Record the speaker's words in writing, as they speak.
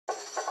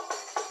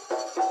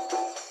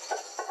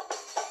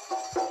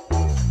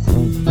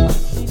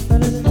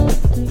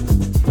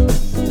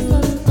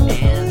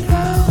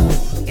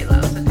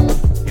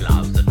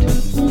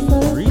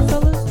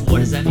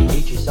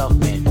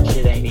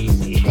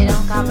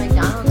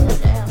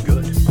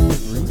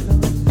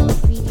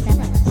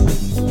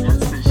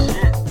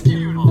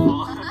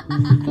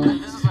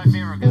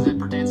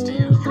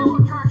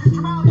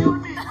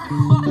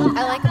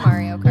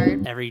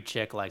every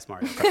chick likes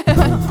Mario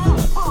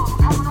Kart.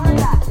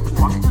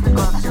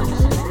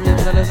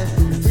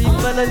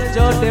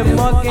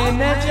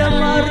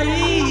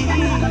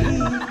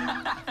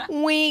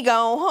 We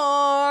go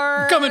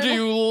hard. Coming to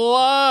you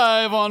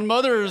live on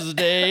Mother's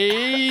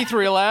Day.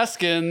 Three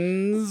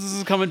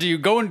Alaskans coming to you,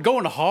 going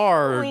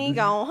hard. We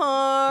go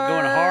hard.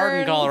 Going hard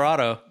in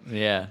Colorado.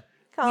 Yeah.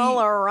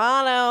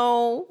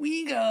 Colorado.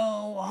 We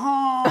go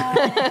hard.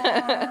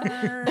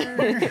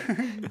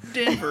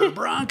 Denver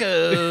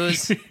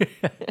Broncos.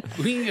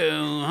 We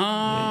go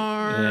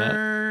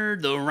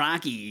hard. The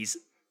Rockies.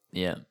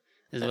 Yeah.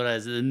 This is what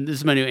this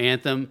is my new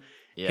anthem.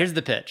 Yeah. Here's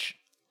the pitch.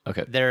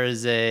 Okay. There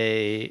is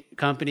a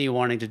company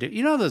wanting to do,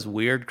 you know, those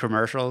weird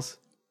commercials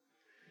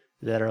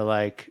that are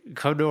like,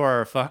 come to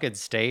our fucking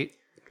state.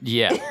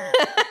 Yeah.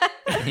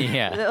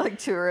 Yeah. They're like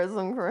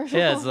tourism commercials.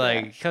 Yeah, it's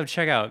like, come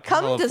check out.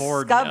 Come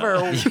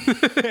California.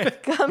 discover.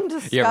 Come heard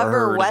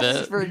discover of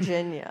West it?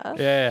 Virginia.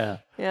 Yeah.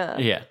 Yeah.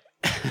 Yeah.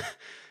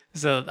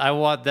 So I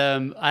want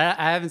them. I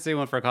haven't seen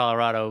one for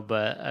Colorado,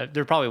 but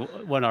there probably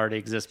one already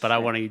exists. But I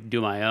want to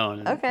do my own.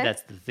 And Okay.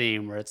 That's the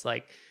theme where it's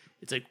like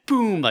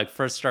boom, like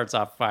first starts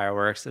off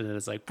fireworks, and then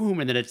it's like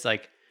boom, and then it's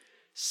like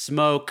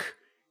smoke,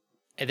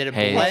 and then it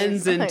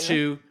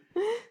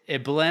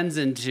blends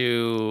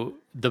into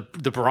the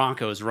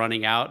Broncos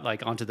running out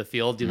like onto the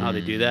field. Do you know how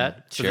they do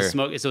that? So Sure. the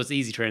smoke, so it's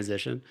easy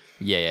transition.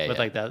 Yeah. With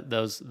like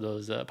those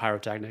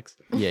pyrotechnics.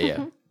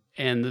 Yeah.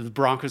 And the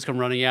Broncos come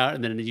running out,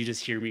 and then you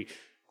just hear me.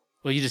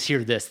 Well, you just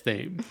hear this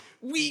thing.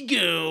 We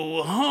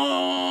go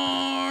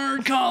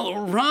hard,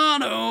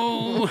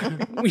 Colorado.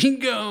 We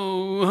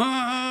go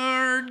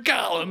hard,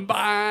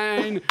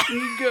 Columbine.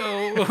 We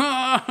go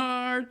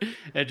hard.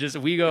 And just,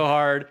 we go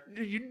hard,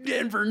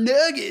 Denver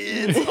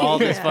Nuggets. All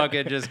this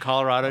fucking just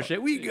Colorado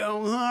shit. We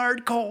go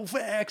hard,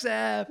 Colfax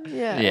app.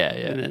 Yeah. Yeah.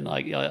 And then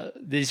like then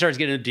he starts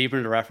getting deeper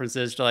into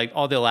references to like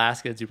all the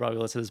Alaskans who probably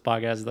listen to this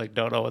podcast like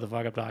don't know what the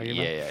fuck I'm talking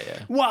about.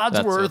 Yeah.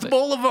 Wadsworth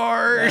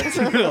Boulevard.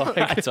 Like,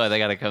 That's why they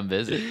got to come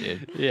visit,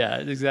 dude. yeah,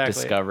 exactly.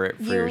 Discover it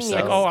for Union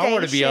yourself. Oh, I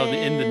want to be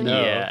in the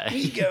know. Yeah.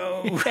 We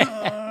go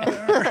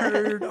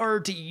hard,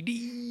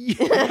 RTD.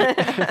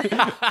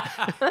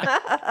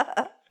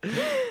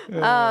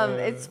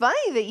 It's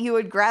funny that you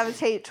would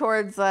gravitate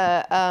towards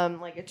like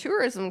a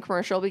tourism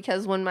commercial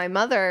because when my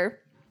mother,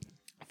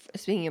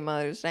 speaking of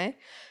Mother's Day,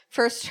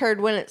 first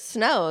heard When It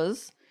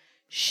Snows,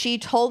 she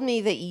told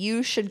me that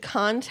you should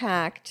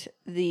contact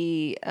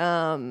the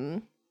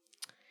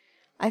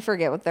I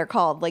forget what they're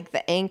called, like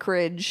the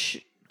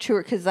Anchorage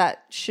tour, because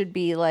that should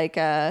be like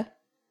in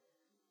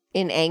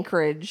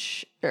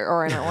Anchorage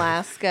or in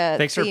Alaska.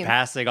 Thanks for theme.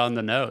 passing on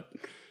the note.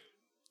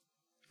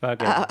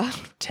 Fucking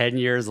 10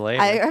 years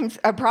later.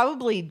 I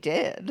probably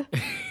did.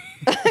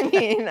 I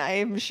mean,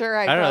 I'm sure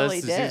I don't know. probably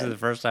This is usually did. the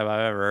first time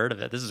I've ever heard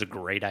of it. This is a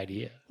great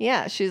idea.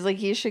 Yeah, she's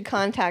like, you should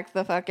contact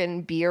the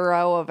fucking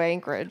Bureau of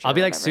Anchorage. I'll or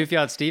be like whatever.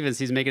 Sufjan Stevens.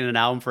 He's making an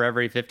album for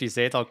every 50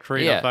 states. I'll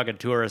create Yeah. a fucking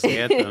tourist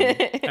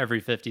anthem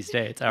every 50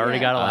 states. I already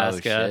Yeah. got Oh,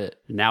 Alaska. shit.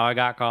 Now I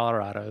got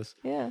Colorado's.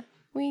 Yeah,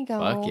 we go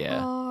Fuck yeah.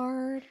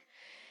 hard.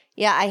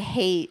 Yeah, I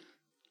hate.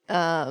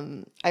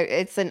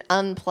 It's an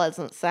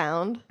unpleasant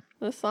sound.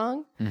 This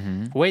song.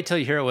 Wait till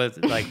you hear it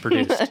with like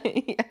produced.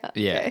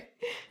 Yeah. Okay.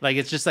 Like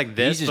it's just like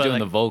this. He's just but, doing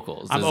like, the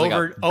vocals. I'm There's like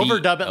a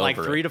overdub beat it like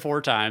over 3 to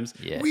 4 times.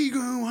 Yeah. We go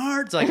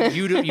hard. It's like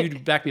you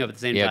back me up at the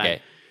same Yeah, time.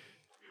 okay.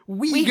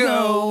 We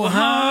go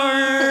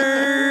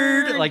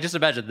hard. Like just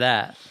imagine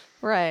that.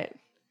 Right.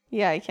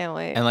 Yeah, I can't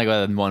wait. And like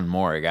one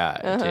more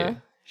guy, too.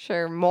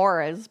 Sure,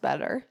 more is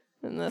better.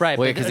 In this. Right.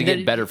 Wait, but because you then-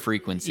 get better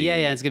frequency.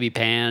 Yeah, it's gonna be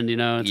panned. You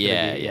know. It's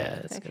Yeah, gonna be, yeah.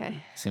 It's Okay.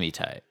 gonna, It's going to be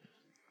tight.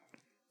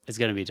 it's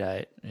gonna be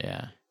tight.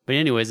 Yeah. But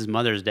anyways, it's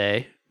Mother's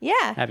Day.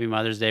 Yeah. Happy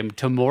Mother's Day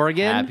to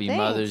Morgan. Happy Thanks.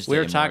 Mother's Day. We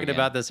were talking Morgan.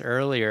 about this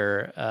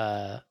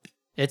earlier.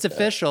 It's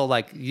official.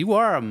 Like you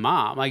are a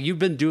mom. Like you've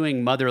been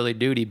doing motherly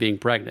duty being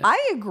pregnant.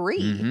 I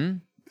agree.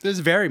 This is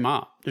very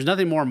mom. There's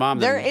nothing more mom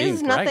than There being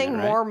is nothing pregnant,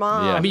 right? more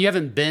mom. Yeah. I mean, you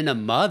haven't been a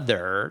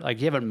mother, like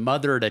you haven't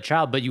mothered a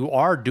child, but you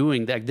are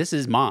doing that. This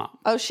is mom.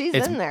 Oh, she's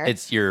It's, in there.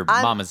 it's your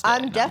I'm, mama's day.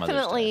 I'm not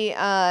Mother's Day.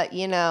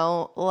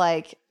 definitely,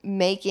 like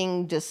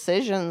making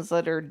decisions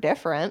that are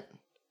different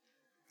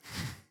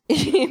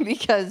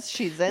because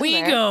she's in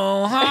there.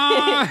 go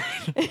hard.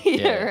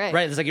 yeah, right.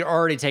 Right. It's like you're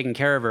already taking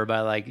care of her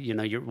by like,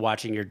 you're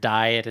watching your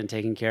diet and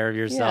taking care of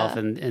yourself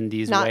Yeah. in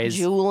these Not ways.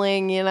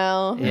 juuling,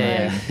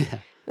 Yeah.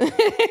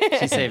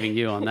 She's saving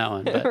you on that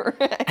one. But,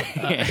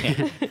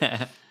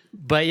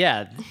 but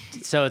yeah,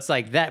 so it's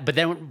like that. But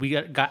then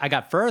I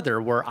got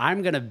further where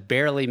I'm going to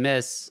barely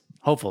miss,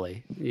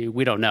 hopefully,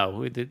 we don't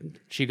know.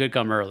 She could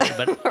come early,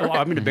 but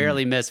I'm going to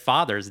barely miss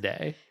Father's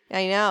Day.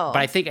 I know. But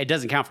I think it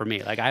doesn't count for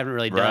me. Like I haven't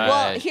really done Right.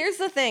 Well, here's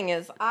the thing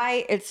is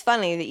it's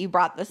funny that you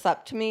brought this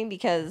up to me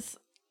because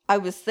I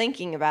was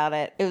thinking about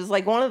it. It was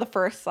like one of the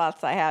first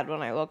thoughts I had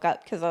when I woke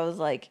up because I was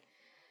like,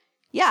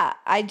 yeah,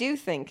 I do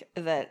think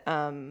that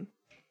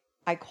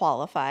I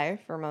qualify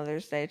for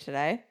Mother's Day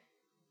today.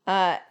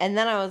 And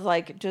then I was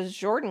like, does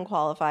Jordan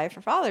qualify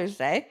for Father's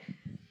Day?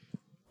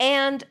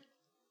 And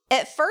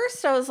At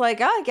first, I was like,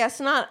 oh, I guess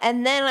not.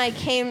 And then I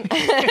came,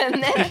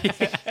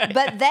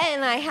 but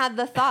then I had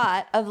the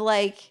thought of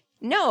like,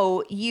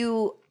 no,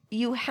 you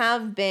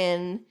have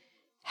been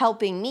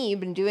helping me, you've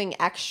been doing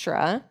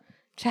extra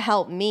to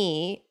help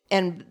me,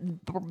 and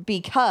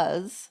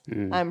because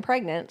I'm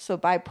pregnant, so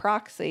by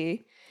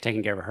proxy,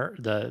 Taking care of her,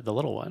 the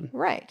little one.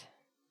 right.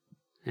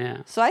 Yeah.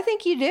 So I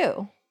think you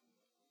do.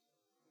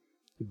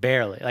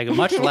 Barely. Like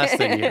much less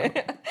than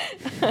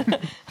you.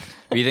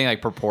 Do you think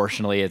like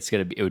proportionally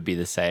it would be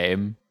the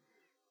same?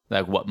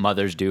 Like what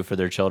mothers do for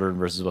their children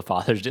versus what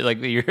fathers do? Like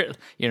you know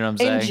what I'm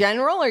saying? In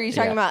general, or are you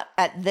talking Yeah. about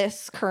at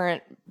this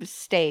current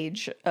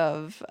stage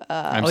of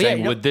I'm Oh, yeah, saying,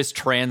 you know- would this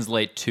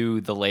translate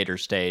to the later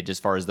stage as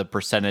far as the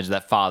percentage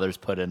that fathers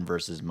put in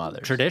versus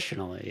mothers?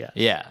 Traditionally, yeah.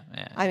 Yeah.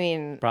 I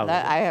mean, Probably.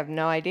 I have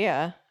no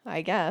idea,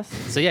 I guess.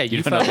 So yeah, you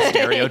You don't know the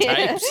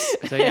stereotypes.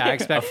 So yeah, I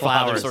expect Fathers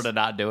flowers. sort of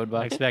not doing I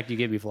much. expect you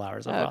give me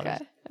flowers on Okay.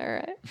 Father's. All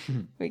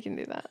right. We can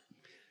do that.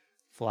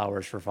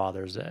 Flowers for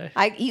Father's Day.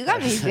 You got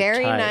me That's a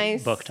very tight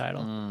nice book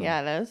title.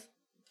 Yeah, it is.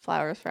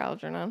 Flowers for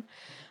Algernon.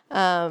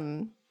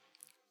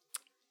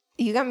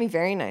 You got me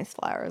very nice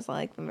flowers. I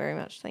like them very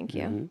much. Thank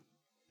you.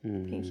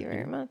 Thank you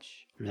very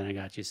much. And then I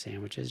got you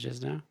sandwiches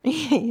just now.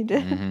 You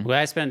did. Mm-hmm. Well,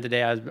 I spent the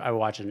day I was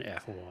watching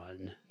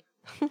F1.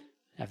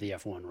 The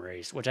F1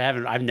 race, which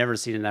I've never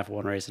seen an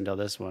F1 race until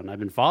this one. I've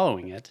been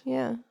following it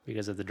Yeah.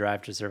 because of the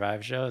Drive to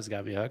Survive show. It's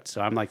got me hooked.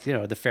 So I'm like,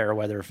 the fair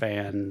weather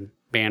fan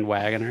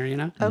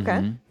bandwagoner,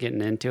 Okay.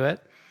 getting into it.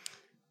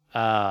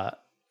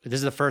 This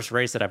is the first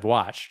race that I've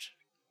watched,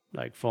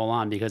 like full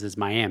on, because it's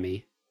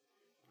Miami.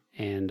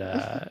 And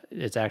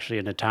it's actually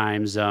in a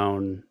time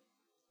zone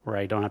where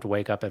I don't have to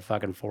wake up at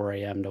fucking 4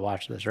 a.m. to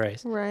watch this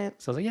race. Right.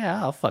 So I was like,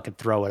 yeah, I'll fucking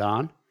throw it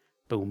on.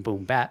 Boom,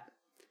 boom, bat.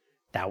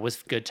 That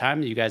was a good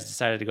time. You guys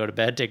decided to go to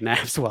bed, take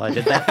naps while I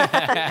did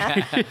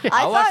that.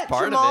 I watched thought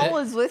part of Jamal it.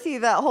 was with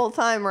you that whole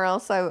time, or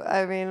else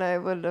I mean, I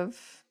would have.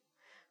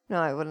 No,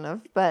 I wouldn't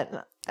have.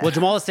 But Well,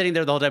 Jamal is sitting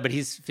there the whole time, but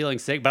he's feeling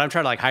sick. But I'm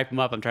trying to like hype him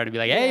up. I'm trying to be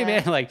like, hey, Yeah.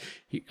 man, like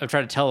I'm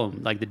trying to tell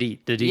him like the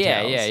details.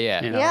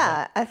 yeah. you know?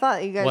 yeah, I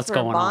thought you guys What's were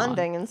going on?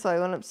 bonding, and so I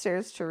went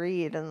upstairs to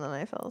read, and then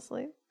I fell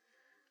asleep.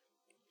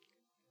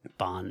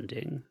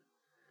 Bonding.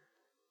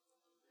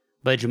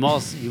 But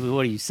Jamal's,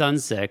 what are you, sun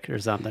sick or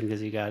something?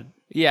 Because you got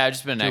Yeah, I've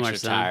just been Too much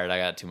extra sun. tired. I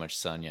got too much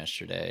sun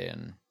yesterday,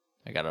 and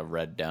I got a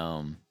red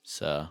dome,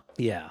 so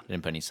yeah. I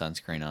didn't put any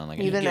sunscreen on. Like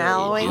You a been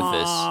aloing?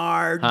 doofus.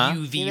 Hard Huh?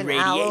 UV You been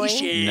aloing?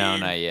 radiation. No,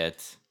 not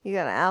yet. You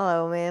got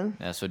aloe, man.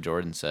 That's what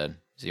Jordan said.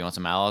 So you want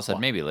some aloe? I said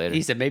maybe later.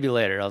 He said maybe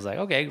later. I was like,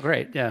 okay,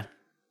 great, yeah.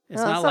 It's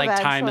Oh, not that's not like a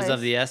bad time is choice.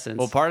 of the essence.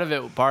 Well, part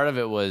of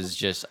it was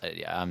just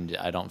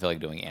I don't feel like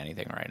doing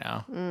anything right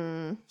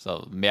now.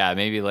 So yeah,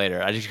 maybe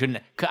later. I just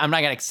couldn't. I'm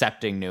not gonna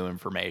accepting new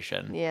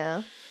information.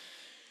 Yeah.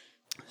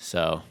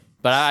 So,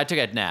 but I took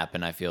a nap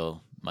and I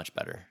feel much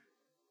better.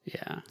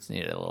 yeah, Just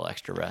needed a little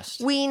extra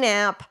rest. We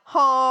nap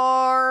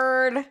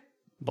hard.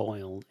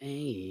 boiled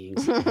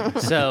eggs.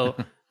 So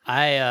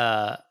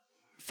I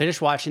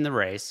finished watching the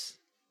race.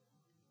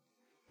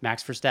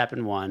 Max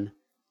Verstappen won.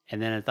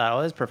 And then I thought,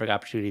 oh, this is a perfect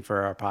opportunity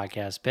for our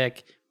podcast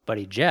pick.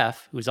 Buddy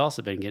Jeff, who's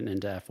also been getting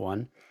into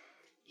F1,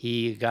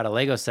 he got a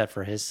Lego set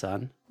for his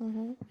son,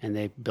 and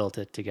they built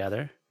it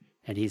together.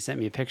 And he sent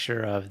me a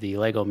picture of the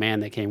Lego man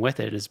that came with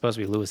it. It's supposed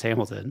to be Lewis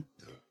Hamilton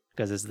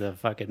because it's the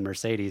fucking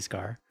Mercedes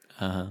car.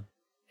 Uh-huh.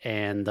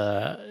 And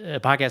the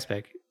podcast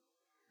pick,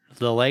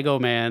 the Lego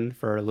man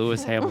for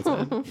Lewis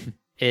Hamilton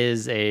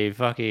is a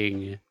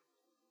fucking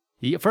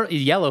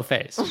yellow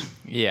face,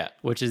 Yeah.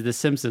 which is the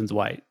Simpsons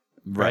white,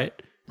 right?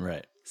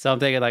 Right. So I'm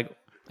thinking like,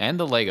 And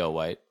the Lego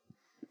white.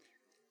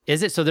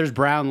 is it? So there's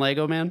brown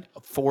Lego man,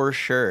 For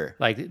sure.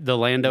 like the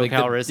Lando Like the-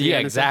 Calrissian. yeah,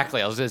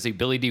 exactly. I was going to say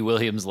Billy D.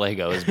 Williams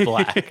Lego is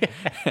black.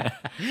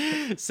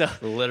 So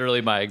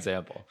Literally my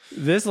example.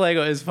 this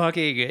Lego is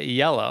fucking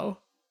yellow.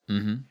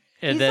 Mm-hmm.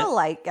 And He's then a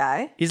light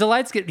guy. he's a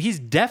light skin. He's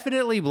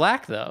definitely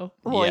black though.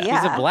 Well, Yeah.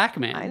 yeah. He's a black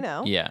man. I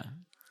know. Yeah.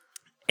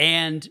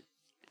 And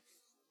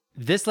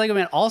this Lego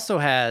man also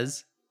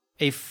has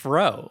a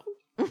fro.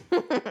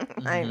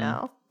 I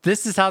know.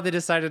 This is how they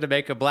decided to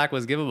make him black,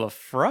 was give him a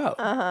fro.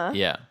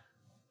 Yeah.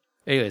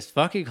 Anyways,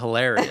 fucking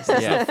hilarious.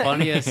 It's Yeah. the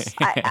funniest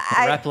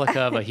I-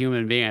 replica of a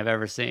human being I've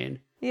ever seen.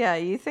 Yeah,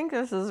 you think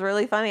this is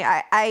really funny.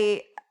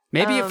 I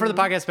Maybe for the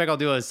podcast spec, I'll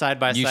do a side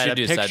by You side, should a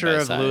do picture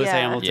of side-by-side. Lewis Yeah.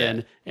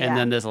 Hamilton and Yeah.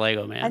 then this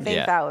Lego I man, think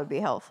Yeah. that would be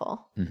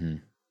helpful. Mm-hmm.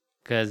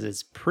 because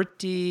it's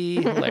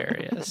pretty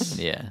hilarious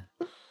Yeah.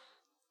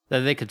 that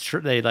they could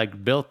they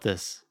like built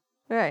this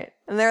Right.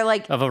 And they're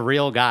like, of a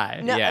real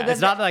guy. No, Yeah. but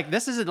It's not like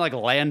this isn't like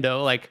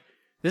Lando. Like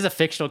this is a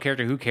fictional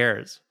character. Who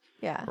cares?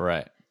 yeah.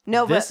 Right.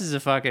 No, This but is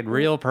a fucking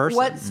real person.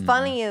 what's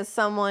funny is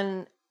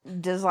someone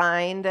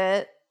designed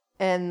it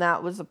and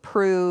that was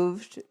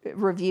approved,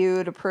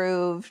 reviewed,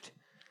 approved.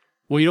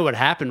 Well, you know what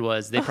happened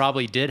was they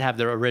probably did have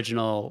their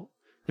original.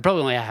 They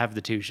probably only have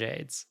the two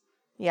shades.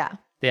 Yeah.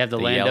 They have the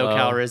The Lando yellow.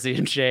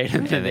 Calrissian shade,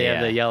 and then they have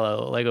Yeah. the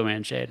yellow Lego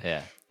Man shade.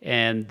 Yeah.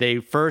 And they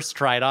first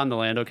tried on the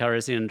Lando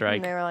Calrissian And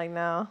Drake. they were like,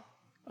 no.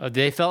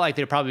 They felt like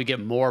they'd probably get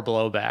more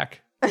blowback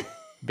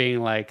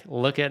being like,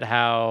 look at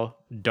how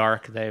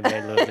dark they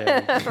made Lewis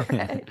Hamilton.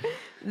 Right.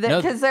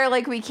 No. Because they're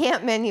like, we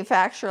can't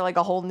manufacture like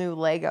a whole new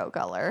Lego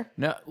color.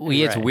 No,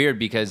 it's Right. weird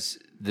because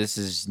this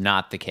is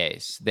not the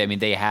case. I mean,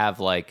 they have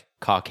like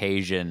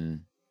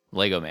Caucasian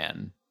Lego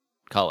Man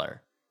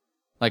color,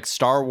 like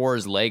Star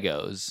Wars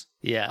Legos.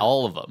 Yeah.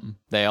 All of them.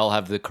 They all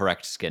have the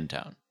correct skin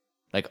tone.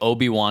 Like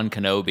Obi-Wan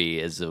Kenobi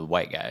is a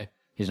white guy.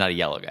 He's not a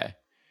yellow guy.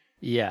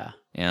 Yeah.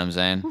 You know what I'm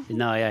saying?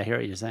 No, yeah, I hear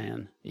what you're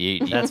saying.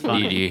 That's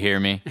funny. Do you hear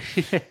me?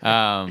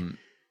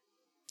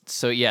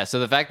 So yeah, so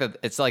the fact that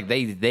it's like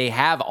they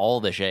have all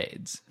the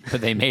shades,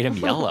 but they made him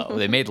yellow.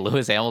 They made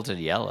Lewis Hamilton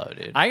yellow,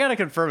 dude. I gotta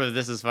confirm if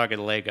this is fucking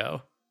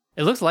Lego.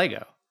 It looks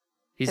Lego.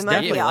 He's It might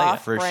definitely be Lego.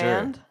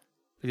 off-brand.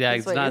 Yeah, That's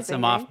it's what you're not some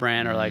thinking?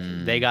 off-brand or like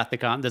they got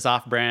the this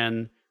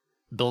off-brand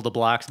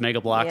Build-A-Blocks,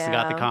 Mega Blocks. They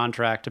got the Yeah.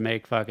 contract to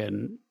make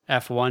fucking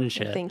F1 I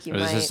shit. think you Or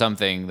this might. is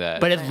something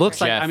that But it looks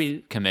like, Jeff I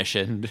mean,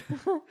 commissioned.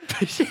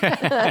 make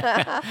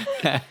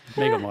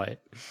them white.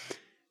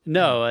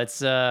 No,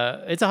 it's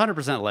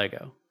 100%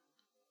 Lego.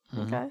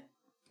 Okay.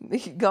 We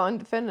could go on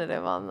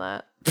definitive on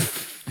that.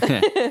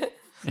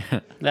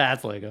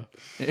 That's Lego.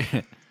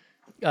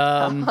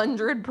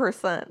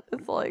 100%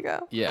 it's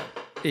Lego. Yeah.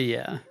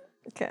 Yeah.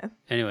 Okay.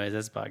 Anyways,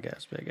 that's the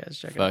podcast. Big guys,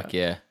 check it Fuck out.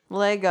 yeah.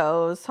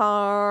 Lego's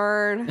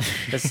hard.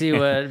 Let's see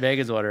what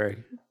Megan's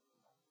wondering.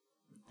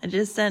 I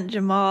just sent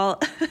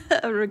Jamal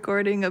a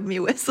recording of me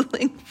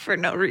whistling for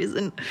no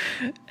reason,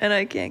 and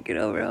I can't get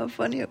over how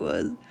funny it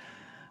was.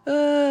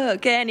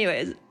 Okay,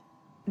 anyways,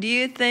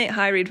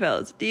 hi Reed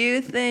Fellows, do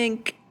you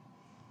think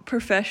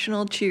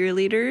professional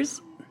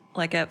cheerleaders,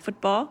 like at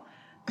football,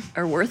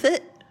 are worth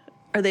it?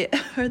 Are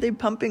they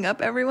pumping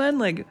up everyone?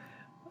 Like,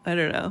 I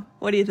don't know.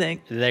 What do you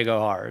think? They go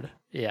hard.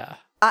 Yeah.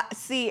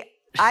 See,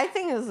 I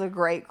think this is a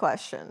great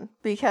question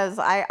because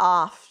I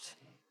oft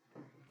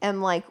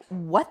am like,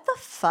 what the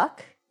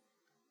fuck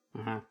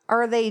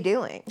are they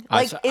doing?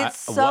 Like, it's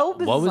so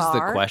bizarre. What was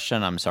the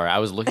question? I'm sorry. I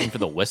was looking for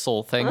the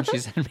whistle thing she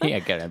sent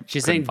me.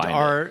 She's saying,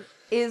 find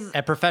it.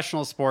 at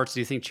professional sports, do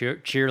you think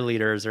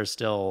cheerleaders are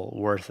still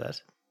worth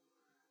it?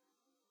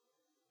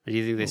 Or do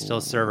you think they still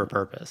serve a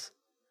purpose?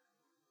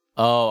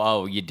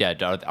 Oh, you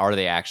did. Are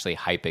they actually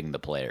hyping the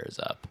players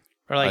up?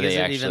 Or like, Are is they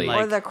it even actually-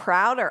 like or the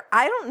crowd, or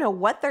I don't know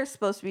what they're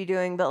supposed to be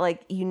doing, but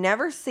like, you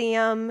never see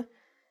them.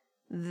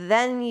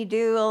 Then you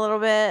do a little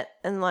bit,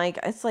 and like,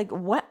 it's like,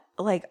 what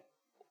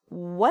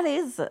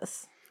is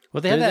this?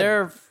 well, they have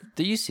that.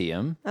 Do you see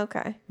them?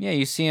 Okay. Yeah,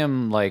 you see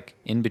them like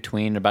in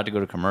between, about to go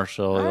to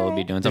commercial. They'll be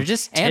Alright. doing They're something.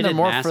 just and they're titted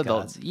more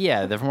mascots.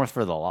 they're more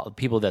for the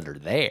people that are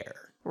there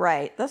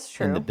Right. That's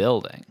true. in the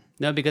building.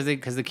 No, because the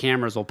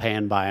cameras will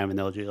pan by them and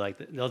they'll do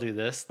they'll do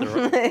this. The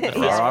Rah, fist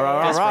rah,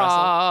 rah, wrestle.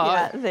 rah.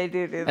 Yeah, they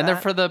do that. And they're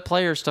for the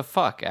players to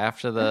fuck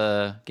after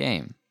the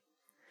game.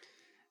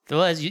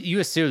 Well, as you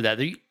assume that.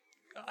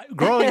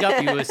 Growing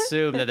up, you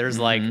assume that there's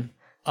like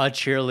a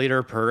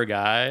cheerleader per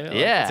guy. Like,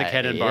 Yeah, it's a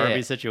Ken and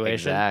Barbie situation.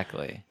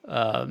 Exactly.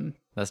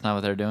 That's not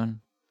what they're doing.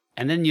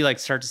 And then you like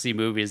start to see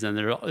movies, and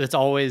it's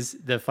always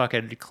the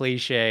fucking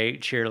cliche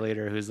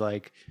cheerleader who's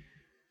like,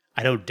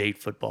 "I don't date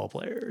football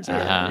players,"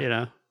 or, you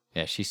know.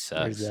 Yeah, she Where's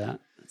sucks. that?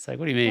 It's like,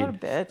 what do you What a mean?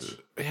 bitch.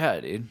 Yeah,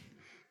 dude.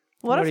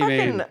 What What if do you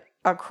fucking mean?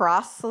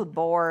 across the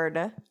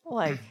board,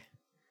 like,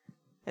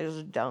 they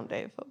just don't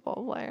date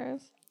football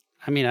players?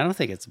 I mean, I don't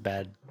think it's a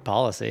bad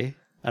policy.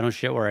 I don't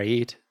shit where I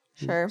eat.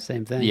 Sure.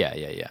 Same thing.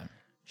 Yeah.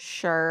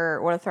 Sure.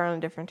 What if they're on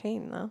a different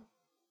team, though?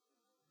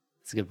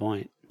 That's a good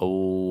point.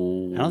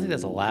 Oh. I don't think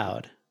that's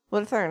allowed.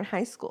 What if they're in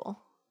high school?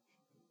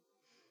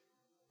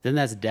 Then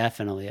that's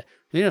definitely it.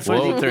 You know, funny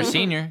Well, thing, if they're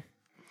senior.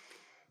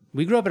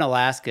 we grew up in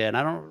Alaska, and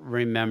I don't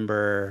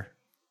remember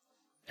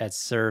at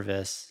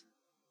service.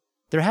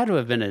 There had to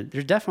have been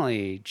there's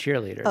definitely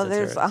cheerleaders. Oh, at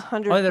there's service.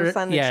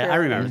 100% Yeah, I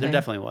remember. cheerleaders. There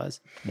definitely was.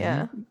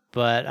 Yeah.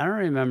 But I don't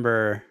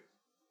remember.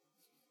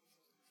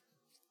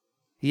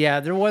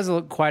 Yeah, there was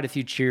quite a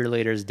few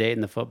cheerleaders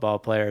dating the football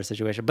player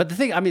situation. But the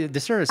thing, I mean, the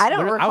service. I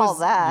don't recall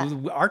that.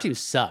 Our team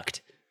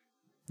sucked.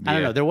 I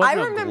don't Yeah. know. There was I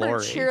no remember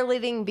glory.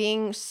 cheerleading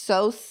being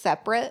so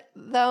separate,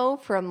 though,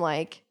 from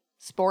like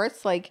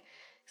sports. Like,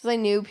 because I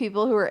knew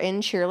people who were in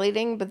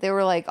cheerleading, but they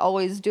were like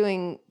always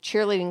doing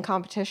cheerleading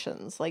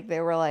competitions. Like, they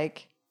were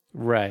like,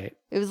 Right.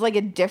 it was like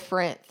a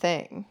different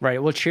thing.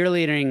 Right. Well,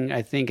 cheerleading,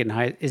 I think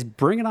is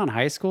Bring It On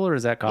high school or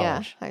is that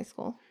college? Yeah, high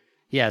school.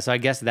 Yeah. So I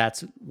guess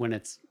that's when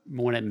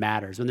it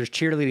matters. When there's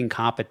cheerleading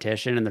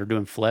competition and they're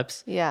doing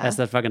flips. Yeah. That's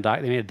the fucking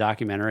they made a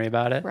documentary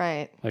about it.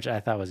 Right. Which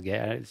I thought was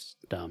gay. It's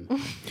dumb.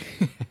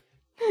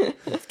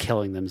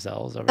 Killing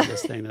themselves over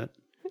this thing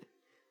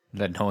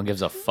That no one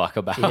gives a fuck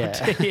about. yeah,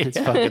 it's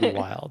fucking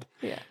wild.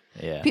 Yeah.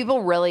 Yeah.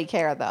 People really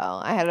care, though.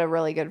 I had a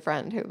really good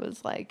friend who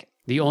was like,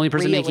 The only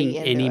person Really making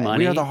into any it.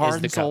 money We are the is heart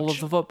the and soul coach.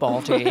 of the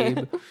football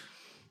team.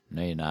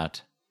 No, you're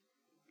not.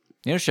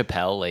 You know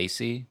Chappelle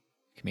Lacey,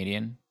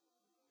 comedian?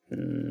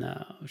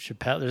 No,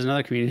 Chappelle. There's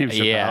another comedian named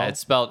Chappelle. Yeah, it's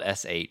spelled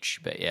S-H,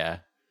 but yeah.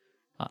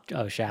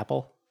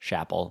 Chappelle.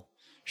 Chappelle.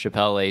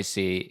 Chappelle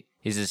Lacey.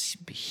 He's this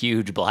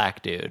huge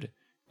black dude.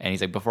 And he's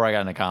like, before I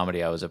got into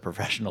comedy, I was a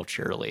professional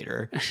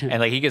cheerleader. And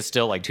like he could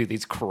still like do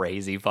these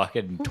crazy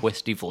fucking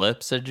twisty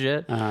flips and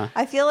shit.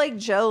 I feel like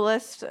Joe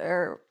List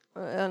or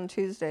on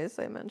Tuesdays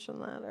they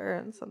mentioned that or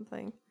in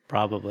something.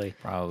 Probably.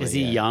 Probably. Is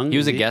he yeah. young? He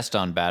was Is a guest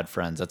on Bad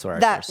Friends. That's where I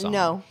That first saw him.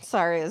 no,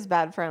 sorry, is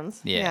Bad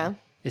Friends. Yeah.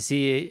 Is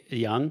he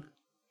young?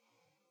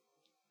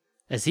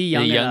 Is he A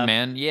young? young enough?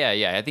 man? Yeah.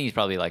 I think he's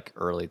probably like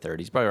early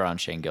 30s, probably around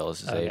Shane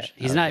Gillis' Okay. age.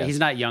 He's I not. would He's guess.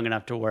 not young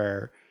enough to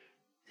where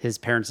his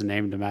parents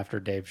named him after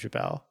Dave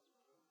Chappelle.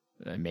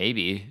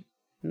 Maybe.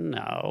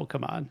 No,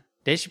 come on.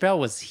 Dave Chappelle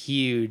was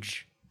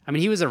huge. I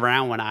mean, he was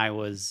around when I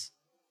was.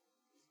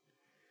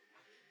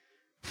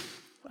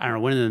 I don't know,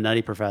 when did The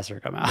Nutty Professor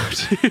come out?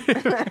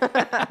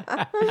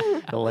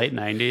 The late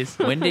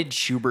 90s. When did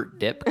Schubert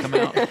Dip come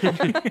out? But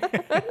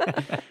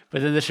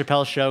then the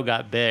Chappelle Show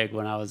got big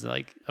when I was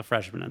like a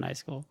freshman in high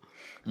school.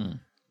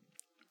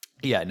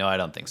 Yeah, no, I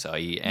don't think so.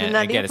 The And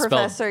Nutty again, it's spelled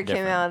Professor came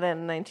different. out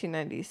in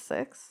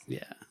 1996.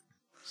 Yeah.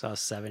 So I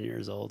was 7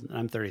 years old. And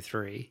I'm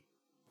 33,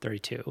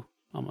 32,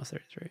 almost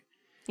 33.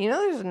 You know,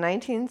 there's a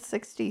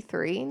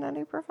 1963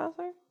 Nutty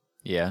Professor.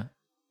 Yeah,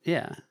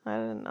 Yeah. I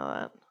didn't know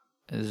that.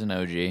 this is an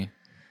OG.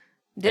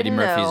 Eddie Didn't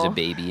Murphy's know. a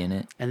baby in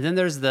it. And then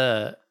there's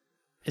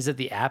is it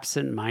the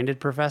Absent-Minded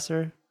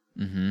Professor?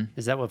 Mm-hmm.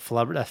 Is that what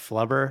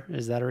Flubber?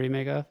 Is that a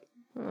remake of?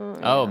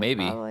 Oh,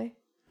 maybe. Probably.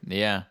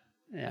 Yeah,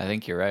 Yeah. I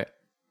think you're right.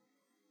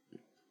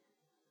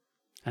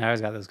 I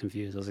always got those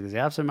confused. I was like, is the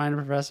Absent-Minded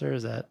Professor,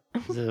 is it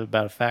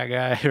about a fat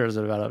guy or is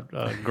it about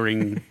a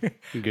green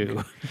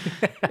goo?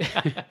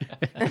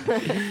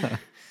 I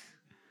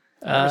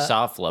never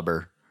saw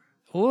Flubber.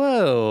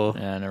 Whoa.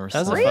 Yeah, I never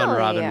That's saw a it. fun Really?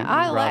 Robin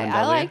I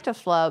W. liked a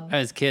flub. That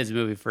was a kid's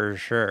movie for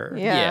sure.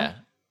 Yeah.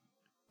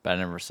 But I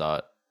never saw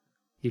it.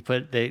 He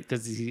put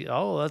because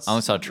let's I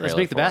only saw a let's trailer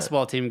make the for it.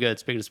 basketball team good.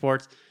 Speaking of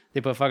sports,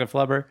 they put fucking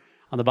Flubber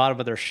on the bottom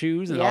of their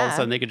shoes, and all of a Yeah.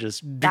 sudden they could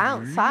just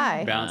Bounce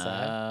high. bounce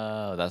high.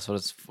 Oh, that's what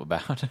it's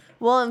about.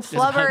 Well, and It's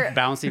about Flubber,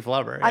 bouncy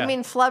Flubber. I yeah.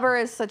 mean, Flubber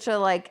is such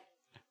a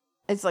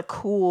it's a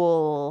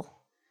cool,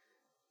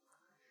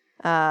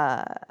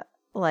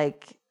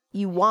 like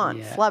you want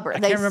Yeah. Flubber. I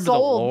They can't remember the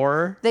sold,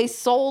 lore. they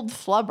sold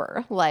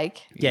Flubber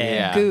like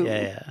Yeah. goo.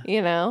 Yeah.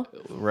 You know,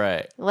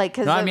 Right. like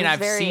because No, I mean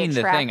I've seen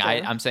the thing.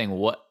 I'm saying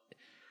what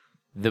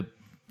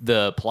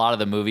the plot of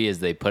the movie is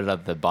they put it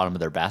at the bottom of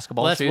their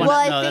basketball Well, that's shoes. one- Well,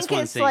 I No, that's think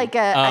one it's scene. like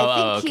I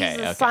Oh, think okay, he's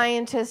a okay.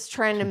 scientist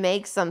trying to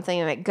make something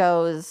and it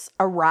goes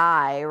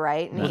awry,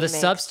 right? And Well, he the makes,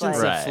 substance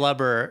like- Right. of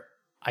Flubber,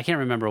 I can't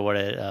remember what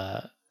it.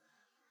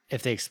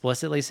 If they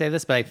explicitly say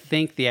this, but I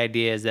think the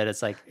idea is that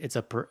it's like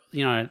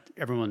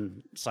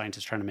everyone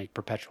scientists trying to make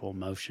perpetual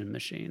motion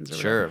machines. Or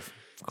Sure, whatever.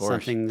 of course.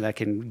 Something that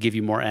can give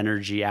you more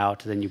energy out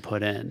than you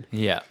put in.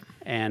 Yeah.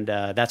 And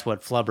that's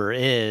what Flubber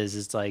is.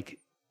 It's like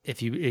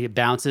if it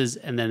bounces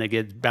and then it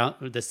gets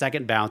the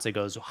second bounce it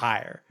goes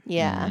higher,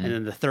 yeah. and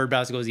then the third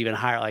bounce goes even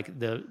higher. Like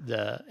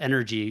the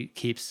energy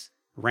keeps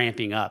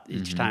ramping up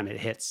each time it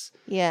hits.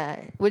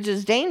 Yeah, which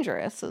is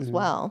dangerous Mm-hmm. as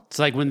well. It's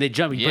like when they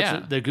jump, you Yeah.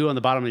 put the goo on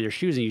the bottom of your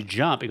shoes and you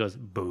jump. It goes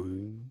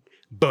boom,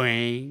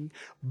 boing,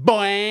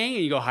 boing,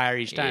 and you go higher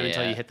each time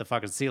until Yeah. you hit the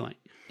fucking ceiling.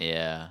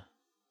 Yeah.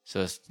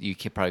 So you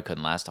probably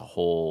couldn't last a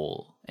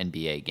whole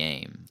NBA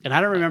game. And I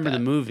don't remember that.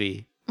 the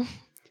movie.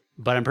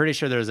 But I'm pretty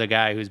sure there's a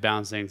guy who's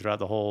bouncing throughout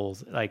the whole,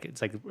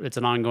 it's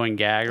an ongoing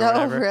gag or Oh,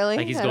 whatever. really?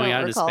 Like he's I going don't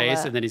out into recall space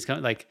that. and then he's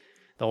coming, like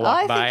they'll I walk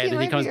think by you and then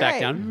he might comes be back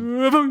right. down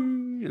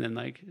and then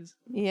like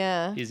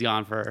Yeah. he's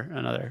gone for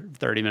another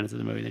 30 minutes of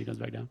the movie. Then he comes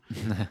back down.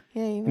 Yeah.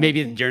 You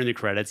Maybe during the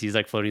credits, he's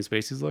like floating in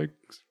space. He's like,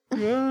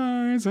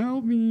 guys,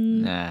 help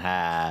me.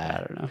 I Nah.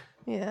 don't know.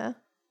 Yeah.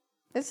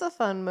 It's a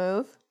fun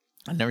move.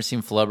 I've never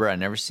seen Flubber. I've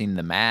never seen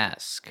The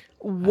Mask.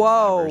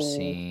 Whoa. I've never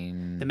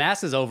seen. The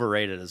Mask is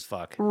overrated as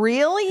fuck.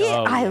 Really?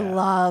 Oh, I yeah.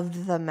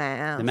 loved the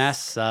mask. The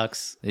Mask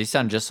sucks. They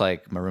sound just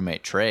like my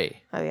roommate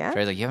Trey. Oh yeah.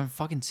 Trey's like, you haven't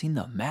fucking seen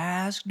The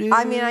Mask, dude.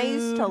 I mean, I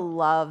used to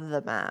love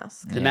the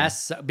mask. The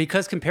Mask,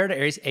 because compared to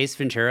Ace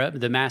Ventura,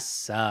 The Mask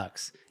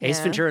sucks. Ace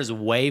Yeah. Ventura is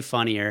way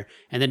funnier,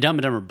 and then Dumb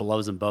and Dumber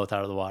blows them both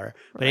out of the water.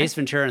 But Ace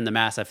Ventura and The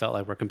Mask, I felt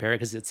like were compared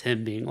because it's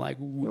him being like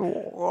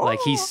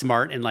he's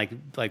smart and like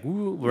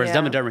woo, whereas Yeah.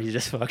 Dumb and Dumber he's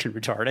just fucking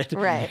retarded.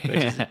 Right.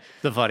 Which is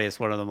the funniest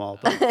one of them all.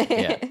 But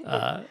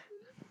Yeah.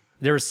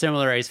 there was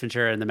similar Ace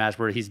Ventura and The Mask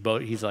where he's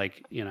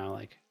like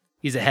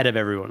he's ahead of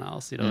everyone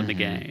else, in the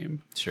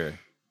game. Sure.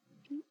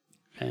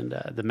 And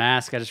The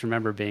Mask, I just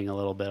remember being a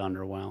little bit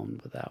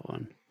underwhelmed with that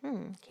one.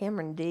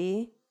 Cameron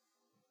D.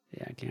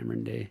 Yeah,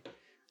 Cameron D.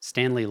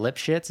 Stanley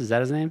Lipschitz, is that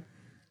his name?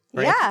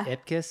 Or Yeah.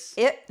 Ipkiss?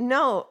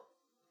 No.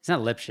 It's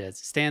not Lipschitz.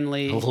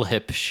 Stanley.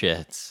 Lip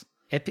shits.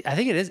 I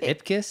think it is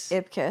Ipkiss.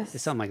 Ipkiss.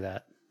 It's something like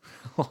that.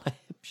 Lip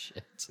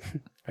shits.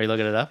 Are you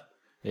looking it up?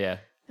 Yeah.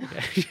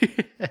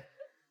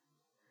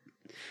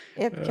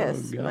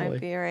 Ipkiss Oh, golly.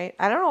 might be right.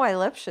 I don't know why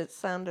Lipschitz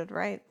sounded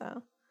right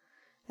though.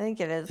 I think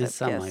it is. It's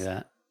something Ipkiss. like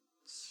that.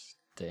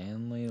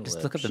 Stanley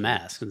Just look up The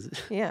Mask. It's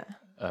Yeah.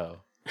 Oh.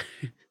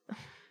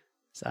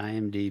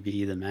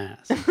 IMDb The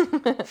Mask.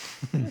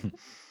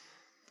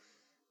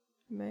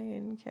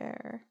 Main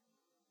care.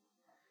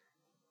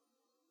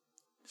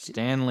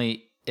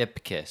 Stanley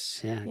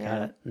Ipkiss. Yeah,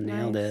 got it.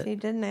 Nailed nice. it. You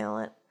did nail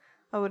it.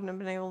 I wouldn't have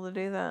been able to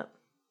do that.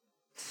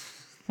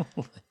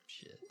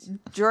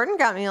 Jordan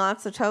got me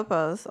lots of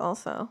topos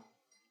also.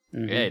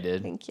 Yeah, he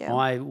did. Thank you.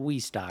 Why we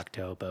stock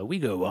Topo. We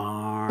go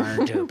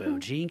hard Topo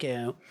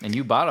Chico. And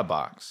you bought a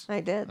box I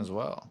did. as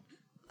well.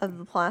 Of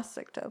the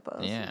plastic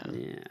topos. Yeah.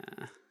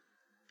 Yeah.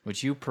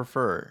 Which you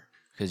prefer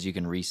because you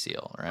can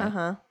reseal, right?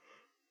 Uh-huh.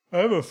 I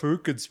have a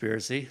food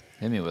conspiracy.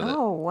 Hit me with it.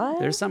 Oh, what?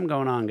 There's something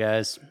going on,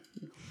 guys.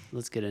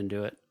 Let's get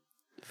into it.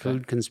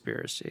 Food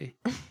conspiracy.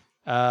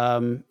 I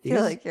You feel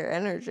guys- like your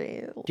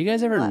energy. do you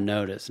guys ever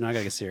notice? Now I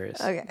gotta get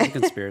serious. Okay. It's a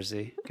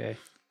conspiracy. Okay.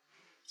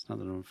 It's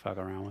nothing to fuck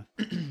around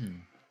with.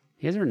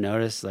 You guys ever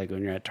notice, like,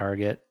 when you're at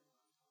Target,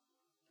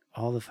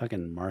 all the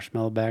fucking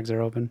marshmallow bags are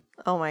open?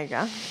 Oh my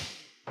god.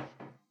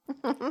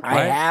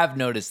 I have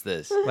noticed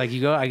this. Like, you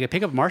go, I could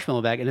pick up a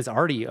marshmallow bag and it's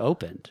already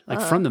opened,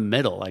 like from the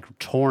middle, like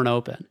torn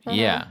open.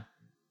 Yeah.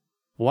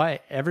 Why?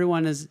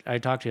 Everyone I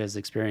talked to has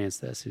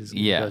experienced this who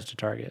goes to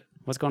Target.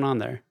 What's going on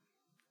there?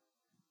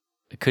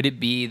 Could it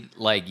be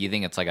like you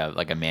think it's like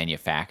a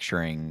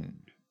manufacturing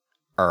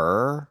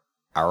error?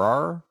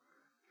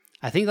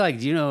 I think, like,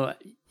 do you know,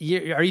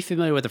 are you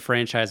familiar with the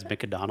franchise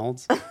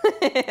McDonald's?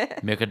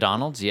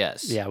 McDonald's?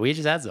 Yes. Yeah, we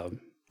just had some.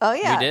 Oh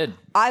yeah. We did.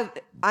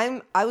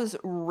 I was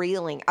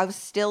reeling. I was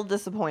still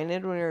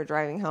disappointed when we were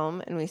driving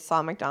home and we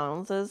saw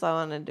McDonald's. I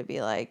wanted to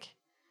be like,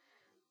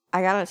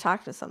 I gotta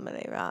talk to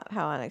somebody about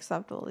how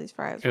unacceptable these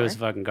fries It were. was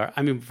fucking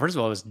I mean, first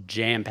of all, it was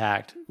jam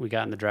packed. We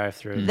got in the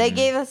drive-through. They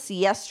gave us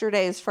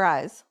yesterday's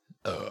fries.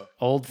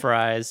 Old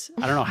fries.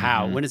 I don't know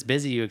how. When it's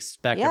busy, you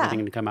expect Yeah.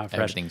 everything to come out fresh.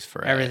 Everything's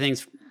fresh.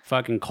 Everything's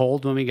fucking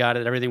cold when we got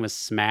it. Everything was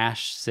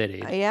smash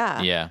city.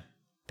 Yeah. Yeah.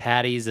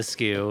 Patties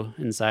askew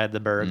inside the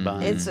bird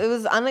bun. It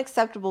was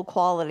unacceptable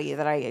quality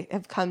that I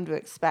have come to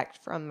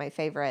expect from my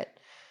favorite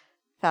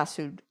fast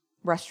food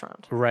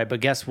restaurant. Right, but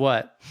guess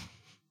what?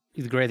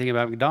 The great thing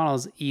about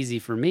McDonald's, easy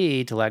for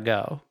me to let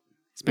go.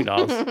 It's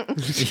McDonald's.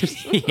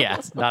 Yeah.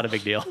 It's not a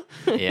big deal.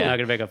 Yeah. I'm not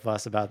gonna make a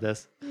fuss about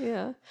this.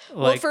 Yeah.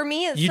 well, Like, for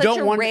me, it's you such don't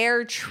a want-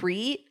 rare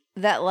treat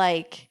that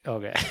like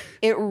Okay.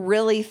 it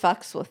really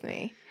fucks with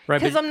me. Right,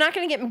 Because but- I'm not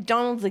gonna get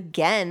McDonald's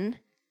again.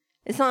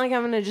 It's not like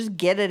I'm gonna just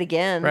get it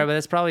again. Right, but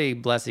that's probably a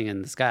blessing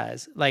in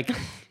disguise. Like,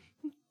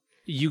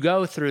 you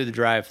go through the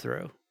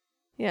drive-through.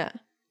 Yeah.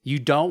 You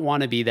don't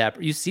want to be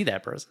that. You see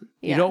that person.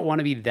 You Yeah. don't want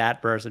to be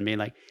that person being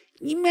like,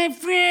 "Eat my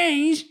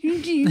fries,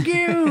 you too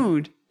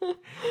good."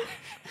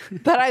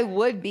 But I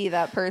would be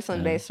that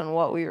person based on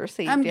what we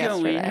received I'm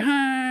yesterday. going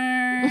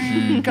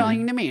home,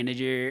 calling the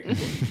manager.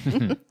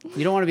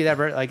 You don't want to be that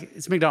person. Like,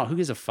 it's McDonald's. Who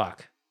gives a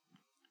fuck?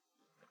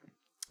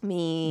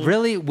 Me.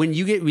 Really, when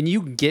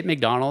you get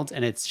McDonald's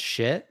and it's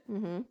shit,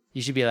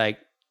 you should be like,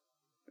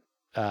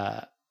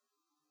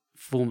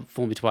 fool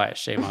me twice,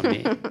 shame on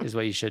me, is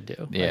what you should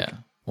do. Yeah.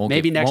 Like,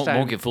 maybe next time-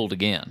 won't get fooled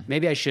again.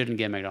 maybe I shouldn't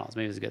get McDonald's.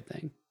 Maybe it's a good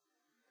thing.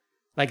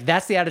 Like,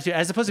 that's the attitude,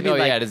 as opposed to being Oh,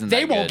 yeah, like, it isn't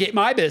they that won't good. get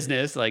my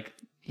business. Like,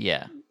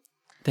 Yeah.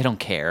 They don't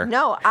care.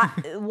 No,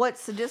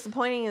 what's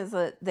disappointing is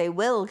that they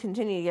will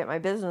continue to get my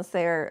business.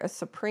 They're a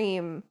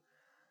supreme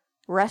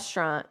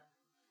restaurant.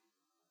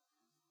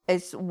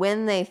 It's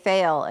when they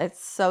fail,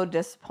 it's so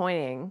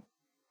disappointing.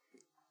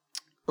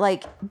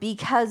 Like,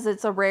 because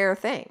it's a rare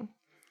thing.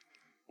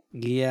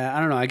 yeah, I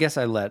don't know. I guess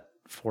I let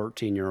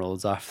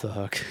 14-year-olds off the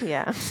hook.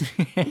 Yeah.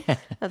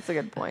 That's a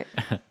good point.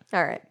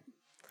 All right.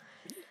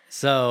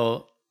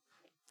 So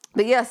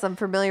But yes, I'm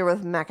familiar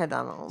with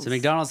McDonald's.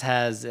 McDonald's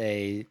has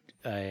a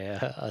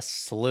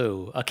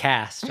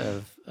cast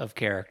of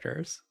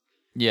characters.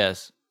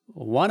 Yes.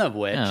 One of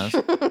which, Yes.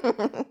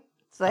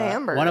 It's a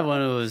hamburger. one of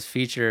them was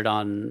featured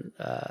on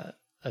a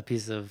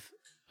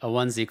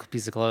onesie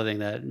piece of clothing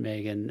that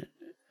Megan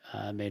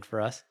made for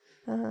us,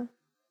 or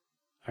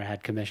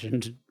had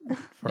commissioned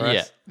for Yeah.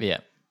 us. Yeah.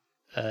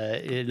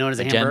 Known as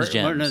a Gems.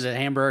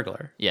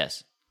 Hamburglar.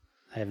 Yes.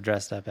 I have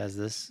dressed up as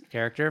this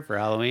character for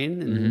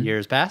Halloween in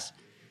years past,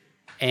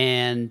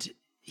 and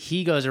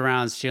he goes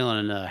around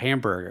stealing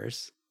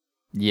hamburgers.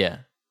 Yeah.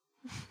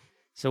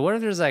 So what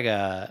if there's like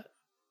a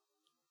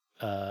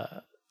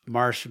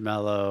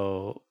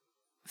marshmallow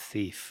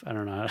thief? I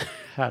don't know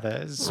how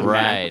to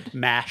Right.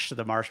 mash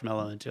the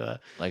marshmallow into a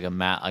Like a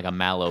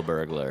mallow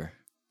burglar.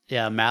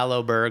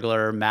 mallow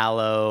burglar,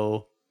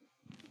 mallow.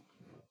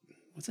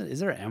 What's it? Is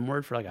there an M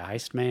word for like a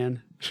heist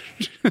man?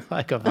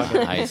 Like a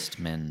fucking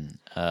Heistman.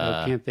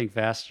 I can't think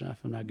fast enough.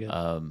 I'm not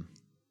good.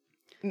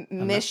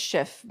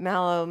 mischief.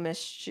 Mallow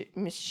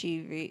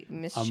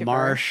mischievous. A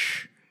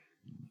marsh.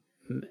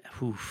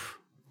 Oof.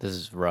 This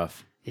is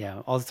rough.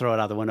 Yeah, I'll throw it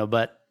out the window.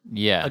 But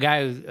Yeah. a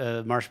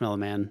guy, marshmallow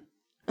man,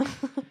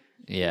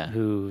 Yeah.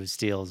 who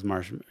steals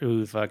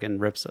who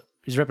fucking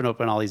he's ripping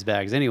open all these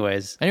bags.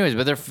 Anyways, Anyways,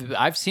 but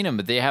I've seen them,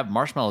 but they have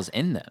marshmallows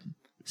in them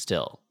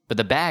still. But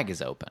the bag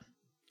is open.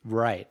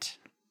 right.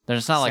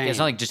 It's not Same.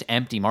 like just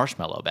empty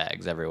marshmallow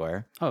bags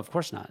everywhere. Oh, of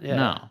course not.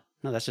 Yeah.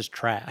 No, that's just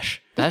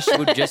trash. That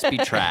would just be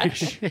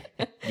trash.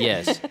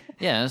 Yes.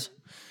 Yes.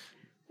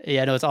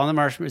 Yeah, no, it's on the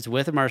marshmallows. It's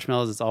with the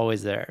marshmallows. It's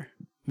always there.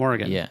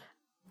 Morgan. Yeah.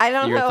 I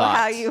don't Your know how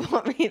thoughts. you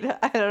want me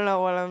to. I don't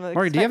know what I'm.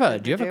 Morgan, do you have a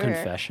expected to here.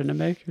 confession to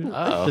make?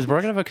 Uh-oh. Does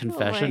Morgan have a Oh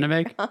confession my to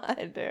make?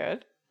 God,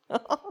 dude.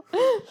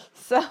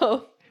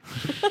 So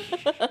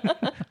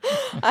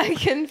I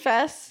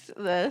confessed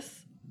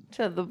this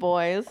to the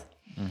boys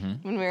when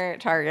we were at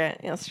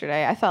Target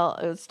yesterday. I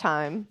felt it was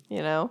time,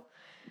 you know.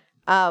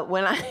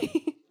 When I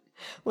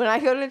when I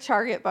go to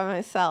Target by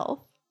myself,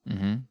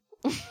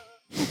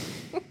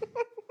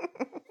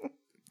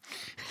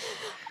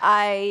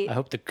 I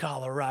hope the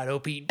Colorado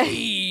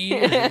PD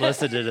is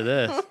listening to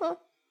this.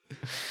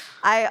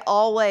 I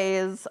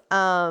always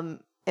am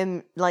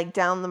like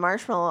down the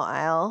marshmallow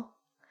aisle,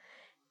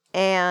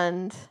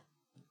 and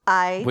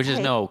Which is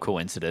no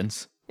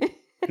coincidence.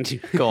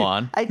 Go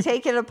on. I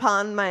take it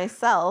upon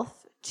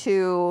myself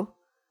to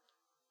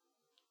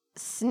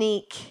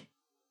sneak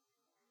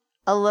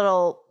a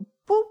little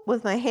boop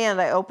with my hand.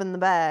 I open the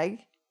bag.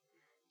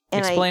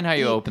 And Explain how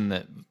you eat. open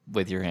it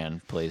with your hand,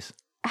 please.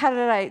 How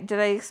did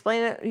I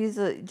explain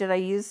it? Did I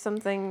use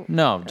something?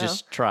 No,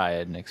 just try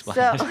it and explain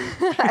So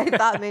it. I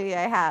thought maybe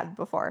I had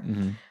before.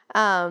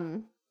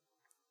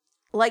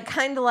 Like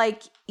kind of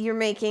like you're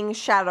making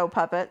shadow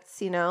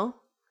puppets, you know?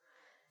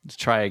 Let's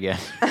try again.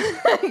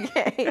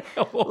 Okay.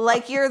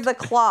 Like you're the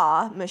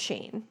claw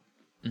machine.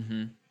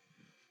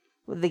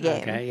 With the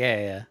game. Okay,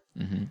 yeah.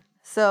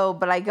 So,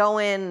 but I go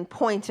in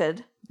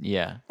pointed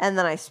Yeah. and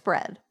then I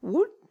spread.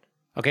 Whoop.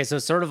 Okay, so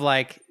it's sort of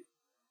like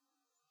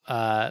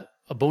a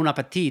bon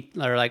appetit,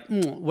 or like,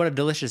 what a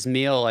delicious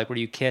meal, like where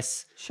you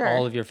kiss Sure.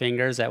 all of your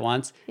fingers at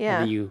once. Yeah.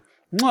 And then you,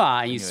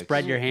 mwah, and you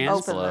spread your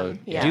hands. Open them.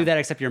 Yeah. Do that,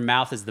 except your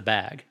mouth is the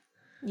bag.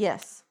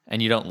 Yes.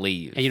 And you don't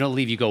leave. And you don't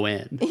leave, you go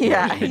in.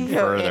 Yeah. And you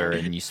go further,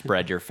 in. and you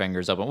spread your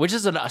fingers open, which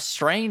is a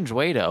strange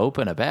way to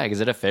open a bag. Is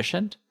it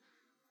efficient?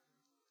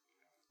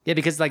 Yeah,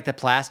 because like the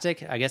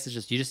plastic, I guess it's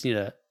just, you just need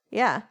to,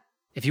 Yeah.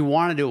 if you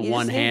want to do it You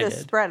just need to one-handed.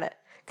 spread it.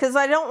 Because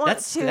I don't want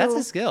That's to.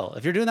 a skill.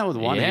 If you're doing that with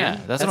one Yeah,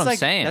 hand, that's what I'm like,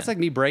 saying. That's like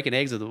me breaking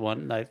eggs with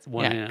one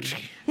hand.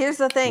 Here's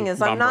the thing: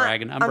 is I'm not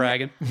bragging. I'm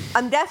bragging.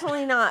 I'm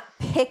definitely not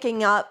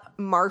picking up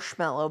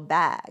marshmallow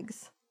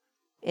bags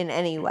in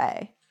any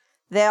way.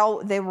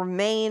 They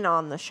remain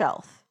on the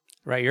shelf.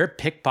 Right, you're at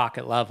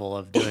pickpocket level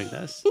of doing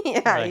this.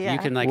 Yeah, Like, yeah. You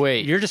can like,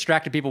 Wait. you're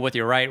distracting people with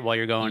your right while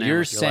you're going in. You're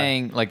with your left.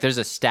 saying like there's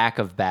a stack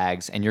of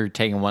bags, and you're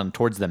taking one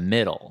towards the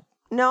middle.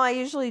 No, I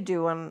usually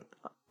do one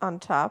on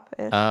top.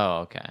 Oh,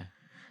 okay.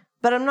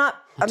 But I'm not.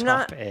 I'm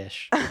not.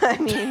 Top-ish. I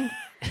mean,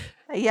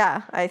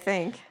 yeah, I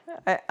think.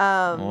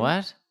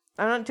 What?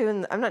 I'm not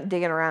doing. I'm not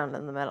digging around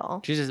in the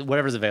middle. She's just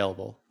whatever's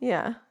available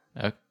Yeah.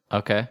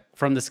 Okay.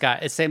 from the sky.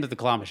 It's same with the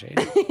claw machine.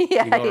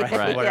 Yeah. You go right for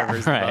Right.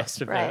 whatever's Right. the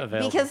most Right.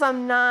 available. Because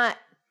I'm not.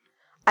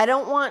 I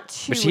don't want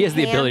to. But she has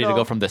the ability to go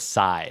handle- from the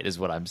side, is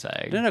what I'm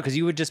saying. no, because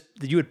you would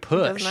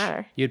push.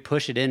 matter. You'd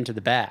push it into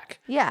the back.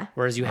 Yeah.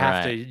 Whereas you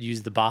have to Right.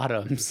 use the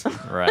bottoms.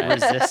 Right.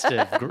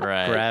 Resistive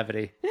Right.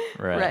 gravity.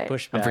 Right.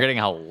 Push I'm back. forgetting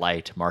how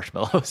light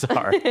marshmallows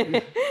are.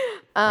 Like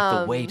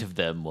the weight of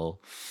them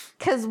will.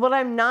 Because what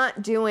I'm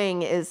not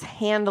doing is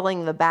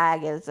handling the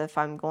bag as if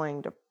I'm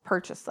going to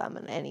purchase them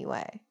in any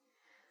way.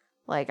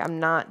 Like, I'm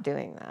not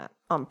doing that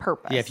on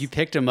purpose. Yeah, if you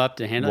picked them up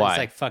to handle it, Why? it's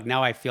like, fuck,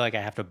 now I feel like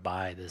I have to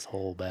buy this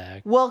whole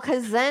bag. Well,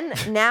 because then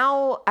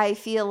now I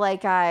feel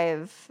like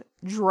I've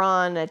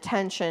drawn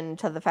attention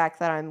to the fact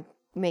that I'm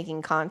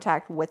making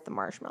contact with the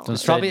marshmallow.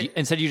 So probably-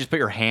 instead, you just put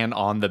your hand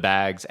on the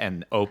bags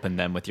and open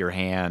them with your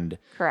hand.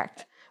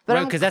 Correct. But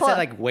I'm Because that's clo- at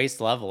like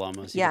waist level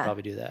almost. You Yeah. could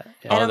probably do that.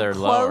 Yeah. and Oh, I'm they're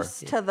lower. close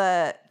to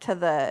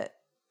the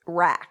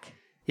rack.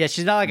 Yeah,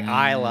 she's not like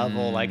eye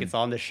level, like it's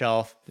on the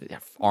shelf.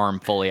 Arm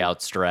fully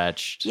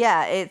outstretched.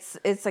 Yeah, it's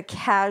a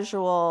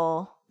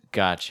casual,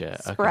 Gotcha.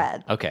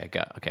 Spread. Okay,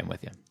 I'm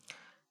with you.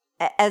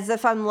 as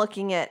if I'm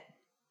looking at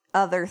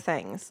other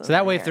things. So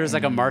that way, if there's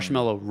like a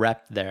marshmallow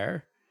rep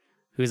there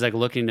who's like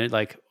looking at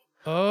like,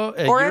 oh,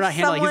 and Or you're if not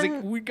handling, he's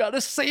someone- like, we got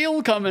a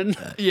sale coming.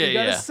 Yeah, We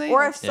got a yeah. sale.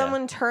 Or if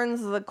someone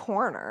turns the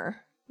corner,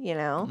 you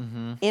know,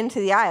 into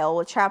the aisle,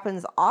 which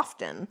happens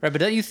often. Right, but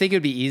don't you think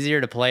it'd be easier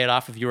to play it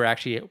off if you were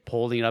actually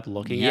holding it up,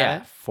 looking Yeah,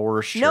 at it?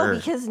 for sure. No,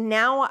 because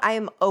now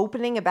I'm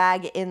opening a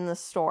bag in the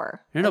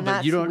store. No, and but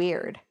that's you don't-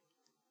 weird.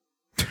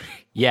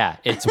 Yeah,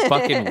 it's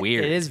fucking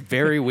weird. It is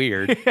very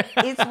weird.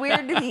 It's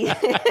weird to be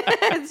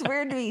it's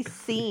weird to be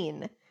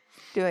seen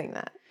doing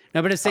that.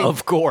 No, but it's saying,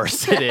 Of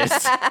course it is.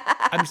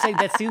 I'm saying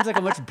that seems like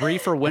a much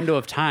briefer window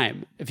of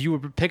time. If you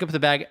would pick up the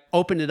bag,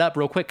 open it up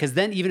real quick, because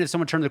then even if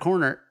someone turned the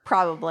corner,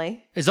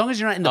 Probably. as long as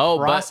you're not in the Oh,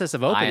 process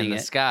of but eye in opening the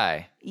it.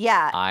 sky.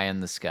 Yeah. Eye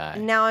in the sky.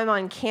 Now I'm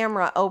on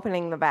camera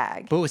opening the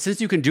bag. But since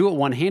you can do it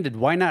one-handed,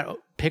 why not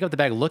pick up the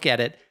bag, look at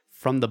it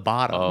from the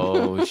bottom?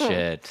 Oh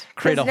shit.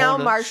 Create Because a now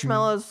whole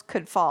marshmallows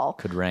could fall.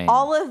 Could rain.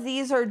 All of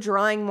these are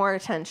drawing more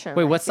attention.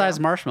 Wait, I what size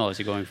feel. marshmallows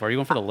are you going for? Are you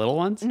going for the little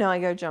ones? No, I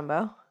go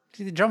jumbo.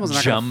 See, the jumbo's not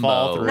going to Jumbo.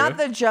 fall through. Not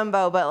the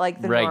jumbo, but like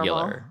the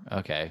Regular.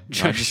 Okay.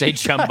 Why'd you say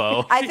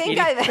jumbo? I think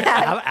I've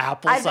had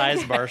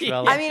apple-sized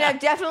marshmallow. I mean, I've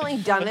definitely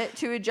done it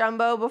to a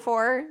jumbo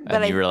before,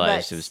 but you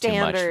realized but it was too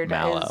much standard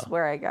mallow. is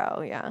where I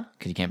go. Yeah.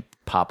 Because you can't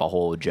pop a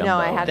whole jumbo. No,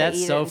 I had to That's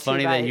eat it so in two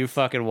funny that you bites.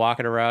 fucking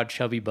walking around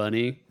chubby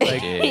bunny. Like,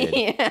 Dude.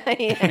 Yeah,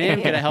 yeah, ma'am,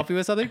 yeah. can I help you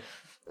with something?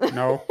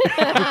 No.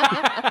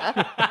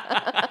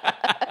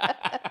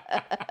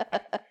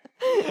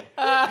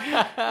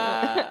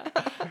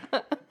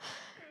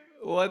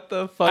 What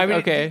the fuck? I mean,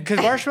 okay. because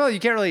marshmallow, you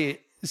can't really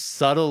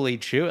subtly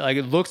chew it. Like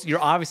it looks, you're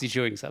obviously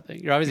chewing something.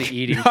 You're obviously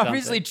eating You're something.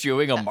 obviously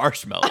chewing a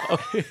marshmallow.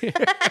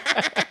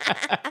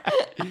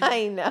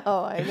 I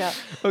know.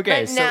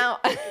 Okay, But so now,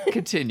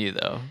 continue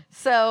though.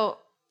 so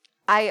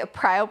I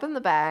pry open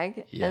the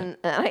bag Yeah. and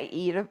I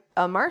eat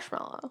a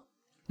marshmallow.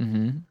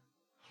 Mm-hmm.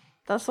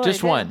 That's what Just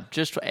I do. one,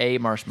 just a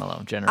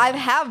marshmallow. Generally, I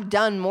have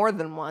done more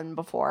than one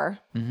before,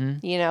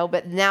 Mhm. you know,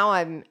 but now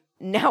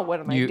what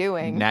am I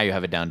doing? Now you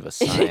have it down to a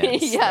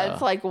science. Yeah, though.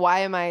 it's like, why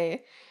am I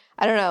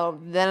don't know.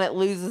 Then it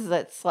loses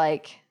its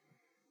like,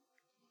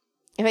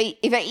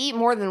 if I eat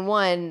more than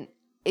one,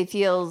 it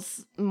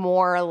feels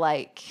more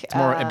like It's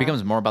more. It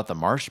becomes more about the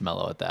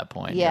marshmallow at that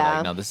point. You're Yeah.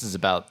 like, no, this is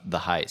about the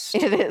heist.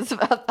 it is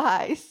about the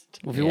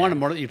heist. Well, if you Yeah. wanted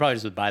more, you probably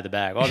just would buy the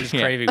bag. Oh, I'm just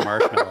Yeah. craving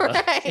marshmallow.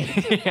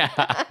 Right.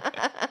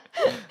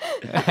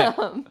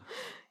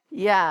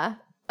 Yeah.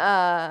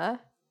 Yeah.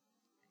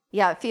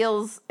 Yeah, it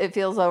feels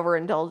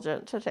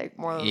overindulgent to take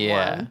more than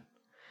Yeah. one.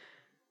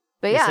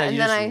 But yeah, Instead, and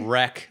you then just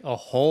wreck a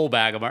whole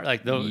bag of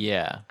like the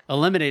Yeah.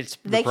 eliminates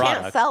the they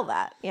product. can't sell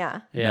that.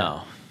 Yeah. Yeah.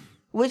 No.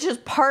 Which is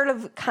part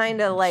of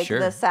kind of like Sure.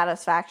 the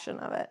satisfaction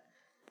of it.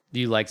 Do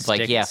you like It's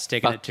like, yeah,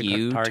 sticking fuck it to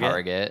you,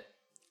 Target?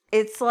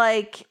 It's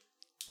like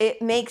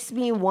it makes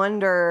me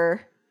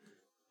wonder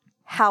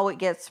how it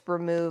gets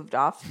removed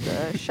off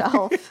the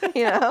shelf,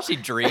 you know? She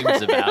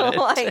dreams about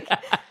it.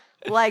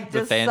 like The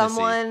does fantasy.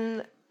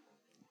 someone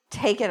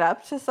take it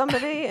up to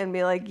somebody and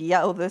be like,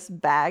 yo, this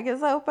bag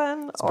is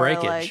open? It's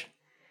breakage.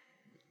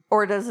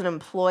 Or does an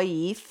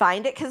employee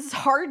find it? Because it's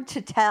hard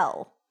to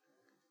tell.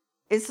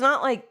 It's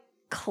not like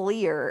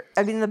clear.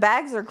 I mean, the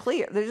bags are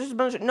clear. There's just a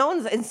bunch of, no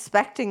one's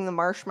inspecting the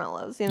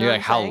marshmallows. You know You're what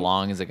like, I'm how saying?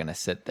 long is it going to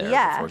sit there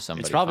Yeah. before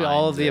somebody It's probably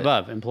all of finds the it?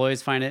 above.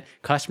 Employees find it.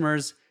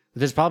 Customers.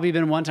 There's probably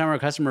been one time where a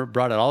customer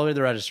brought it all the way to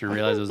the register and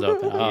realized it was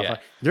open. Oh, Yeah. fuck.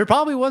 There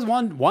probably was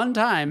one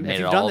time. Made If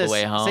it you've done all the this,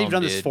 way say home, you've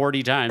done this dude.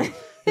 40 times.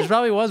 There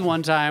probably was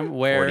one time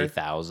where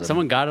 40,000.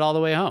 someone got it all the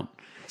way home.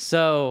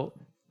 So,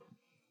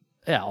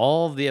 yeah,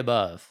 all of the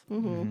above.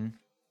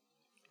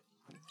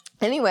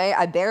 Anyway,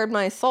 I bared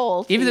my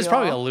soul. to Even there's you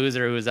probably a all.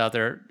 loser who was out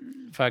there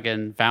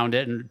fucking found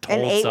it and told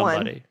ate one.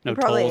 somebody. He No,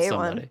 probably told ate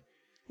one. somebody.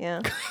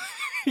 Yeah.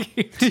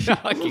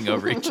 talking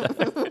over each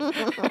other.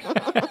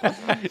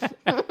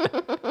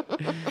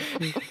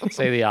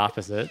 Say the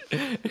opposite.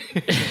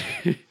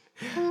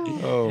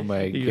 Oh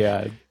my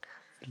god.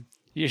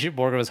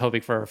 Morgan was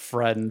hoping for a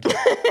friend,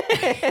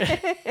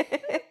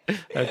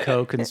 a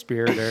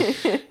co-conspirator.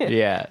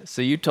 Yeah.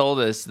 So you told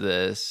us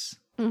this.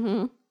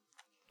 Mm-hmm.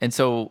 And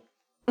so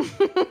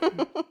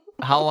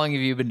how long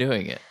have you been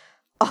doing it?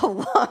 A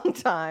long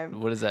time.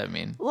 What does that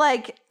mean?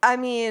 Like, I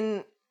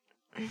mean,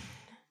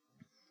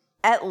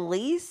 at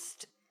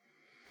least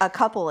a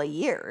couple of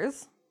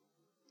years.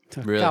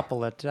 Really? A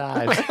couple of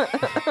times.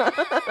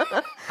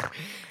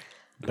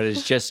 But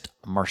it's just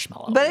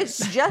marshmallows. But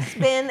it's just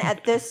been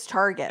at this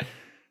Target.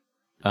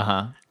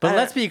 uh-huh. But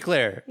let's be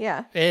clear.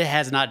 Yeah. It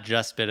has not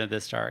just been at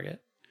this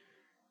Target.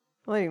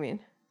 What do you mean?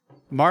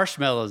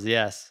 Marshmallows,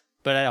 yes.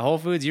 But at Whole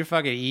Foods, you're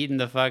fucking eating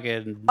the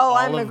fucking Oh,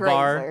 I'm a Olive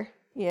Bar. grazer.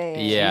 Yeah.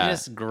 Yeah. He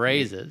just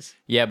grazes.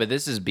 Yeah, but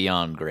this is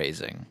beyond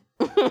grazing.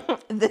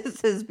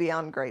 This is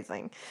beyond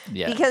grazing.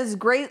 Yeah. Because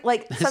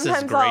like This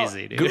sometimes is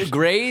crazy, dude.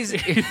 Graze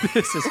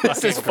This is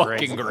This is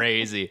fucking fucking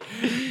crazy.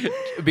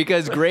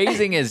 Because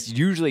grazing is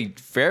usually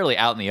fairly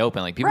out in the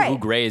open. Like people who Right.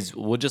 graze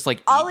will just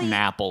like I'll eat an eat-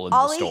 apple in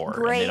I'll the eat store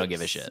and they don't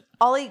give a shit.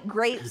 I'll eat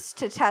grapes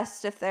to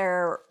test if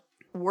they're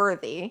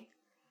worthy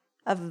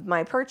of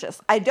my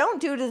purchase. I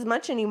don't do it as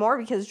much anymore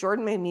because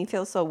Jordan made me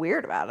feel so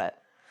weird about it.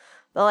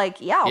 But like,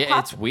 yeah, Yeah,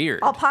 it's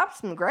weird. I'll pop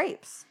some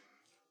grapes.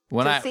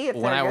 When to I see if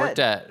when they're I worked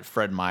good. at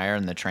Fred Meyer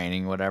in the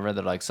training, whatever,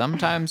 they're like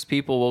sometimes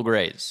people will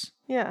graze.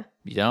 Yeah.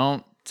 You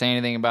don't say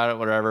anything about it,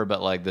 whatever,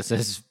 but like this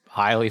is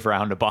highly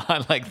frowned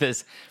upon, like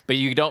this. But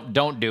you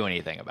don't do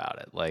anything about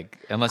it, like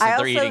unless I they're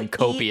also eating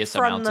copious eat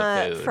from amounts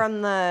of food.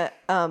 From the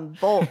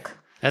bulk.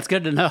 That's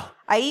good to know.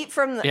 I eat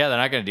from the. Yeah, they're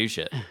not gonna do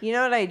shit. You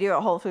know what I do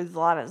at Whole Foods a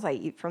lot is I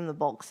eat from the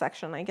bulk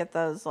section. I get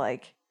those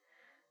like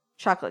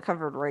chocolate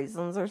covered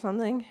raisins or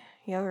something.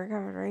 Yogurt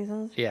covered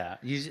raisins. Yeah.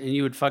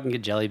 You would fucking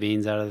get jelly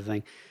beans out of the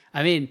thing.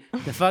 I mean,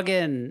 the fact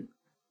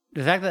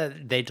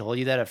that they told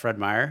you that at Fred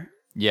Meyer,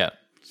 Yeah.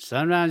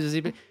 sometimes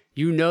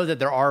you know that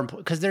there are,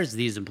 because there's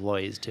these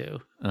employees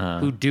too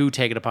who do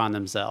take it upon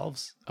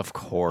themselves. Of I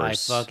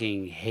course.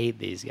 fucking hate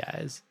these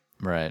guys.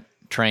 Right.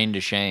 Trained to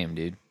shame,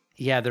 dude.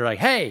 Yeah, they're like,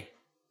 hey.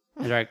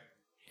 And they're like,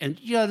 and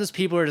you know, those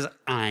people are just,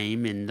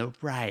 I'm in the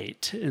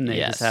right. And they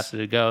Yes. just have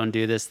to go and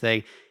do this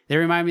thing. They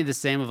remind me the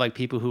same of like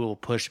people who will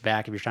push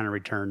back if you're trying to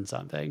return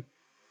something.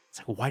 It's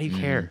like, why do you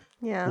care?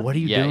 Yeah. What are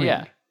you Yeah, doing?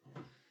 yeah.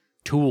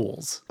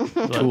 Tools.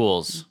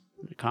 Tools.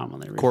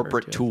 Commonly referred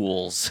Corporate to.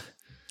 tools.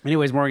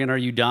 Anyways, Morgan, are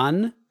you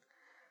done?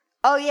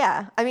 Oh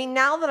yeah. I mean,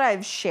 now that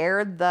I've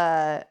shared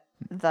the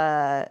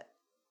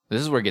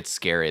This is where it gets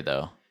scary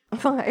though.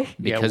 like,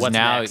 Yeah, Because what's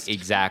now next?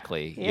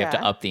 exactly. You have to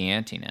Yeah. up the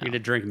ante now. You're gonna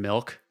drink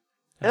milk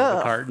out of the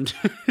Ugh.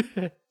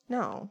 carton.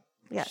 No.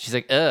 Yeah. She's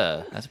like,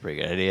 that's a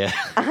pretty good idea.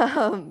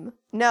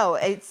 No,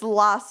 it's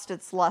lost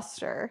its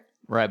luster.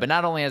 Right, but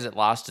not only has it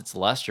lost its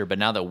luster, but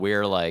now that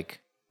we're like,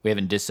 we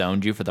haven't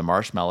disowned you for the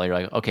marshmallow, you're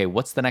like, okay,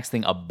 what's the next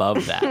thing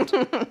above that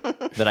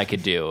that I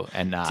could do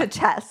and not To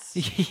test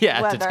yeah,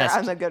 to whether test.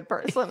 I'm a good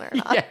person or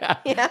not.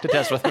 Yeah, to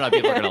test whether or not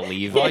people are going to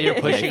leave While you're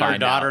when they pushing your find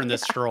daughter out. in the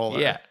stroller.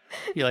 Yeah,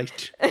 You like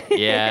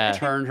yeah,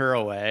 turn her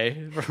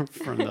away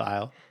from the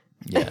aisle.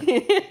 yeah,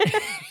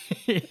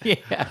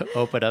 yeah,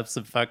 Open up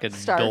some fucking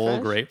Starfish. Dole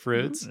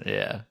grapefruits.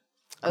 yeah.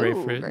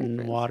 Grapefruit and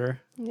grapefruits. water.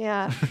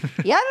 Yeah.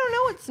 Yeah, I don't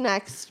know what's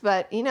next,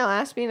 but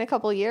ask me in a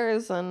couple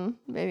years and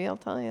maybe I'll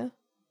tell you.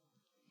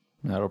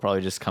 That'll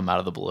probably just come out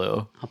of the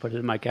blue. I'll put it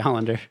in my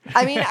calendar.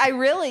 I mean,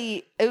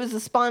 it was a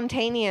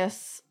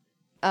spontaneous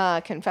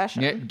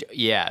confession. Yeah,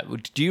 yeah.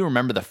 Do you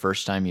remember the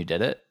first time you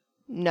did it?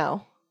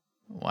 No,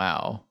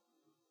 Wow.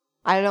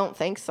 I don't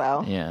think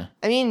so. Yeah.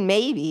 I mean,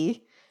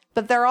 maybe,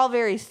 but they're all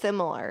very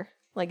similar.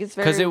 Like, it's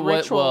very 'Cause it wa- well,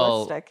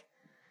 ritualistic.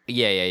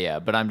 Yeah.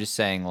 But I'm just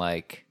saying,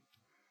 like,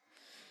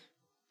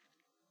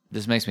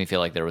 this makes me feel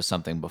like there was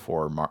something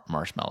before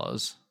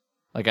marshmallows.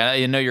 Like,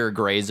 I know you're a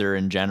grazer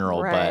in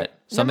general, Right.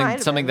 but There might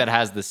have something been. that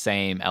has the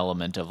same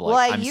element of like,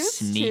 Well, I'm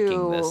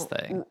sneaking this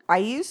thing. I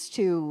used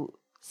to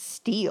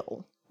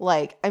steal.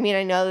 Like, I mean,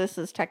 I know this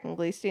is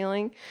technically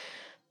stealing,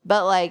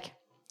 but like,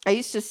 I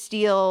used to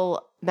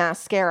steal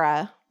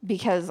mascara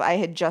because I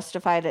had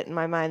justified it in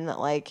my mind that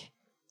like,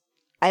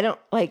 I don't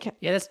like.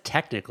 Yeah, that's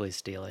technically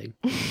stealing.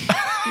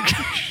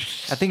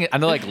 I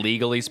know, like,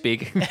 legally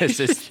speaking, this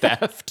is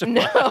theft.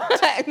 No,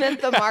 I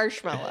meant the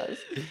marshmallows.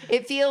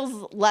 It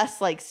feels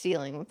less like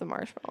stealing with the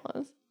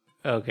marshmallows.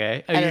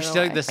 Okay. don't You're know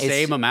stealing why. the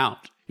same amount.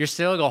 You're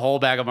stealing a whole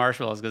bag of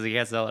marshmallows because you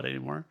can't sell it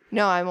anymore.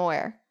 No, I'm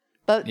aware.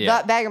 But Yeah.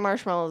 that bag of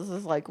marshmallows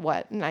is like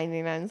what,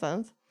 99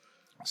 cents?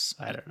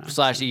 I don't know.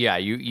 Slash, yeah,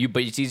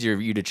 but it's easier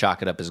for you to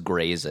chalk it up as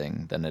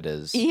grazing than it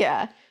is.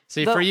 Yeah.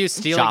 See, The- for you,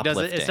 stealing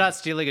doesn't. It's Shoplifting. not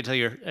stealing until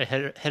you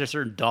hit a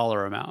certain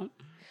dollar amount.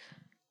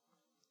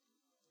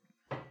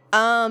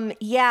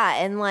 Yeah,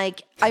 and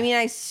like, I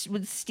mean,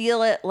 would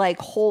steal it like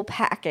whole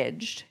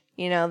packaged.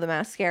 The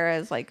mascara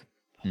is like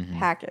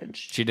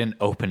packaged. She didn't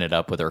open it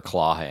up with her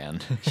claw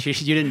hand.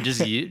 You didn't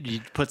just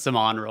you put some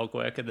on real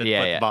quick and then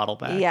Yeah, put yeah. the bottle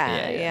back.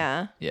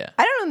 Yeah. Yeah.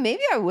 I don't know.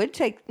 Maybe I would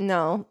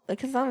no,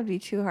 because that would be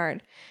too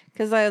hard.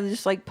 Because I would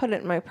just like put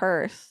it in my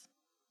purse.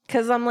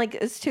 Because I'm like,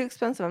 it's too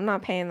expensive. I'm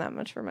not paying that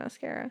much for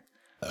mascara.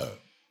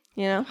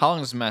 How long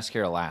does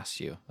mascara last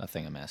you? A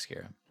thing of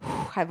mascara.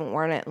 I haven't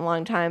worn it in a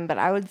long time, but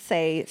I would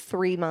say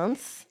 3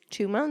 months,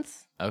 2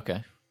 months.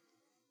 Okay.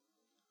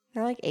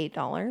 They're like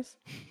 $8.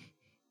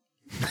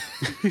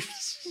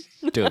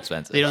 Too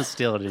expensive. They don't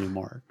steal it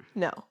anymore.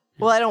 No.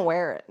 Well, I don't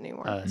wear it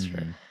anymore. Oh, that's Mm-hmm.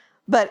 true.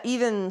 But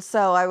even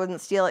so, I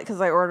wouldn't steal it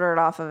because I order it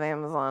off of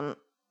Amazon.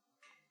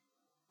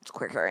 It's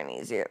quicker and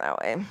easier that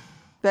way.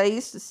 But I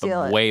used to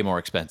steal it. Way more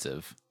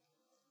expensive.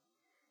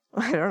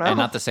 I don't know. And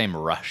not the same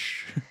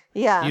rush.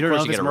 Yeah. You don't know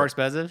course if you it's get a more ro-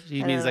 expensive?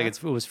 It I means don't like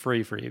it was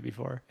free for you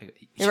before.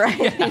 Right.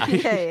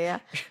 yeah.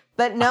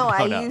 But no,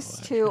 I no.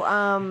 used to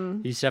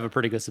You used to have a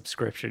pretty good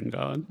subscription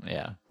going.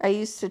 Yeah. I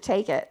used to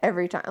take it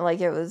every time.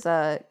 Like it was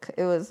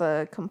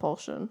a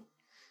compulsion.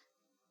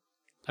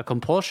 A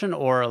compulsion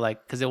or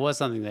like, because it was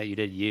something that you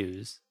did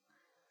use.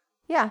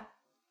 Yeah.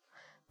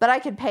 But I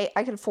could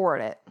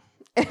afford it.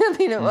 I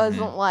mean, it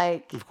wasn't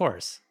like, Of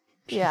course.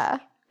 yeah.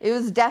 It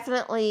was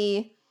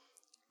definitely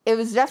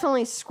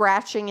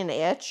scratching an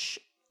itch,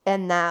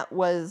 and that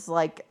was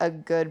like a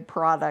good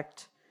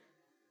product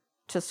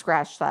to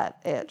scratch that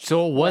itch.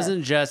 So it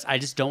wasn't just, I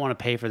just don't want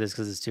to pay for this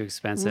because it's too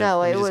expensive.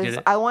 No, You it just was,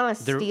 get I want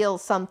to There- steal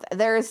something.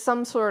 There is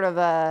some sort of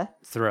a,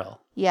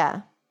 thrill.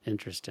 yeah.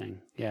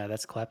 Interesting. Yeah,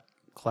 that's I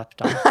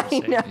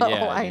kleptocracy. know,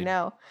 Yeah, I dude.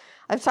 know.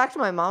 I've talked to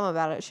my mom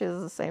about it. She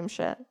does the same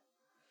shit.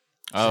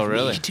 Oh,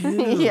 really?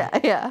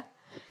 yeah.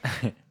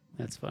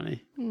 That's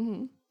funny.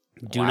 Mm-hmm.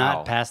 Do Wow.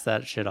 not pass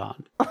that shit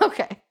on.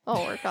 Okay.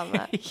 I'll work on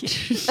that.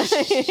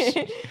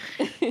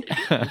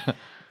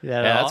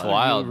 Yeah, that's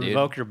wild, you dude.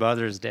 Revoke your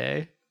Mother's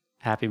Day.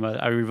 Happy Mother.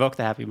 I revoke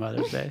the Happy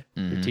Mother's Day.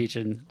 You're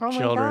teaching Oh my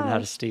children how to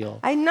gosh. steal.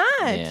 I'm not.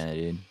 Yeah,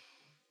 dude.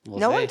 We'll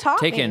No see. one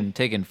taught me.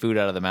 Taking food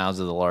out of the mouths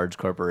of the large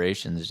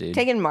corporations, dude.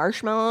 Taking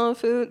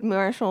marshmallows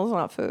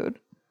not food.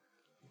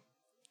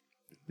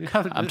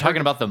 I'm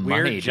talking about the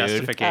Weird money, dude.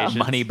 justifications.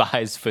 Money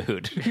buys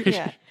food.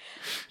 Yeah.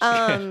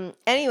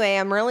 Anyway,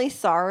 I'm really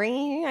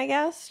sorry, I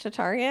guess, to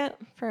Target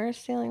for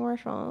stealing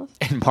marshmallows.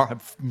 And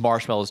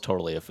marshmallow is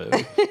totally a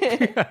food.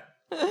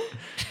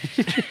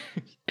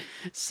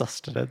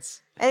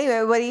 Sustenance.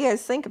 Anyway, what do you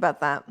guys think about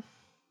that?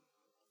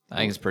 I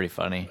think it's pretty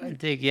funny. I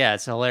think, yeah,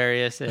 it's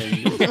hilarious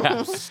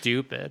and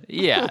stupid.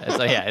 Yeah,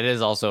 it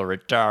is also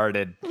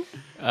retarded.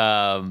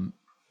 But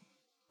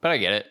I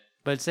get it.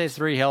 But say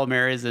 3 Hail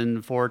Marys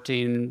and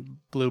 14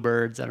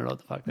 bluebirds. I don't know what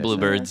the fuck that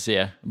Bluebirds,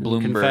 yeah.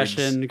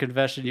 Bloombirds.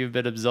 Confession, you've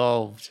been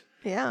absolved.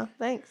 Yeah,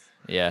 thanks.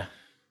 Yeah.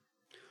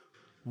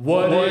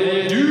 What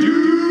did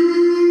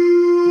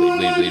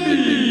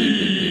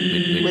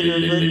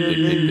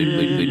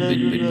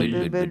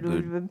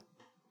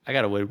I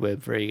got a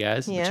wib for you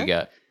guys. Yeah. What you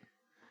got?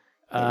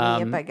 Hit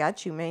me up, I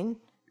got you, man.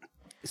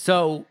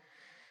 So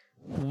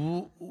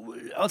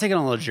I'll take it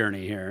on a little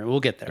journey here. We'll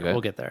get there. Okay.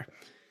 We'll get there.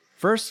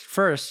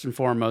 First and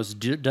foremost,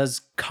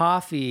 does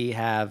coffee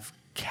have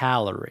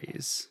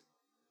calories?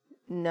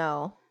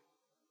 No.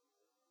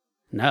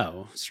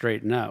 No,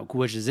 straight no,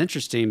 which is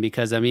interesting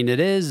because, I mean, it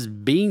is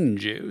bean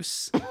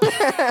juice.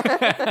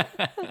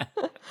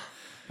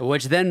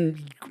 Which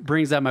then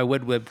brings up my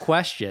Woodwib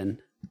question.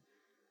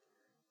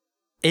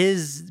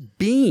 Is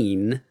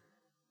bean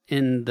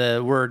in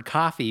the word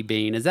coffee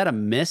bean, is that a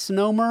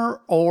misnomer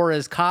or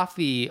is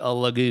coffee a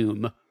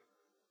legume?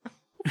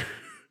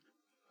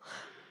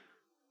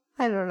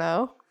 I don't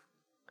know.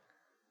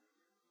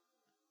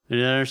 Did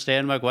you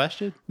understand my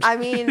question? I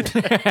mean,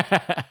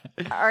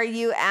 are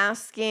you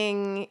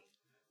asking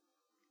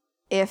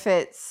if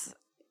it's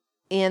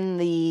in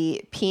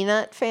the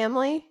peanut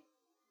family?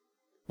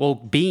 Well,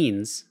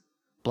 beans,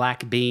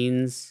 black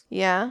beans,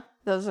 Yeah,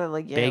 those are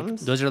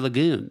legumes. those are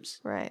legumes.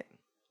 Right.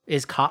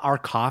 Are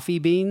coffee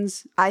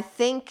beans? I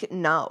think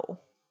no.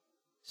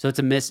 So it's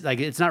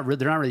it's not.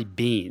 They're not really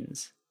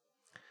beans.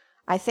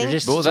 I think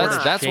just- Well, Sort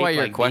of that's why shaped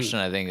your like question,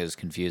 I think, is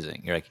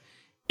confusing. You're like,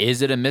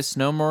 is it a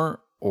misnomer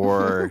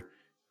or...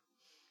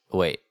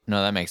 Wait,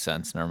 no, that makes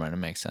sense. Never mind, it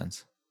makes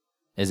sense.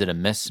 Is it a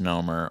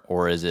misnomer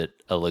or is it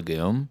a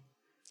legume?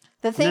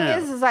 the thing No.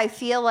 is I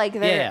feel like Yeah,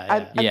 there.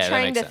 I'm Yeah, that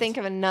trying makes to think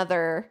of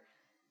another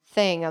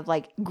thing of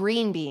like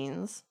green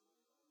beans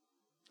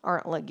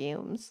aren't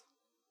legumes.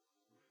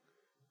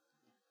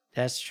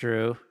 That's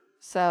true.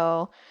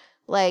 So,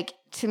 like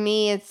to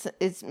me, it's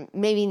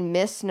maybe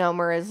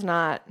misnomer is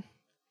not.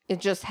 It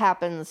just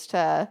happens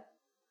to.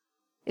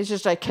 It's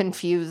just a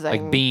confusing.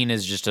 Like bean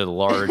is just a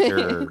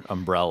larger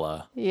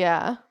umbrella.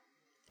 Yeah,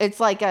 it's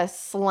like a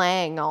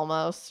slang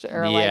almost,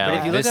 or Yeah, like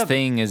if you a- look this up-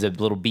 thing is a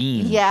little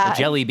bean. Yeah. A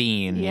jelly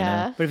bean.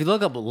 yeah. You know? But if you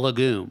look up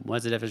legume,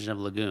 what's the definition of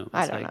legume?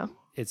 I It's don't like, know.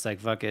 It's like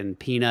fucking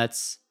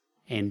peanuts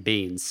and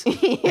beans.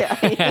 yeah,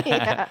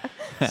 yeah.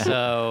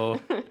 So,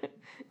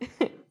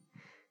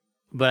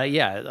 but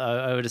yeah,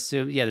 I would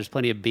assume, yeah, there's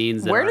plenty of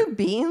beans. That Where aren't-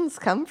 do beans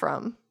come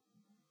from?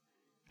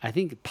 I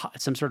think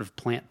some sort of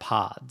plant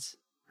pods,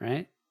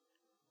 right?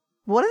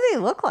 What do they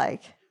look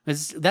like?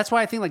 That's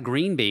why I think like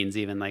green beans,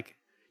 even like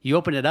you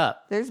open it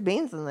up, There's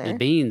beans in there. there's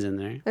beans in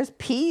there. There's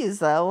peas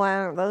though. Why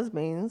aren't those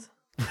beans?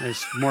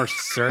 There's more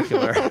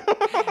circular.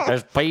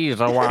 There's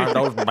peas around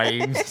those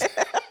beans.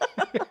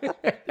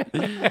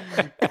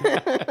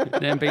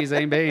 Them peas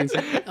ain't beans.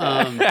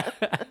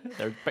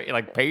 They're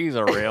like peas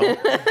are real.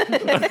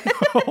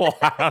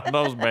 Wow,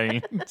 those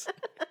beans.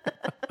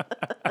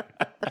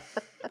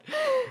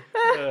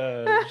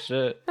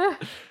 Shit.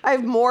 I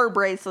have more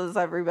braces,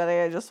 everybody.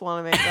 I just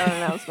want to make that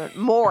announcement.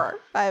 More.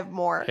 I have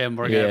more. And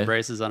Morgan Yeah.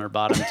 braces on her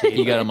bottom teeth.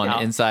 You got them on Out.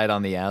 the inside,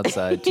 on the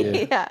outside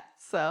too. Yeah.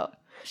 So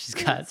She's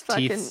got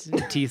It's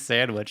teeth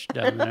sandwiched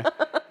down there.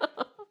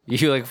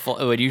 You like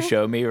when you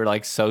showed me, you were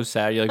like so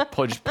sad. You like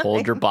just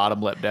pulled your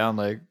bottom lip down,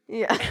 like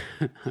yeah.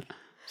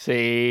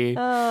 see.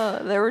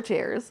 There were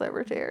tears. There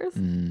were tears.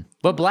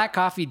 But black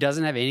coffee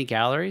doesn't have any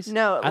calories?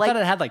 No, I like- thought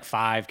it had like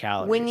 5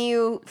 calories. When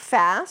you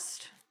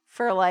fast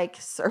for like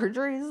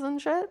surgeries and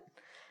shit,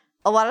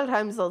 a lot of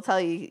times they'll tell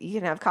you you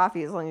can have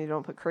coffee as long as you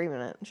don't put cream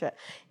in it and shit.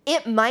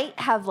 It might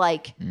have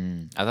like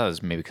I thought it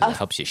was maybe because it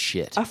helps you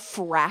shit. a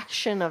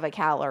fraction of a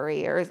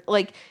calorie or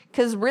like,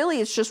 because really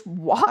it's just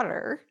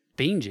water.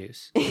 Bean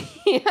juice.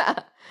 Yeah.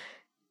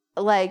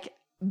 Like,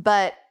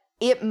 but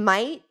it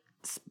might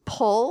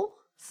pull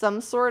some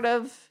sort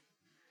of,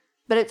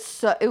 but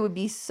it would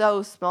be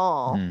so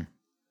small.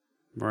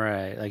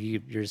 Right. Like you're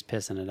just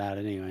pissing it out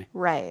anyway.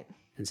 Right.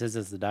 And since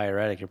it's the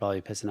diuretic, you're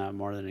probably pissing out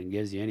more than it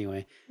gives you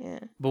anyway. Yeah.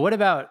 But what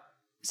about,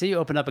 say you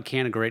open up a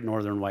can of Great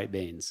Northern white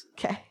beans,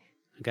 Okay.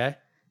 okay?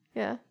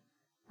 Yeah.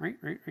 Right.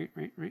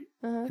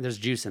 Uh-huh. There's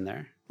juice in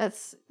there.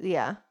 That's,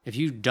 yeah. If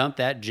you dump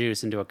that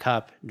juice into a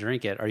cup,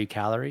 drink it, are you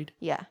caloried?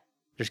 Yeah.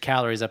 There's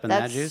calories up in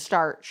That's that juice?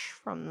 starch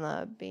from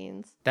the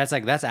beans. That's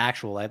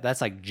actual,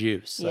 that's like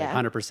juice, Yeah.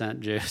 like 100%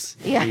 juice.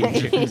 Yeah. Bean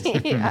juice.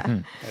 Yeah.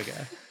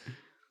 Okay.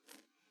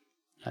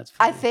 That's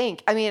I funny.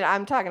 think, I mean,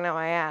 I'm talking out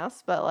my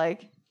ass, but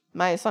like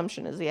my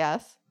assumption is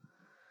yes.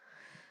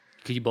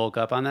 Could you bulk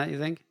up on that, you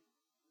think?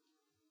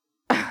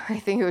 I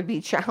think it would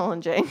be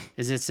challenging.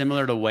 Is it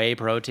similar to whey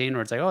protein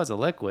where it's like, oh, it's a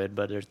liquid,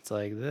 but it's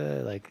like,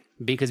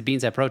 because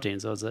beans have protein,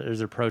 so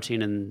there's a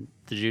protein in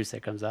the juice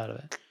that comes out of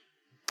it.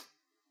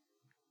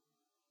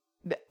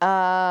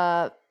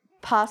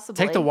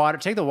 Possibly. Take the water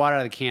out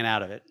of the can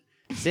out of it.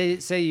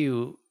 Say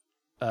you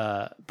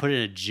put it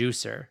in a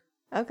juicer.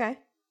 Okay.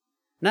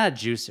 Not a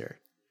juicer.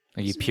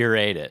 Like you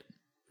pureed it.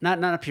 Not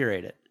a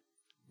pureed it.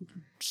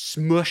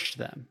 Smushed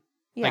them.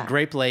 Yeah. Like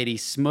Grape Lady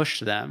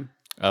smushed them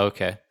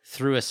Okay.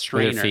 through a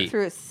strainer. feet.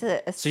 Through a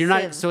So you're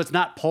not sieve. so it's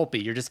not pulpy.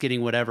 You're just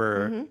getting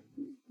whatever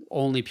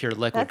only pure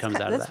liquid comes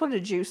out of that's that. what a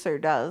juicer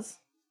does.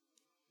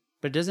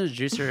 But doesn't a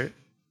juicer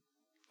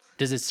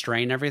does it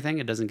strain everything?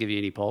 It doesn't give you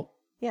any pulp?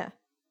 Yeah.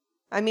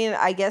 I mean,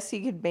 I guess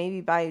you could maybe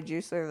buy a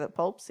juicer that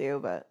pulps you,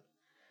 but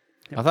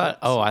I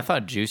thought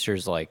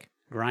juicers like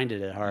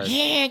Grinded it hard.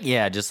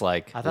 yeah, just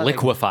like I thought they-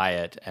 liquefy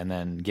it and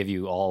then give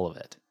you all of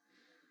it.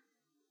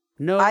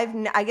 No,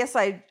 I guess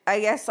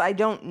I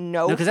don't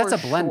know. No, 'cause that's for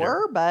a blender.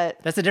 sure, but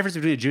that's the difference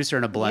between a juicer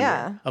and a blender.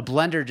 Yeah. A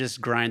blender just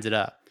grinds it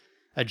up.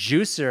 A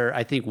juicer,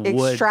 I think, would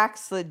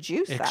extracts the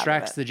juice.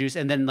 extracts out of the juice,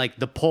 and then like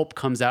the pulp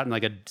comes out in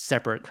like a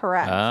separate.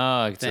 Correct.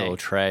 Oh, it's a Thing. little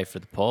tray for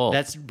the pulp.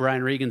 That's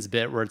Brian Regan's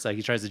bit where it's like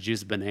he tries to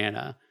juice a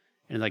banana,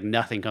 and like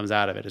nothing comes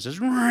out of it. It's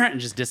just and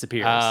just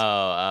disappears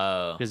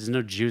oh. because there's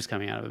no juice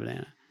coming out of a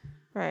banana.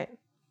 Right.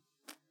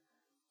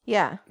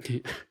 Yeah,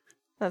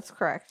 that's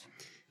correct.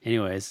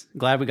 Anyways,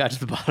 glad we got to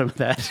the bottom of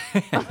that.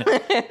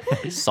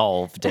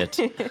 Solved it.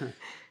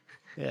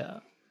 Yeah.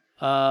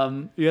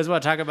 You guys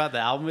want to talk about the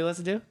album we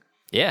listened to?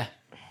 Yeah.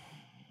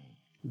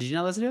 Did you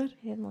not listen to it?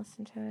 I didn't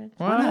listen to it.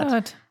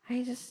 What?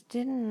 I just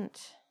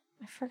didn't.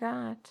 I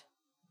forgot.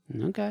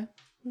 Okay.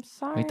 I'm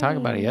sorry. We talked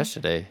about it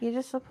yesterday. You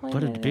disappointed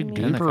Put a in big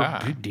me. In the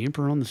car.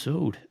 damper on the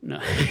sode. No.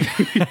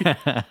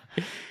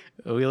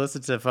 We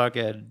listened to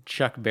fucking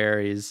Chuck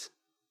Berry's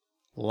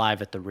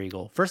Live at the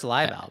Regal. First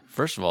live album.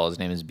 First of all, his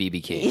name is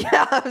BB King.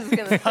 Yeah, I was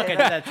gonna Fuck, say I,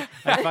 that. did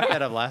that. I fucked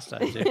that up last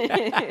time, too.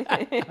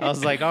 I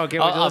was like, oh,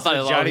 can't wait to I listen to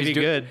thought Johnny he's Be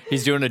Good.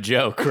 He's doing a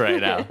joke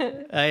right now.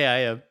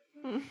 Yeah,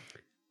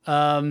 I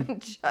am.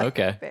 Chuck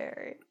Okay.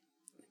 Berry.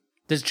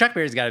 Does Chuck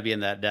Berry's got to be in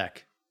that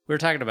deck? We were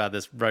talking about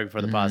this right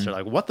before the pod. So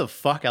like, what the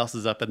fuck else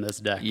is up in this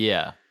deck?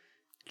 Yeah.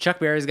 Chuck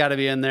Berry's got to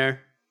be in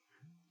there.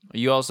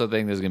 You also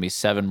think there's going to be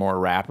 7 more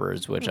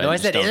rappers, which No, I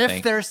just said don't if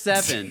think. there's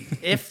 7.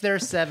 If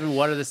there's 7,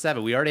 what are the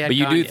 7? We already had But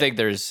you do Kanye. think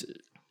there's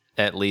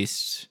at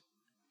least...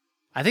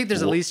 I think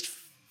there's at least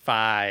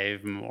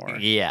 5 more.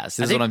 Yes,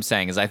 this is think- what I'm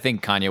saying, is I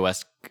think Kanye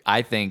West,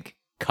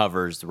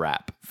 covers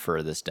rap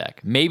for this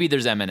deck. Maybe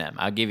there's Eminem.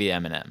 I'll give you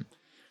Eminem.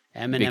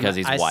 Eminem. Because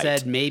he's I white.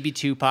 said maybe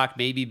Tupac,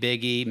 maybe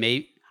Biggie,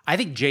 maybe. I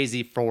think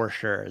Jay-Z for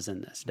sure is in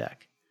this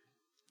deck.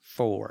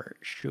 For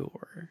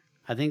sure.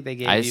 I think they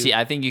gave you.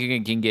 I think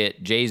you can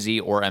get Jay-Z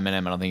or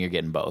Eminem. I don't think you're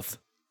getting both.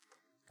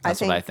 That's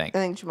what I think. I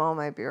think Jamal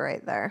might be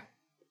right there.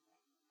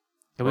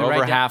 Can we We're write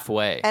over down-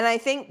 halfway. And I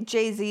think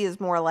Jay-Z is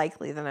more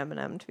likely than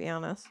Eminem, to be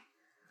honest.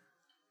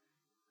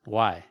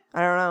 Why?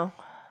 I don't know.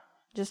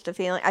 Just a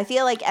feeling. I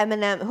feel like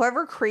Eminem,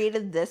 whoever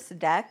created this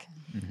deck,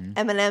 Mm-hmm.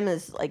 Eminem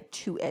is like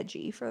too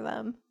edgy for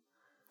them.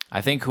 I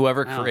think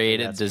whoever I don't think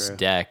created that's this true.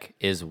 deck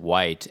is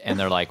white, and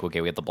they're like, okay,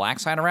 we have the black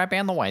side of rap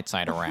and the white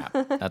side of rap.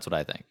 That's what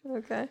I think.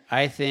 Okay.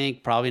 I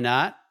think probably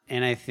not.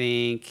 And I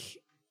think.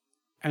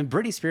 I mean,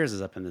 Britney Spears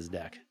is up in this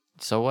deck.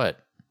 So what?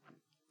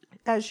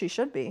 As she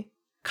should be.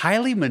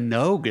 Kylie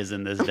Minogue is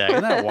in this deck.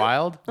 Isn't that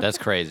wild? That's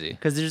crazy.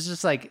 Because there's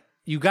just like,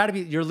 you got to be,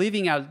 you're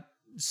leaving out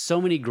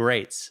so many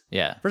greats.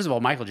 Yeah. First of all,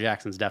 Michael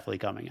Jackson's definitely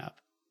coming up.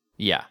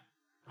 Yeah.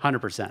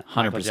 100%.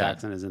 Michael 100%.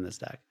 Jackson is in this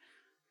deck.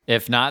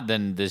 If not,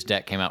 then this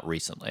deck came out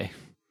recently.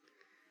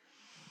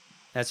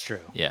 That's true.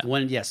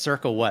 Yeah.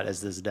 Circa what is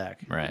this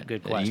deck? Right.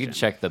 Good question. You can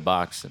check the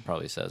box. It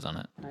probably says on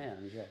it. Oh, yeah,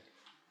 let me check.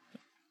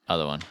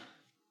 Other one.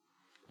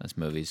 That's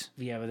movies.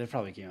 Yeah, but they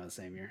probably came out the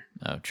same year.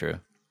 Oh, true.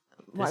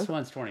 This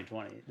one's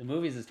 2020. The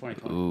movies is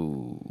 2020.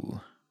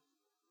 Ooh.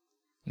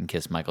 You can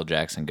kiss Michael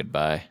Jackson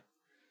goodbye.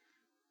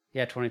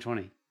 Yeah,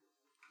 2020.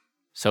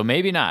 So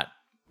maybe not.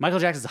 Michael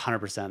Jackson's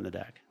 100% in the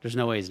deck. There's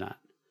no way he's not.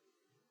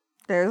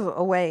 There's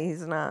a way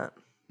he's not.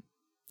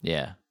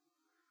 Yeah.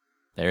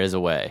 There is a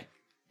way.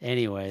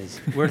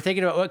 Anyways, we're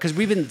thinking about, because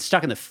we've been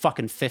stuck in the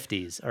fucking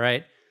 50s, all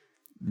right?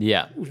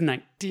 Yeah.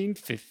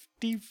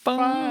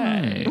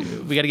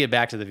 1955. We got to get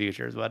back to the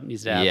future is what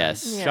needs to happen.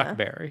 Yes. Yeah. Chuck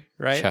Berry,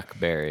 right? Chuck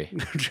Berry.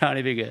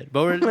 Johnny Be Good.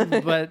 But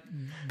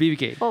BB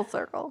King. Full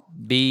circle.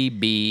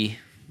 BB.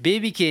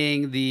 BB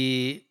King,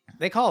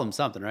 they call him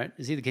something, right?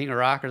 Is he the king of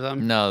rock or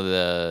something? No,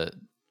 the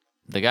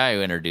guy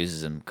who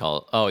introduces him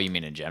called. Oh, you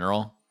mean in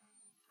general?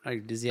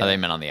 Like, does he Oh, have, they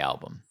meant on the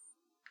album.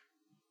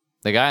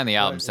 The guy on the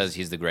album is- says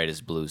he's the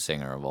greatest blues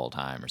singer of all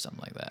time or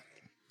something like that.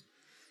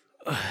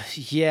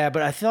 yeah,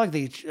 but I feel like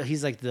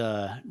he's like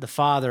the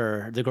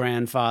father, the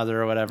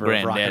grandfather or whatever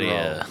of rock and Granddaddy, roll.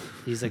 yeah.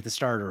 He's like the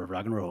starter of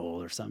rock and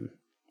roll or something.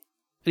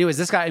 Anyways,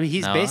 this guy, I mean,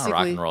 he's No, basically not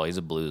rock and roll. He's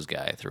a blues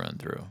guy through and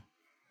through.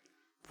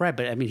 right,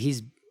 but I mean,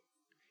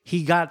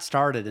 he got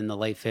started in the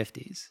late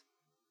 50s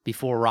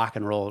before rock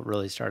and roll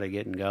really started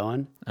getting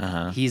going.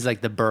 Uh-huh. He's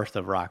like the birth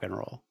of rock and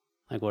roll,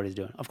 like what he's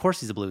doing. Of course,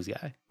 he's a blues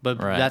guy,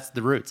 but Right. that's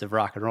the roots of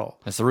rock and roll.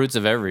 That's the roots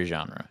of every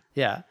genre.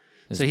 Yeah.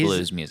 Is So he's,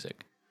 blues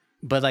music.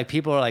 but like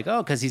people are like,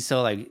 oh, because he's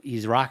so like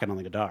he's rocking on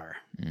the guitar,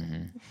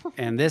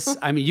 and this,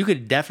 I mean, you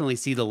could definitely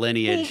see the He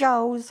lineage.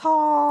 goes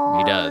hard.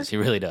 He does. He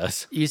really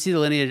does. You see the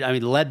lineage. I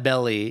mean, Lead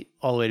Belly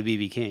all the way to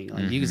BB King.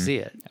 Like you can see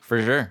it,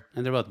 For sure.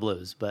 and they're both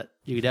blues, but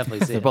you can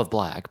definitely see They're it. both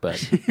black, but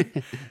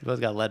They both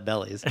got lead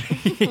bellies.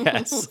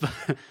 yes.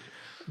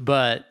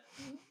 But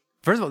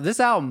first of all, this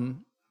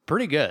album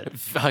pretty good.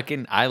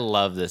 Fucking, I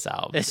love this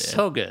album. It's dude.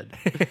 so good.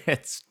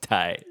 It's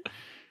tight.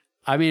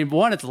 I mean,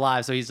 one, it's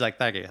live, so he's like,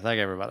 thank you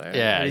everybody.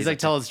 Yeah, and he's he's like like,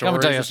 telling stories.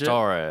 "Come tell you a and shit.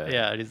 story."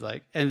 Yeah, and he's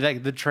like, and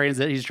like he's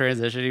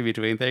transitioning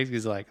between things.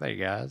 He's like, thank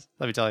you guys.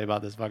 Let me tell you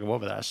about this fucking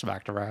woman that I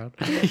smacked around.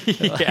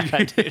 Yeah,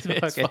 dude, it's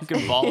fucking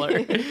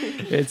baller.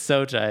 It's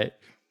so tight.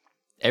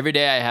 Every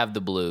day I have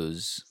the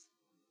blues.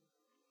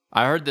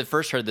 I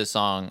first heard this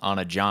song on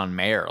a John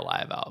Mayer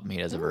live album. He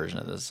has a version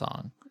of this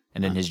song.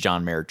 and then his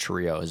John Mayer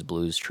trio, his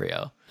blues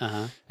trio.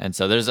 Uh-huh. And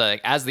so there's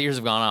like, as the years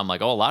have gone on, I'm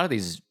like, oh, a lot of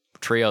these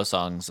trio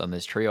songs on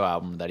this trio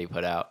album that he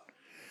put out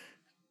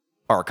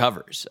are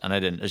covers, and I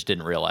just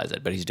didn't realize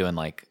it. But he's doing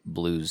like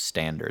blues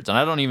standards, and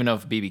I don't even know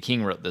if B.B.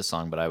 King wrote this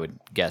song, but I would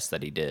guess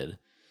that he did.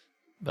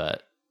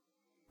 But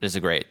it's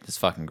a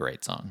fucking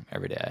great song.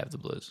 Every Day I Have the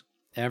Blues.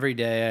 Every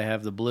Day I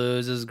Have the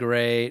Blues is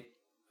great.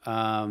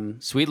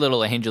 Sweet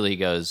Little Angel,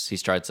 he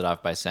starts it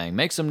off by saying,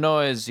 make some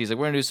noise. He's like,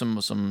 we're gonna do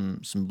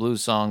some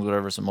blues songs,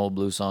 whatever, some old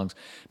blues songs.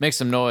 Make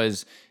some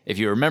noise if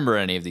you remember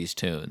any of these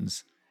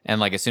tunes. And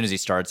like as soon as he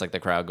starts, like the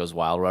crowd goes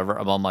wild or whatever.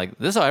 I'm like,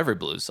 this is how every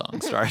blues song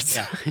starts.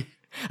 Yeah.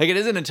 Like it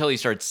isn't until he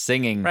starts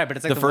singing Right, but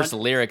it's like the the first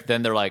one- lyric,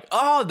 then they're like,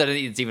 oh, that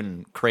it's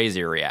even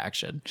crazier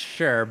reaction.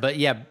 Sure, but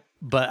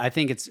I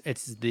think it's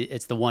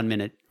the 1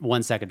 minute,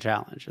 1 second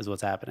challenge is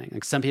what's happening.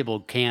 Like some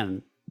people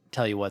can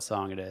tell you what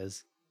song it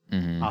is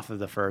off of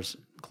the first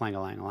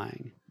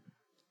clang-a-lang-a-lang.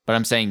 But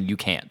I'm saying you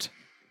can't.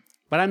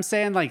 But I'm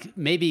saying like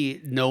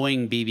maybe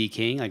knowing B.B.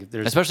 King, like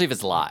there's Especially if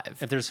it's live.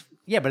 but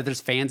if there's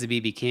fans of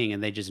B.B. King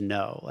and they just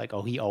know like,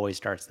 oh, he always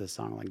starts this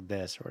song like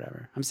this or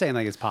whatever. I'm saying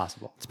like it's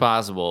possible. It's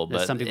possible,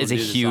 There's but some people it's a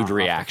who do the song huge off the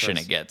reaction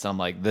first- it gets. I'm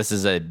like, this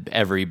is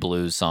every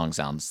blues song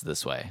sounds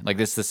this way. Like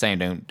this is the same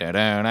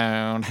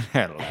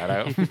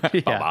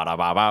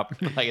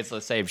like it's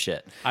the same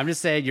shit. I'm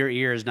just saying your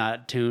ear is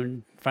not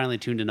finally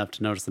tuned enough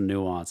to notice the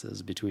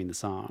nuances between the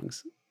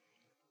songs.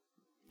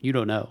 You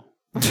don't know.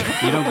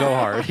 You don't go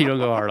hard. You don't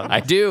go hard on that. I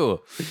do.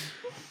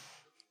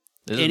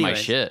 This is my Anyways,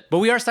 shit. But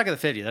we are stuck at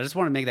the 50s. I just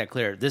want to make that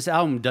clear. This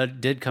album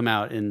did come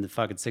out in the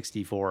fucking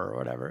 64 or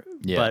whatever.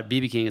 Yeah. But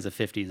B.B. King is a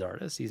 50s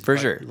artist. He's For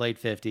like sure.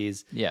 late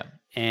 50s. Yeah.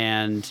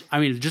 And I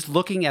mean, just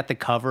looking at the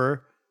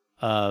cover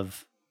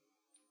of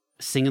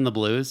Singing the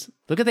Blues,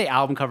 look at the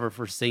album cover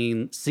for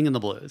Singing the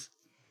Blues.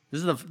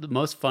 This is the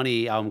most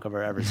funny album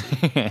cover I've ever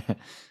seen.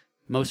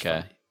 Most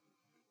Okay.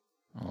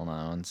 funny. Hold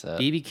on one sec.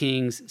 B.B.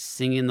 King's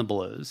Singing the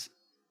Blues.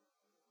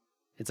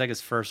 It's like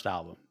his first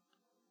album.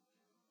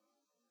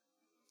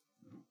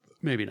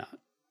 Maybe not.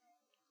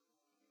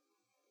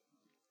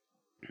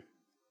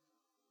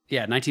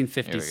 Yeah,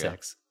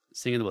 1956.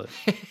 Singing the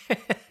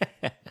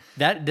Blues.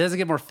 That doesn't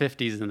get more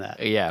 50s than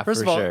that. Yeah, First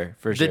for of all, sure,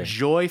 for the sure.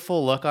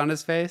 joyful look on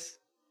his face.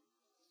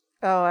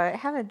 Oh, I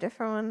have a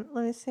different one.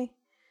 Let me see.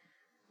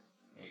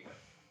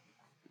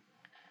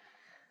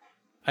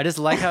 I just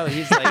like how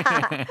he's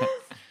like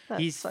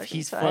he's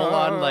fucking full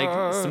funny. on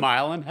like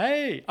smiling.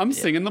 Hey, I'm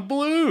singing the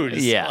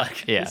blues. Yeah,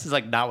 Like, yeah. This is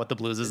like not what the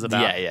blues is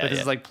about. Yeah, yeah, But this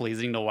yeah. is like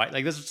pleasing to white.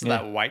 Like this is just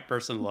that white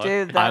person look.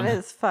 Dude, that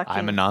is fucking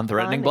I'm a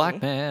non-threatening funny.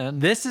 black man.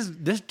 This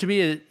to me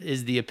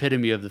is the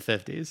epitome of the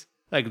 50s.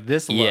 Like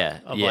this look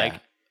of like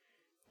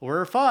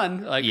we're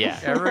fun. Like Yeah.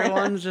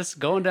 everyone's just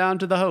going down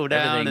to the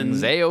hoedown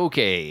Everything's and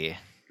A-okay.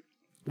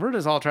 we're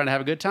just all trying to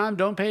have a good time.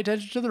 Don't pay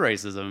attention to the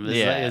racism.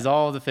 Yeah. Is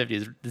all the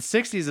 50s. The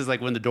 60s is like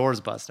when the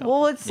doors bust open.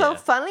 Well, what's so Yeah.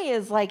 funny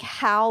is like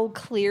how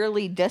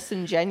clearly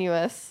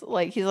disingenuous.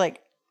 Like he's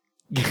like,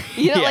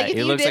 you know, like if he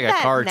you looks did like a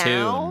that cartoon.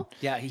 now,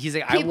 Yeah, he's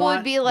like, I people want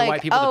would be the like,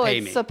 white people oh, to pay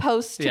it's me.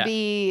 supposed to Yeah.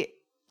 be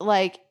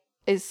like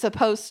is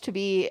supposed to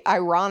be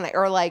ironic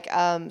or like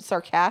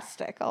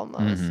sarcastic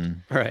almost.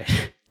 Right.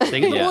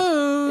 Singing the Yeah.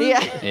 blues.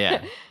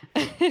 Yeah.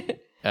 Yeah.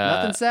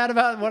 Nothing sad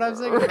about what I'm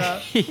singing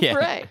about. yeah.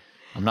 Right.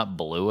 I'm not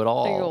blue at Like,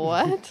 all.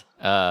 what?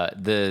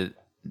 The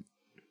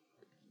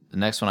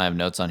next one I have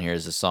notes on here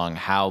is the song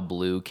 "How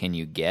Blue Can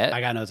You Get?"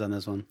 I got notes on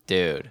this one.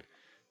 Dude.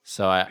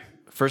 So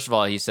first of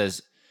all, he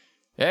says,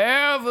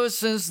 "Ever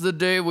since the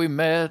day we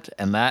met,"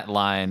 and that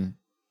line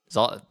is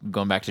all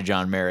going back to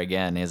John Mayer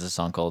again. He has a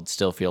song called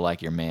 "Still Feel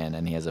Like Your Man,"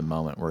 and he has a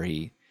moment where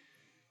he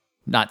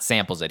not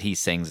samples it, he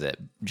sings it.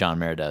 John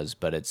Mayer does,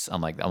 but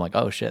I'm like,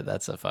 oh shit,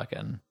 that's a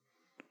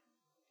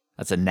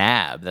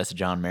nab. That's a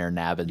John Mayer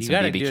nab and You some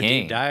got to BB do a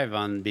King. deep dive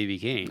on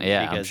BB King.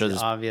 Yeah, I'm because sure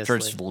this obviously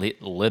church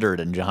littered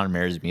in John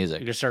Mayer's music.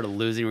 you just started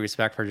losing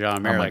respect for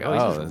John Mayer. like, Like,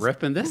 oh, he's oh, just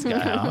ripping this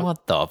guy out.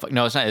 What the fuck?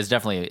 No, it's not. It's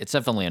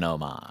definitely an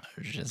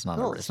homage. It's not.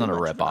 Oh, It's too not a much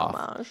of rip an off.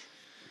 homage.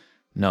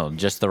 No,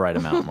 just the right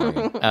amount,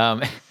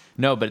 Morgan.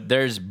 No, but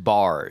there's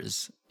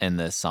bars in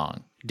this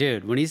song.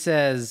 Dude, when he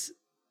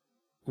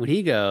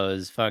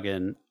goes,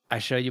 fucking, I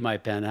show you my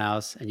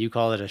penthouse and you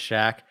call it a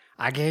shack.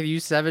 I gave you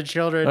 7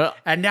 children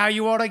and now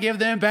you want to give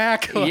them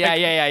back? Like,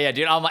 yeah,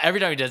 dude. Every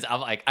time he does, I'm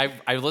like,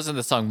 I listened to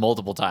this song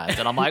multiple times,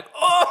 and I'm like,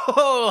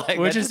 oh, like,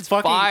 Which that's is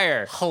fucking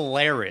fire.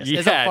 hilarious.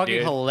 It's a Yeah, fucking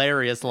dude.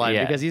 hilarious line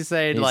Yeah. because he's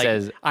saying He like,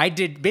 says- I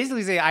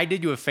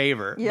did you a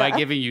favor by Yeah.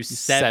 giving you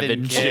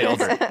 7 kids.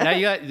 children. Now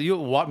you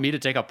want me to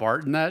take a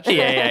part in that shit?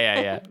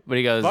 Yeah. But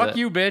he goes, Fuck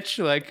you,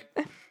 bitch. Like,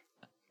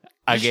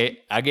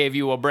 I gave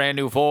you a brand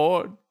new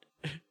Ford.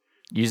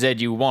 You said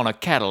you want a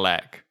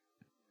Cadillac.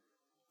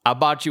 I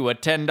bought you a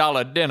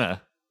 $10 dinner.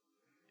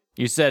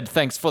 You said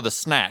thanks for the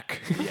snack.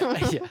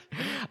 yeah.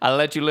 I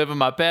let you live in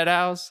my pet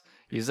house.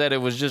 You said it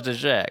was just a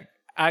shack.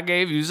 I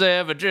gave you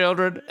 7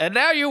 children, and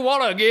now you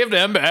want to give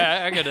them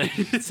back. And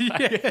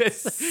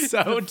it's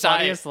so tight.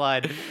 Funniest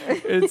line.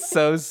 It's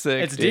so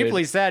sick. It's dude.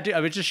 deeply sad too. I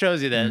mean, it just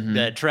shows you that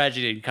that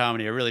tragedy and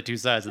comedy are really two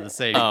sides of the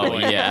same Oh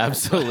coin. yeah,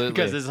 absolutely.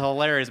 Because it's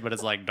hilarious, but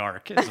it's like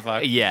dark as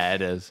fuck. Yeah,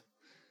 it is.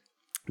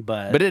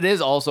 But It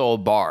is also a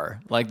bar.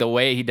 Like the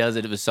way he does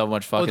it, it was so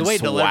much fucking the way he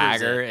delivers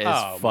swagger. it. Is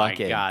Oh, my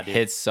fucking God, dude.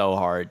 hits so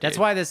hard. that's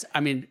dude. why this. I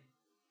mean,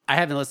 I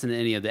haven't listened to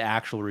any of the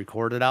actual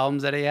recorded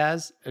albums that he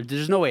has.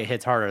 There's no way it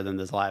hits harder than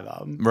this live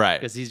album, Right.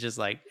 Because he's just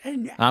like,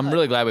 I'm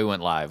really glad we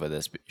went live with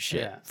this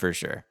shit Yeah. for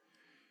sure.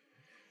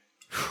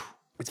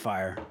 it's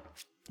fire.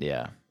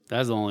 Yeah.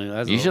 That's the only.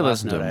 That's You the should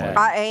last listen to note it, I'm Ed.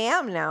 like, I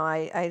am now.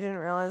 I didn't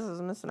realize I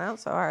was missing out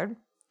so hard.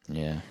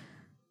 Yeah.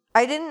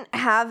 I didn't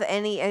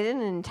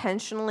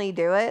intentionally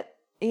do it,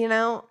 you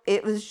know?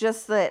 It was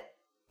just that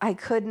I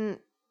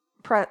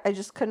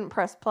just couldn't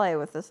press play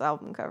with this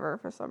album cover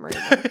for some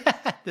reason.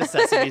 the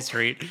Sesame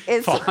Street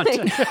It's font.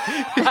 like,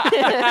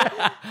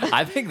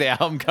 I think the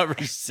album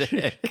cover's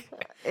sick.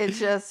 it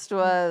just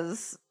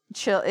was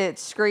chill. It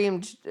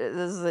screamed,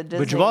 this is a Disney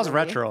But Jamal's movie.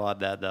 retro on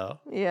that though.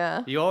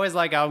 Yeah. You always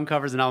like album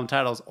covers and album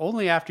titles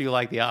only after you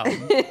like the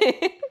album.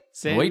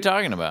 Same. What are you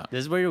talking about? This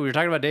is where we were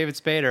talking about David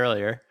Spade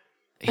earlier.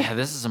 Yeah,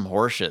 this is some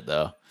horseshit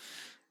though.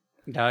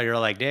 Now you're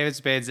like, David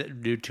Spade's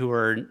new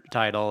tour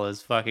title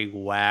is fucking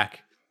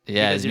whack.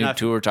 Yeah, Because his you're new not-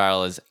 tour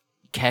title is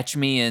 "Catch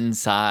Me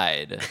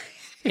Inside."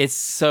 It's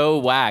so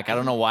whack. I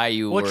don't know why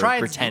you Well, were try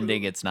and-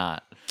 pretending it's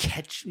not.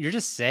 You're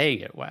just saying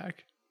it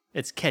whack.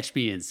 It's Catch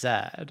Me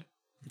Inside.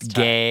 It's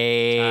tight.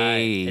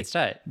 Gay. It's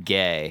tight.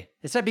 Gay.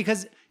 It's tight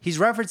because he's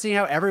referencing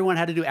how everyone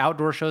had to do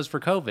outdoor shows for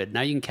COVID.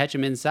 Now you can catch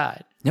him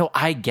inside. No,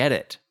 I get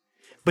it.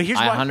 But here's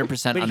I why- 100%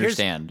 but here's-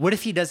 understand. What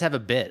if he does have a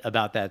bit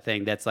about that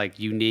thing that's like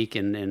unique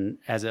and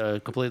has a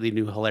completely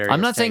new hilarious?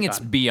 I'm not saying take it's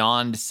on it?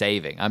 beyond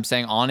saving. I'm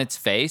saying on its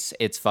face,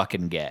 it's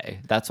fucking gay.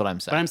 That's what I'm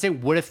But saying. I'm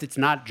saying, what if it's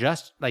not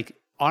just like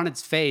on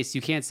its face?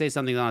 You can't say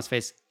something on its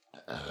face.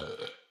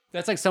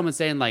 That's like someone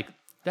saying like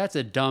that's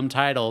a dumb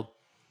title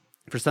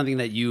for something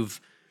that you've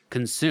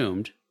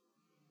consumed,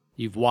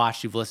 you've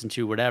watched, you've listened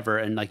to, whatever,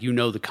 and like you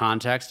know the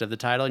context of the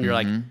title, and you're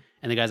like, and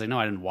the guy's like, no,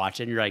 I didn't watch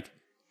it, and you're like,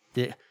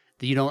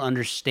 you don't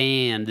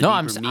understand. The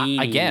No, deeper meaning.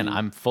 again,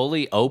 I'm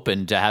fully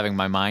open to having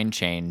my mind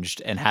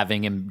changed and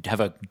having him have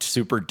a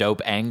super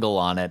dope angle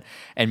on it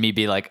and me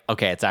be like,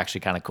 okay, it's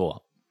actually kind of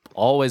cool.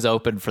 Always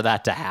open for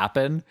that to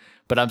happen.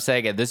 But I'm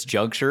saying at this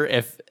juncture,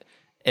 if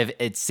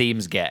it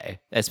seems gay,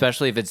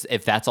 especially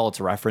if that's all it's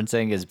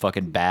referencing is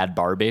fucking bad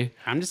Barbie,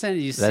 I'm just saying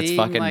you that's seem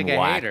fucking like a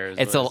whack. hater. is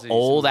It's what an it seems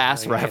old like,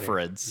 ass a hater.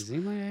 reference. You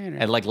seem like a hater.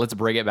 And like, let's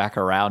bring it back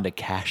around to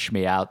Cash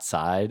Me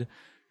Outside.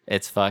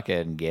 It's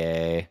fucking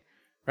gay.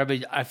 Right,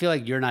 but I feel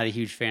like you're not a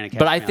huge fan of.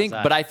 But I Catch Me think,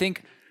 Outside. but I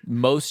think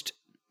most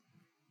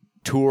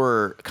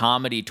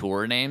comedy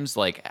tour names,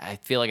 like I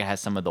feel like it has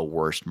some of the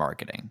worst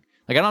marketing.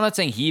 Like I'm not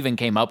saying he even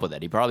came up with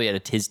it. He probably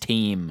had his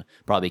team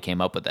probably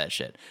came up with that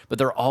shit. But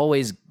they're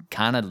always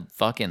kind of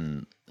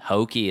fucking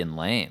hokey and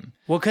lame.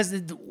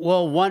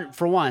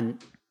 one,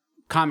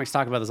 comics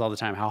talk about this all the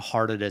time. How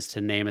hard it is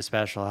to name a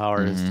special. How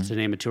hard it is to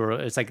name a tour.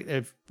 It's like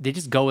if they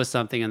just go with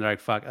something and they're like,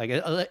 "Fuck!" Like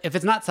if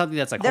it's not something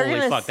that's like, They're "Holy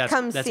gonna fuck!" That's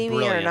come that's see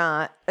brilliant. me or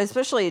not,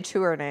 especially a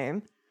tour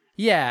name.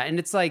 Yeah, and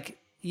it's like,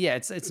 yeah,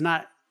 it's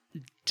not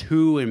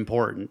too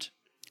important.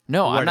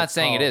 No, What I'm not it's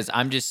saying it called. is.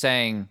 I'm just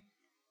saying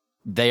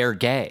they're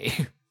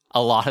gay.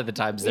 A lot of the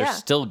times they're Yeah.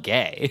 still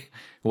gay,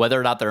 whether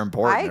or not they're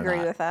important. I or agree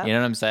not. with that. You know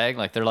what I'm saying?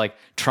 Like they're like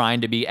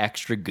trying to be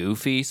extra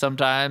goofy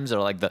sometimes, or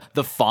like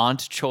the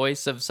font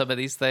choice of some of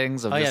these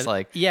things. I'm Oh, just yeah.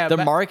 like, Yeah, the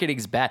but-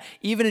 marketing's bad.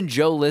 Even in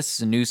Joe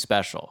List's new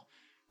special,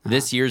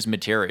 this year's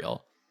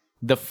material,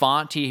 the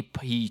font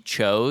he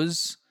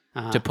chose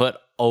to put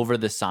over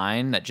the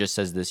sign that just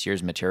says this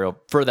year's material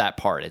for that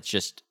part, it's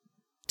just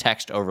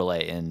text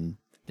overlay in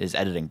his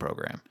editing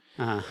program.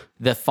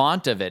 The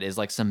font of it is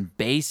like some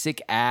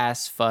basic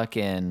ass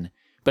fucking,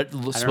 but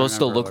supposed to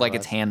remember look what like it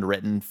it's was.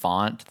 handwritten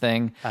font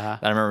thing. That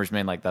I remember just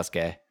being like, that's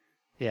gay.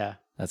 Yeah,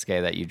 That's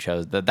gay that you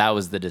chose. That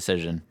was the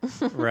decision.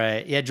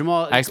 right. Yeah,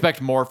 Jamal. I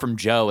expect more from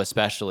Joe,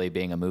 especially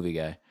being a movie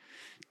guy.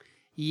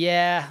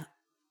 Yeah,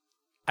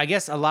 I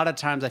guess a lot of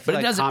times I feel But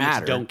it like doesn't comics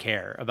matter. don't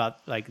care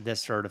about like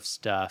this sort of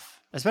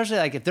stuff, especially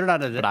like if they're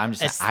not an But I'm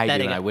just, I do,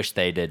 aesthetic. and I wish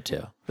they did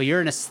too. But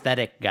you're an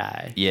aesthetic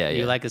guy. Yeah,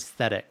 you yeah. like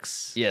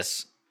aesthetics.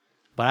 Yes.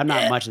 But I'm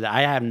not much of that.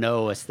 I have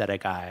no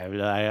aesthetic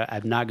eye.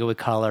 I'm not good with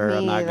color. Me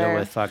I'm not good either.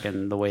 with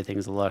fucking the way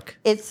things look.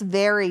 It's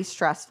very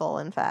stressful,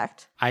 in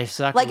fact. I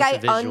suck Like with I the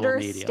visual medium.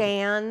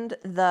 understand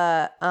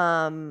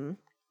the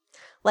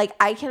like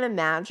I can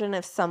imagine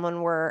if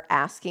someone were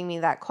asking me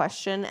that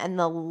question and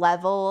the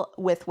level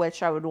with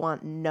which I would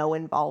want no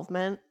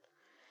involvement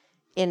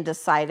in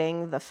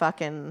deciding the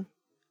fucking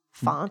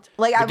font.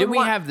 Like I But would didn't we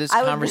want- have this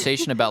I would-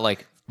 conversation about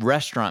like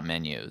restaurant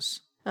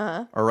menus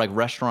or like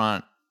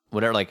restaurant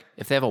whatever? Like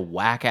if they have a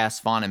whack ass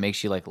font, it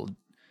makes you like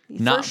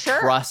not sure.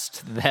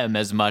 trust them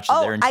as much.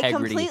 Oh, their I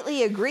integrity.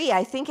 completely agree.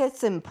 I think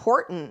it's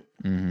important.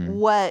 Mm-hmm.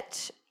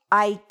 What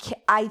I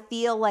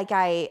feel like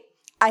I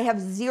have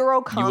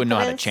zero confidence. You wouldn't know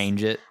how to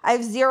change it. I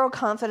have zero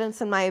confidence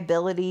in my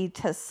ability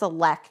to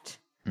select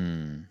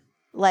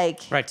Like,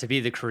 Right, to be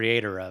the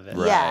creator of it.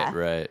 Right, Yeah.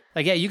 right.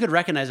 Like, yeah, you could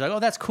recognize, like, oh,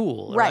 that's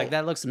cool. Or, Right. like,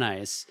 that looks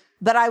nice.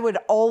 but I would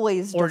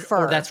always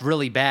defer. Or that's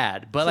really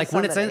bad. But, like,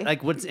 when it's in, somebody.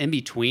 like, what's in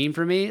between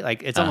for me,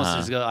 like, it's almost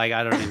just go, like,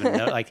 I don't even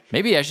know. Like,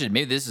 Maybe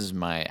this is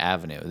my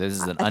avenue. This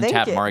is an I think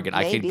untapped it market.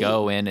 I may could be.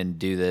 go in and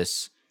do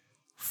this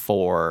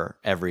for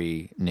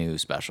every new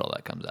special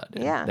that comes out.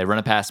 Dude. Yeah. They run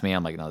it past me.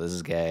 I'm like, no, this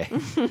is gay.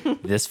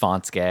 This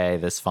font's gay.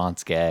 This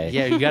font's gay.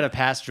 yeah, you got to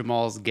pass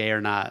Jamal's gay or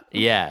not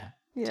Yeah.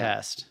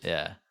 test.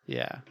 Yeah.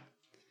 Yeah.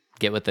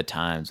 Get with the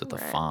times with the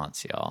Right.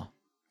 fonts, y'all.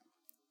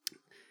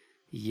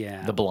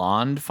 Yeah. The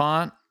blonde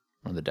font,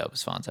 one of the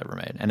dopest fonts ever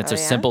made. And it's Oh, a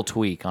yeah? simple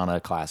tweak on a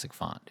classic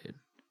font, dude.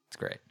 It's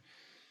great.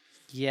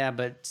 Yeah,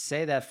 but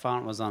say that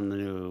font was on the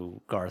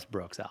new Garth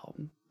Brooks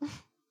album,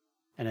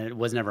 and it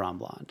was never on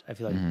Blonde. I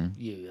feel like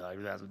you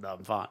like that's a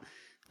dumb font.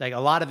 Like a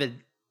lot of it.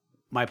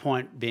 My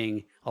point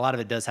being, a lot of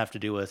it does have to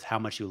do with how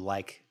much you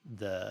like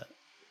the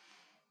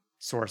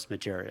source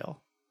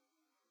material.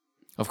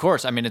 Of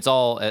course. I mean, it's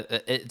all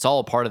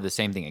a part of the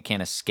same thing. It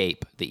can't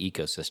escape the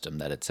ecosystem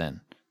that it's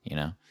in, you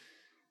know?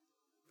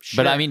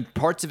 But I Sure. mean,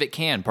 parts of it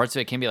can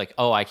be like,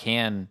 oh, I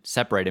can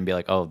separate and be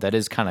like, oh, that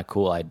is kind of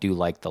cool. I do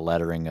like the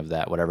lettering of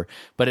that, whatever.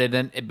 But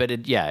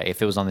yeah,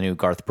 if it was on the new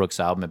Garth Brooks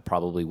album, it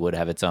probably would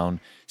have its own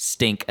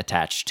stink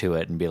attached to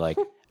it and be like,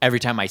 every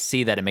time I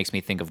see that, it makes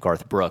me think of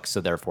Garth Brooks.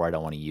 So therefore, I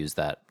don't want to use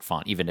that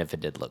font, even if it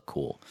did look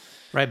cool.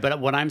 Right,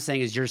 but what I'm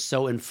saying is you're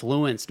so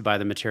influenced by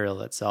the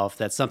material itself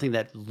that something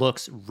that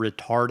looks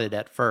retarded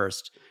at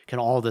first can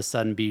all of a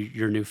sudden be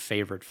your new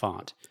favorite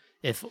font.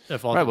 If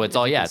all Right, but it's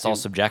all if you it's all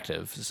consume-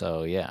 subjective.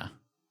 So yeah,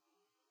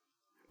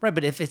 Right,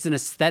 but if it's an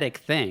aesthetic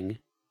thing,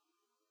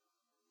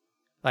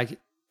 like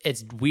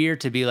it's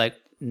weird to be like,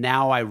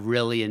 now I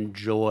really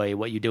enjoy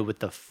what you did with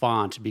the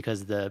font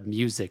because the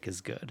music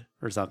is good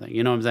or something.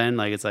 You know what I'm saying?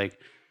 Like it's like,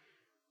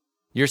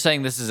 you're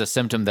saying this is a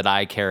symptom that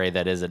I carry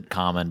that isn't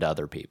common to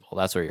other people.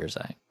 That's what you're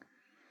saying.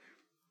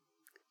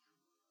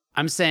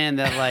 I'm saying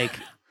that like,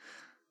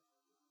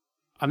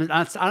 I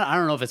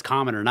don't know if it's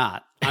common or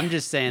not. I'm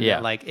just saying Yeah.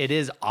 that like it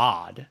is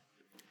odd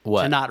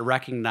What? to not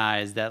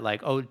recognize that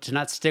like, oh, to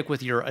not stick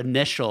with your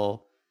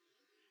initial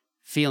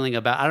feeling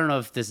about, I don't know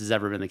if this has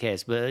ever been the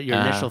case, but your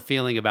initial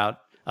feeling about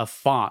a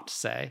font,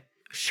 say,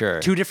 Sure.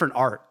 two different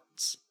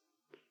arts,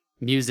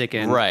 music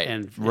and Right,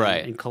 and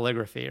right. and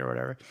calligraphy or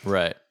whatever.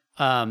 Right.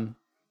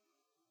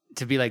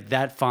 To be like,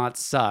 that font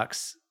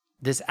sucks.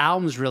 This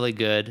album's really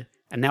good,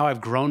 and now I've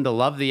grown to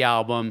love the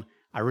album.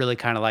 I really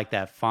kind of like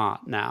that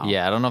font now.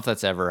 Yeah, I don't know if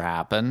that's ever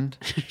happened,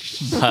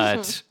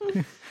 but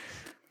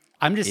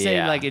I'm just saying,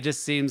 Yeah. like, it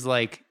just seems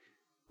like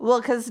Well,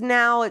 because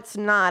now it's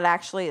not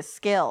actually a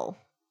skill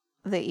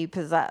that you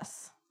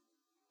possess.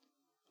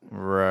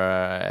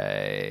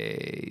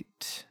 right.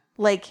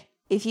 Like,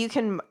 if you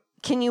can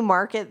you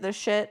market the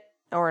shit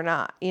or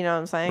not? You know what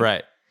I'm saying?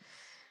 Right.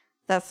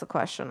 That's the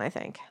question, I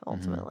think,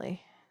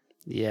 ultimately.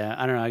 yeah,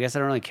 I don't know. I guess I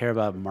don't really care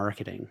about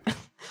marketing.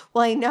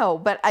 Well, I know,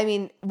 but I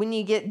mean, when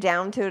you get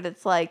down to it,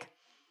 it's like,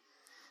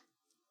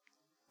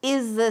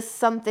 is this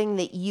something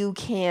that you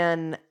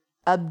can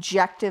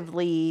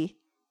objectively,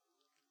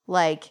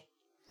 like,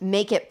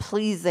 make it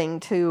pleasing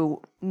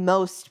to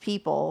most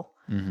people?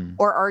 Mm-hmm.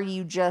 Or are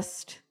you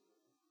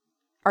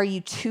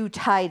too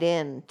tied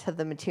in to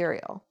the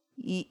material?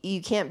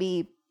 You can't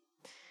be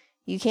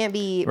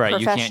Right.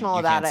 professional you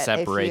about can't it.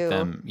 separate if you,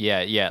 them.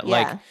 Yeah. Yeah.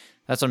 Like,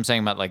 that's what I'm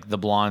saying about like the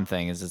blonde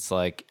thing is it's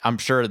like, I'm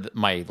sure that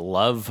my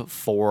love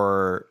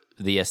for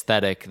the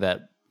aesthetic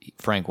that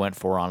Frank went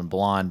for on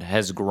Blonde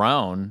has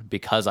grown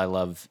because I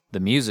love the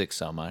music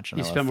so much. And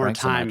You I love spend more Frank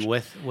so time much.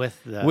 with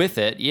With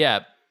it.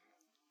 Yeah.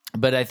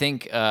 But I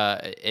think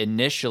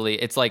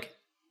initially it's like,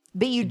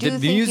 but you do the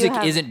think music you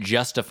have, isn't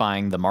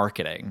justifying the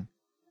marketing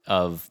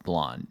of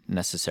Blonde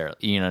necessarily.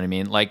 You know what I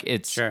mean? Like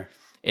it's Sure.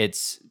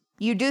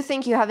 you do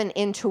think you have an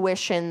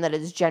intuition that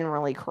is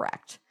generally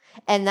correct,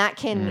 and that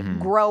can Mm-hmm.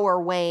 grow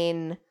or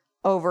wane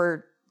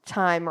over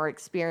time or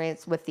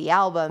experience with the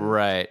album,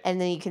 right.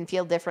 and then you can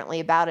feel differently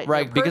about it in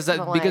Right, your because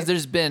personal because life.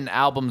 there's been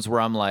albums where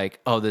I'm like,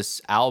 oh,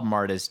 this album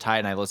art is tight,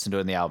 and I listen to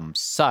it, and the album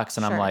sucks,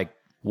 and I'm Sure. like,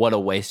 what a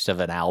waste of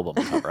an album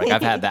cover. Like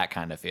I've had that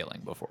kind of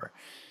feeling before.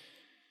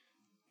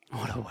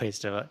 What a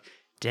waste of it.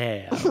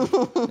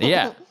 Damn.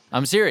 Yeah,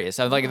 I'm serious.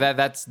 I'm like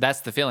that's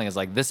the feeling. Is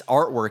like this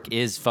artwork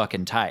is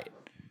fucking tight,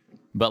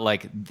 but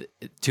like,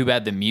 too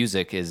bad the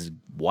music is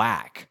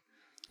whack.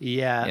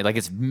 Yeah. Like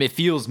it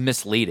feels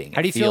misleading.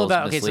 How do you It feel feels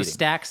about, okay, so misleading.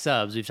 Stack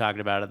Subs, we've talked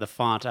about it, the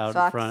font out in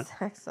Sucks, front.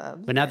 sex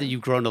subs. But now that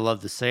you've grown to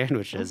love the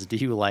sandwiches, do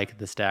you like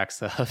the Stack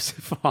Subs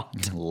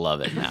font?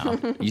 Love it now.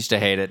 Used to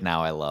hate it.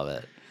 Now I love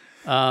it.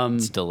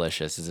 It's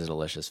delicious. It's a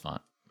delicious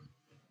font.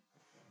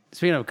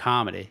 Speaking of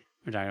comedy,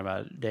 we're talking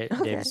about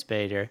David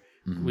Spade here.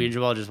 We and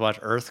Joel just watched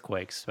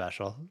Earthquake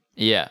special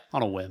Yeah,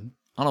 on a whim.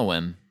 on a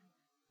whim.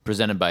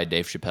 Presented by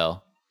Dave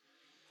Chappelle.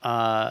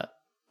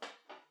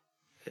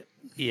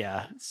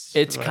 Yeah.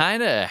 It's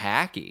kind of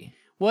hacky,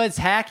 Well, it's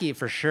hacky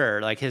for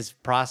sure. Like his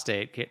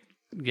prostate, get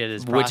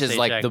his prostate which is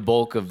like checked. the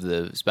bulk of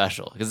the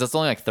special because that's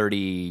only like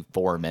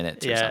 34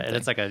 minutes or Yeah, something. and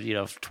it's like a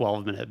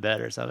 12-minute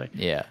bit or something.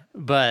 yeah.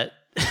 But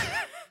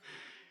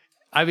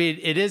I mean,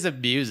 it is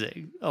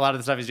amusing. A lot of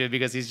the stuff he's doing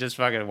because he's just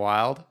fucking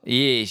wild.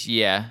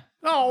 Yeah.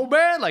 Oh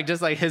man, like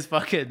just like his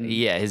fucking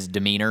Yeah, his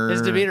demeanor.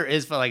 His demeanor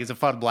is fun. Like he's a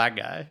fun black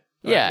guy.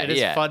 Like, Yeah, it is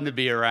yeah. fun to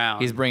be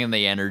around. He's bringing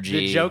the energy.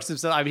 the jokes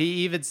himself. I mean, he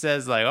even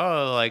says like,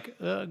 "Oh, like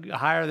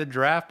higher than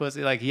giraffe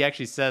pussy." Like he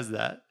actually says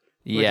that,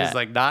 which Yeah. is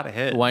like not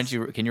his. Why don't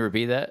you? Can you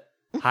repeat that?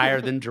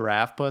 higher than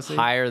giraffe pussy?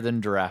 Higher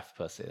than giraffe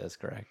pussy. That's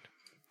correct.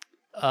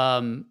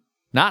 Um,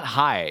 Not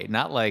high.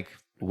 Not like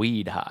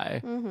weed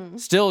high. Mm-hmm.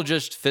 Still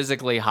just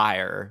physically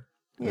higher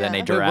than a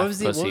Yeah. giraffe what was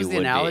the, pussy what was the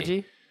would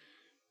analogy?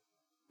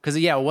 Because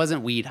it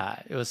wasn't weed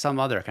high. It was some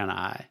other kind of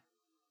high.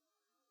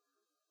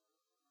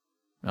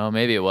 be. Oh,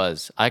 maybe it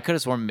was. I could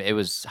have sworn it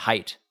was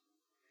height.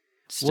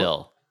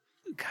 Still,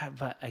 God,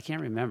 but I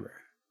can't remember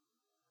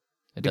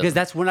It because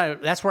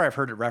doesn't- that's where I've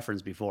heard it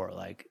referenced before,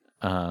 like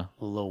uh-huh.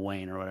 Lil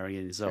Wayne or whatever.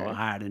 Getting so Sure.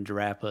 higher than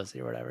giraffe pussy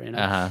or whatever, you know.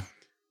 Uh-huh.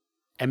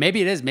 And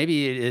maybe it is.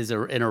 Maybe it is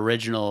an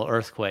original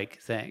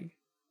Earthquake thing.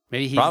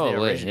 Maybe he's Probably,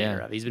 the originator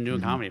yeah. of it. He's been doing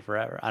Mhm. comedy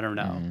forever. I don't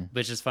know. Mhm.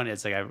 But it's just funny.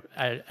 It's like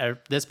I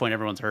at this point,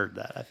 everyone's heard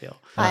that. I feel.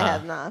 I Uh-huh.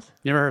 have not.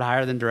 You never heard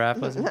higher than giraffe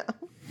pussy? No.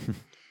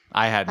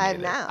 I hadn't. I have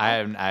either. now.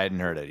 I hadn't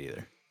heard it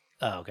either.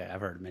 Oh, okay.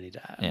 I've heard it many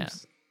times. Yeah.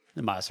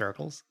 In my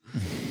circles.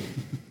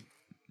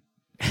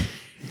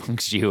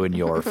 Amongst you and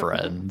your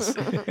friends.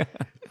 I don't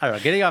know.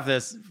 Getting off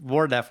this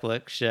more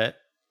Netflix shit.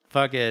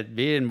 Fucking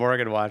me and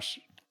Morgan watched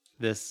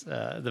this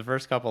the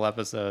first couple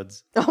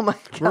episodes. Oh my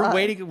god. We're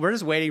waiting. We're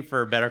just waiting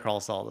for Better Call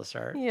Saul to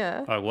start.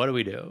 Yeah. Like, what do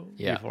we do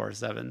Yeah. before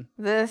 7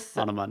 This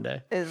on a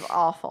Monday? is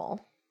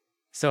awful.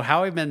 So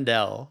Howie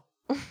Mandel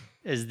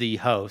is the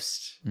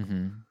host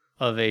Mm-hmm.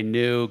 of a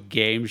new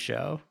game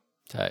show.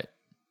 Tight.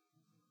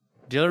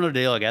 Deal or No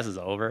Deal, I guess, is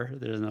over.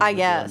 There's no I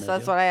guess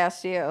that's what I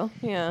asked you.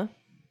 Yeah.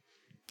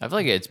 I feel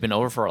like it's been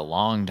over for a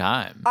long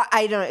time.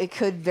 I don't. It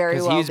could very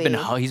Because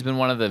well be. he's been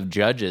one of the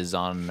judges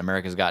on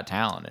America's Got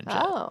Talent and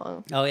shit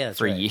Oh. Oh yeah, that's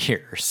for right.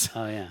 years.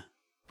 Oh yeah.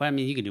 But I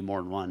mean, you can do more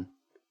than one.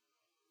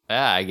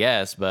 Yeah, I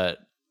guess, but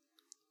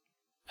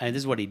I mean,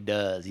 this is what he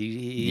does.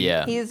 He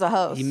yeah, He's a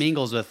host. he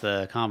mingles with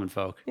the common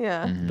folk,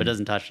 Yeah. Mhm. but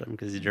doesn't touch them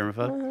because he's a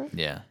germaphobe.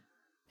 yeah.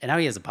 And now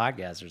he has a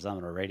podcast or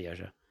something, or a radio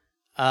show.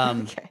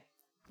 Okay.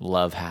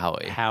 Love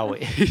Howie.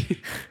 Howie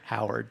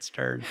Howard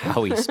Stern.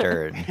 Howie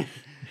Stern.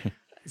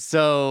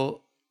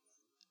 So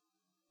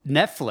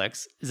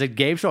Netflix is a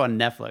game show on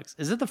Netflix.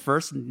 Is it the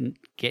first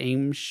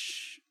game?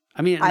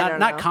 I mean, I not don't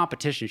not know.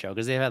 competition show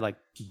because they've had like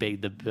the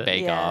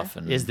Bake Yeah. Off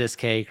and Is This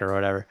Cake or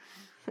whatever,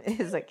 It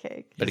is a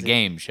cake. but a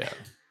game show.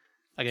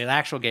 like an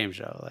actual game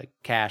show, like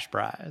cash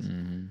prize,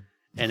 Mhm.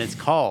 and it's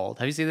called.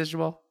 Have you seen this,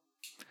 Jamal?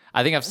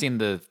 I think I've seen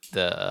the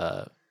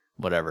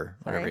whatever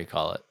Sorry? you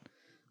call it,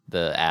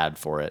 the ad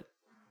for it.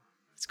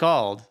 It's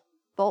called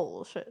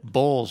Bullshit.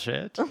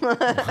 Bullshit.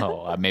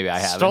 Oh, maybe I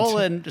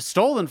haven't.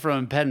 Stolen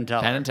from Penn and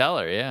Teller. Penn and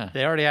Teller, yeah.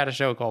 They already had a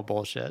show called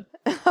Bullshit,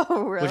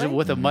 Oh really? which is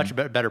with a much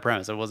better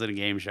premise. It wasn't a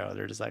game show.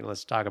 They're just like,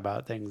 let's talk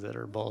about things that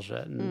are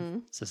bullshit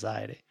in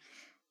society.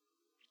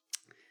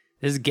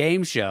 This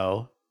game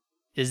show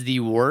is the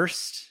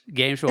worst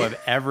game show I've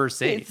ever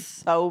seen. It's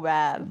so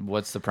bad.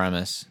 What's the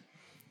premise?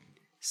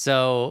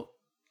 So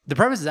the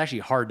premise is actually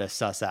hard to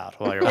suss out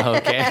while you're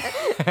Okay.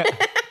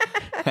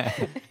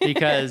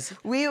 because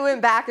We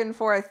went back and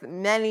forth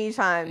many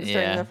times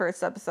during Yeah. the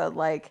first episode.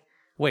 Like,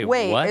 wait,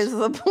 wait, what? is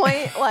the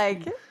point?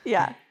 Like,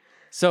 yeah.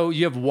 So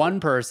you have one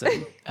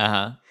person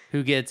Uh-huh.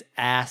 who gets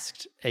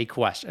asked a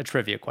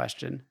trivia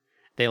question.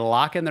 They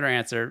lock in their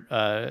answer,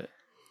 a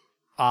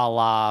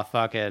la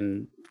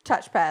fucking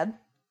Touchpad.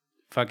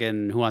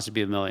 Who Wants to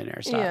Be a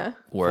Millionaire style. Yeah.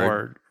 Word.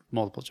 Or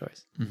multiple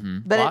choice.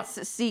 But Lot- it's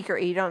a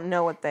secret. You don't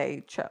know what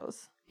they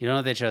chose. You don't know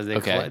what they chose. They,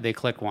 Okay. they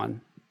click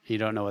one. You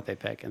don't know what they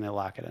pick, and they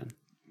lock it in.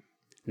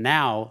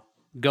 Now,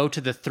 go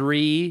to the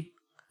 3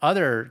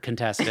 other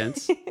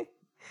contestants,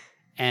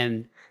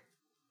 and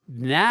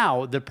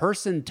now the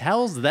person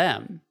tells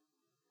them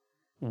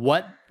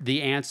what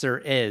the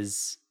answer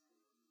is,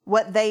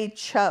 What they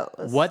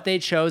chose. what they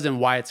chose, and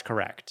why it's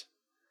correct.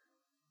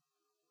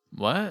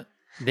 What?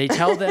 They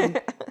tell them,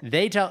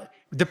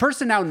 the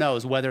person now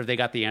knows whether they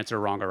got the answer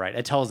wrong or right.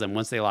 It tells them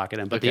once they lock it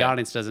in, but the Okay.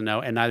 audience doesn't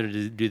know, and neither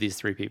do these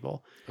 3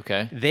 people.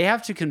 Okay. They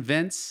have to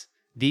convince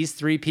these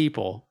 3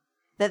 people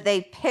That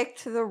they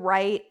picked the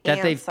right that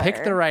answer. they've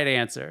picked the right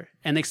answer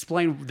and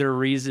explain their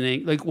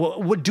reasoning. Like,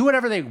 do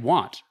whatever they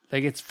want.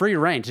 Like, it's free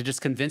reign to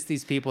just convince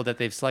these people that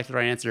they've selected the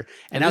right answer.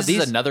 And now this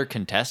these, is another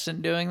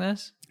contestant doing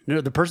this?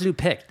 no, the person who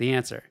picked the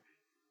answer,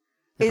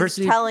 the Is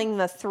person who telling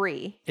the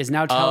 3. is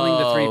now telling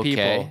the 3 okay.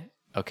 people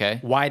Okay.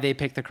 why they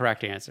picked the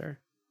correct answer.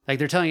 Like,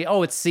 they're telling you,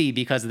 oh, it's C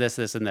because of this,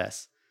 this, and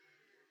this.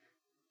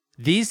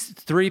 These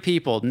 3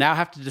 people now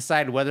have to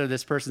decide whether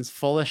this person's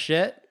full of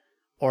shit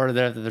or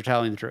they're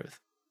telling the truth.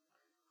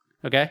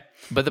 Okay?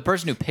 But the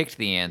person who picked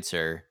the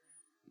answer,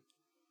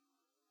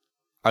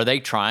 are they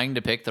trying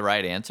to pick the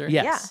right answer?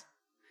 Yes. Yeah.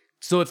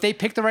 So if they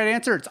pick the right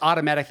answer, it's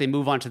automatic. They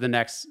move on to the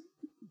next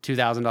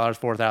 $2,000,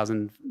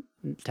 $4,000,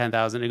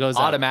 $10,000. It goes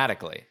up.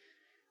 Automatically.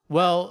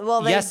 Well,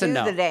 Well, they yes do and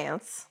no. the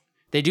dance.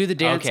 They do the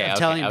dance. Okay, I'm okay,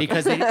 telling you okay.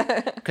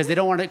 because they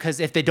don't want to. Because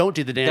if they don't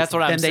do the dance, That's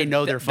what I'm then they saying.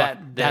 know they're fuck.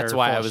 That's they're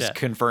why full I of was shit.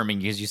 confirming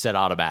because you said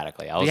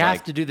automatically. I was You have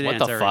like, to do the what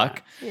dance the every fuck?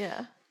 time.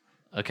 Yeah.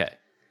 Okay.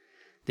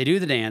 They do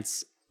the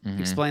dance, Mm-hmm.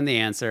 explain the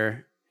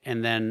answer,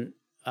 and then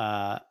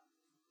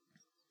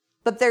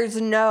But there's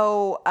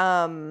no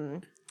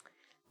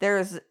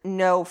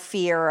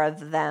fear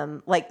of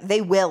them. Like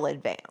they will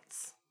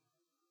advance.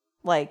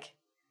 Like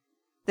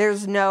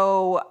there's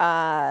no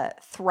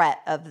threat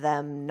of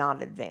them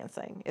not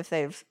advancing if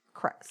they've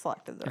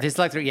selected the if they right.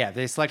 select. If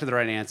they selected the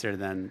right answer,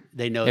 then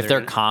they know If they're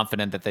gonna-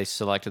 confident that they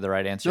selected the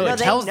right answer. No, No, it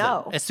they tells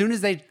know. them as soon as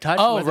they touch.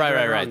 Oh, whether right, they're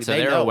right, right. wrong, So they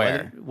they're know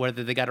aware.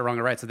 whether they got it wrong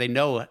or right. So they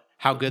know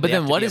how good. But they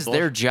have then to what be at is their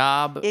bullshit.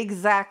 job?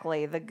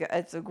 Exactly.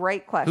 It's a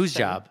great question. Whose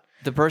job?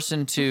 The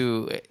person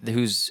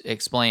who's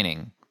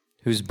explaining,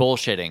 who's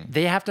bullshitting.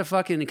 They have to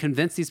fucking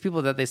convince these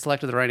people that they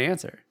selected the right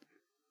answer.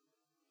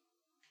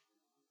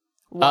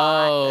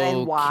 Why?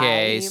 And why,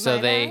 Okay, you so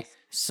might they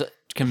ask?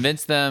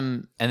 convince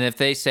them, and if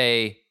they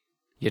say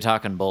you're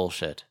talking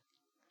bullshit,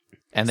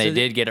 and they So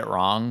did get it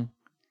wrong,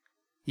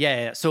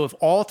 Yeah. So if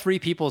all three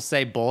people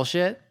say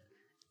bullshit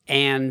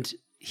and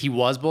he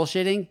was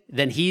bullshitting,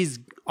 then he's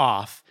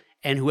off.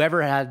 And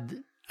whoever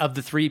had of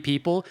the three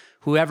people,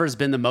 whoever's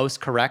been the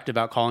most correct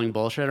about calling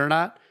bullshit or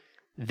not,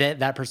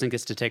 that person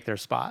gets to take their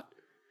spot.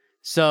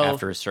 So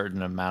after a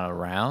certain amount of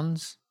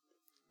rounds.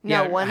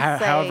 No, once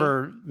they-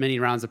 however many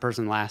rounds the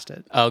person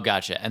lasted. Oh,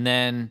 gotcha. And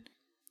then,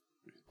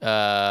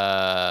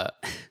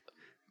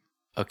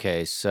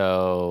 okay,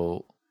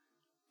 so,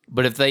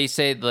 but if they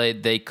say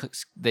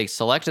they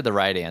selected the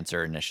right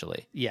answer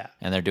initially, Yeah.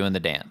 and they're doing the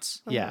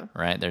dance, Yeah.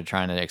 right? They're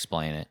trying to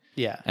explain it,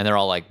 Yeah. and they're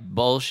all like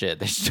bullshit.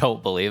 They just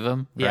don't believe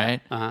them, Yeah.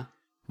 right? Uh-huh.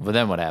 But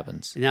then what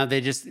happens? Now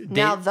they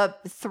Now the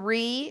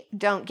three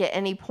don't get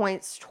any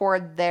points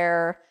toward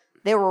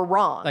they were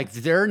wrong. like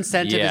their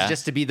incentive Yeah. is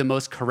just to be the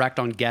most correct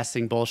on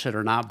guessing bullshit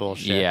or not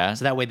bullshit. Yeah.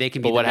 So that way they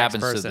can be But what the next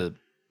happens person. to the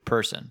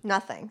person?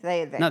 Nothing.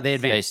 They advance. No, they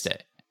advance. They stay.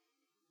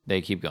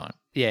 They keep going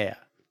Yeah.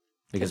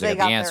 because they they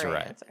got the answer their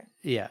right. answer.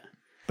 Yeah.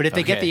 But if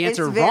they get Okay. the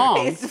answer it's very,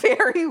 wrong, It's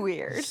very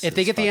weird. if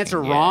they get the answer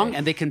fucking wrong gay.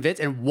 and they convince,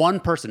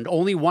 and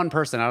only one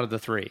person out of the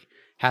three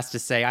has to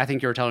say, "I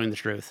think you're telling the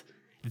truth,"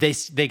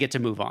 they get to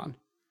move on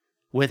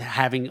with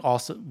having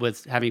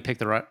picked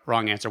the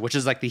wrong answer, which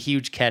is like the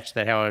huge catch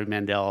that Howie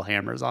Mandel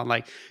hammers on.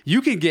 Like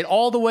you can get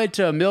all the way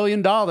to $1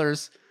 million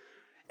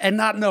and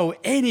not know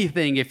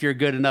anything if you're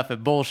good enough at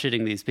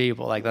bullshitting these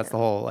people. Like that's the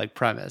whole like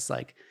premise.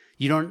 Like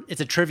you don't.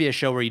 It's a trivia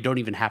show where you don't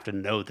even have to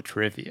know the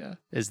trivia.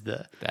 Is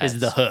the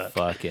hook.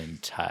 Fucking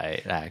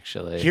tight,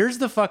 actually. Here's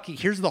the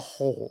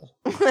hole.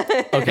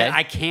 Okay. That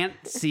I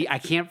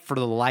can't for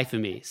the life of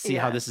me see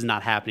how Yeah. this is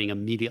not happening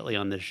immediately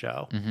on this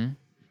show. Mm-hmm.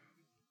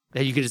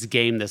 That you can just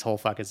game this whole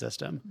fucking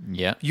system.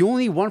 Yeah. You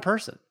only need one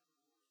person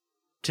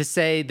to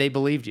say they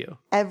believed you.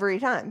 Every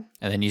time.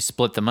 And then you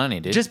split the money,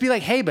 dude. Just be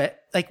like, hey,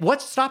 but like,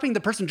 what's stopping the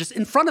person just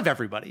in front of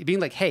everybody being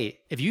like, hey,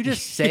 if you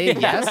just say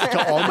yes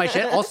to all my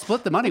shit, I'll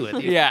split the money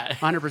with you. Yeah.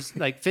 100%.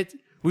 Like,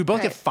 we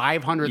both get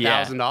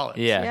 $500,000.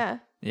 Yeah. Yeah.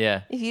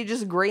 Yeah. If you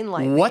just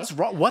greenlight me. What's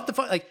wrong? What the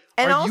fuck? Like,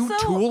 And are you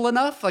also- tool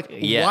enough? Like,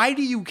 Yeah. why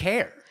do you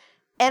care?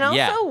 And also,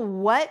 Yeah.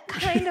 what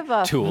kind of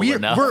a Tool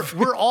enough.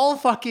 We're all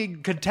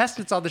fucking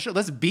contestants on the show.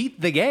 Let's beat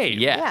the game.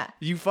 Yeah. Yeah.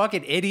 You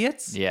fucking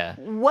idiots. Yeah.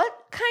 what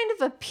kind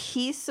of a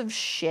piece of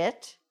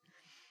shit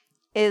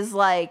is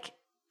like,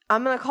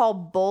 I'm gonna call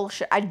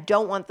bullshit. I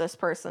don't want this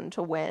person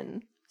to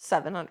win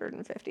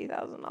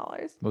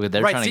 $750,000. Well,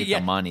 they're trying to get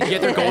the money. Yeah,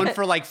 they're going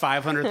for like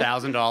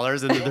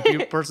 $500,000, and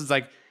the person's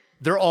like,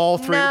 they're all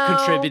three No.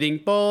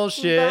 contributing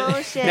bullshit.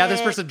 Bullshit. Now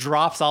this person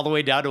drops all the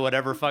way down to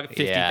whatever fuck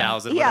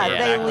 50,000. Yeah,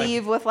 whatever they back. Like,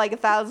 leave with like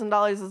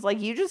 $1,000. It's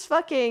like, you just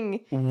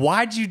fucking,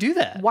 why'd you do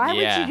that? why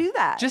Yeah. would you do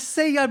that? Just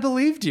say I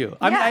believed you.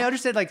 I mean, Yeah. I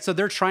understand. Like, so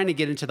they're trying to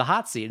get into the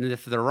hot seat, and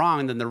if they're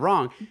wrong, then they're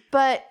wrong.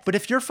 but But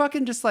if you're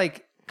fucking just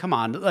like, come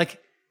on, like.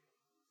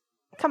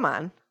 come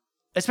on.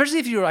 Especially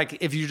if you're like,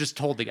 if you just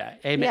told the guy,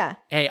 hey, man, Yeah.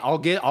 hey,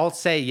 I'll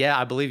say, yeah,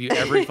 I believe you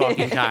every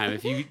fucking time.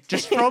 If you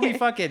just throw me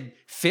fucking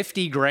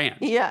 50 grand.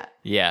 Yeah.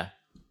 Yeah.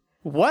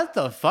 What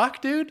the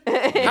fuck, dude?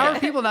 How are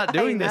people not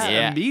doing this know.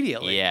 Yeah.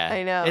 immediately? Yeah.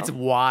 I know. It's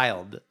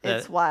wild.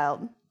 It's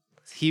wild.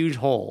 It's a huge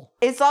hole.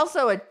 It's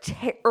also a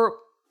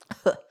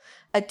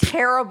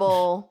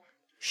terrible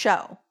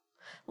show.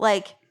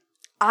 Like,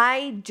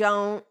 I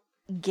don't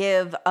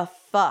give a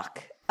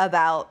fuck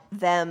about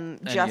them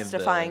Any of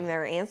justifying the-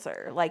 their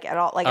answer, like, at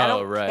all. Like, I Oh,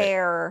 don't right.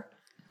 care.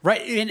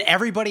 Right. And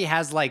everybody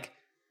has like,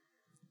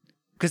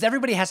 because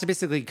everybody has to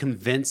basically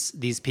convince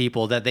these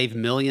people that they've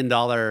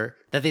that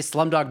they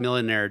Slumdog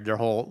Millionaire their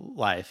whole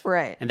life.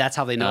 Right. And that's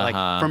how they know, Uh-huh.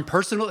 like, from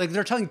personal, like,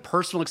 they're telling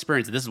personal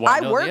experience. This is why I I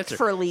know the worked answer.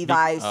 for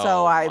Levi, so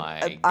Oh I my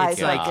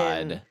It's like-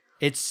 fucking,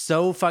 It's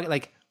so fucking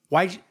like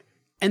why,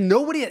 and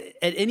nobody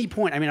at any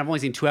point. I mean, I've only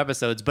seen 2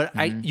 episodes, but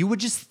you would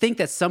just think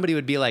that somebody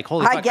would be like,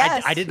 "Holy I fuck,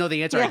 guess. I didn't know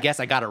the answer. I Yeah. guess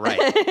I got it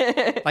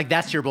right." Like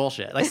that's your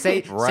bullshit. Like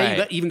say Right.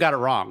 you even got it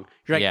wrong.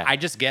 You're like, Yeah. I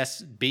just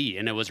guessed B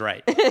and it was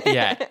right.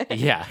 Yeah.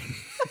 Yeah.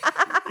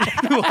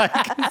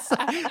 Like,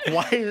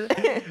 why?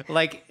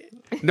 Like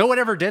no one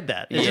ever did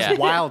that. It's Yeah. just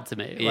wild to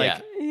me. Yeah.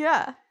 Like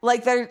Yeah.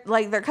 Like they're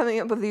coming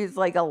up with these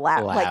like like,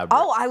 Elaborate.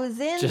 oh, I was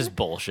in Just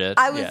bullshit.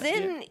 I was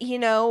in,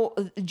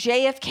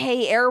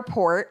 JFK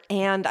airport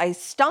and I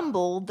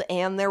stumbled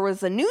and there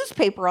was a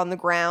newspaper on the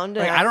ground.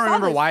 And Like, I don't saw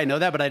remember this- why I know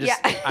that, but I just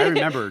Yeah. I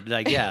remembered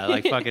like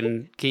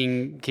fucking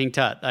King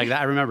Tut. Like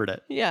I remembered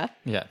it. Yeah.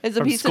 Yeah. It's a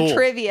From piece school. of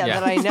trivia Yeah.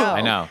 that I know.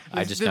 I know.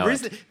 I just know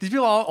it. These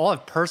people all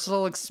have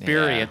personal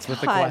experience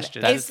with the God,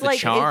 questions. That it's is the like-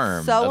 it's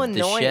charm so of the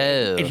annoying.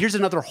 show. And here's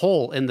another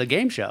hole in the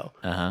game show.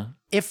 Uh-huh.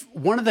 If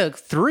one of the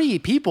three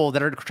people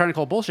that are trying to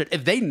call bullshit,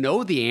 if they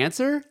know the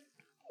answer,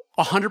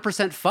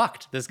 100%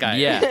 fucked this guy.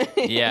 Yeah.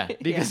 Yeah.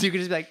 Because you can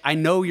just be like, I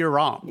know you're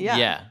wrong. Yeah.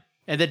 Yeah.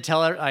 And then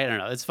tell her, I don't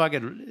know. It's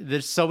fucking,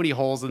 there's so many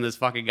holes in this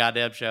fucking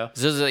goddamn show.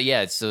 So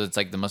it's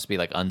like there must be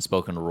like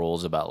unspoken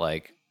rules about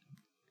like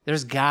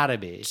There's gotta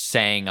be.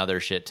 saying other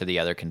shit to the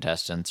other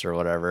contestants or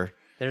whatever.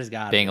 There's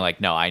gotta Being be.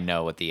 like, no, I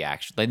know what the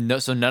actual. Like, no,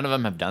 so none of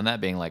them have done that.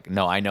 Being like,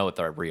 no, I know what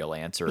the real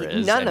answer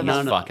is. None and of he's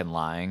them. fucking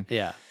lying.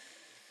 Yeah.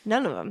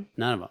 None of them.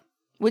 None of them.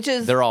 Which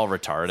is They're all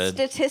retarded.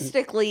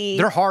 statistically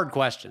They're hard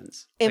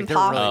questions. Like, they're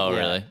Impossible. Oh, yeah.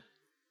 really?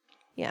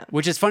 yeah.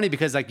 Which is funny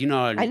because, like,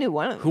 I knew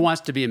one of them. Who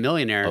Wants to Be a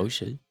Millionaire? Oh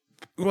shit.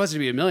 Who Wants to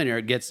Be a Millionaire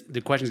gets the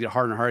questions get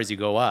harder and harder as you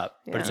go up.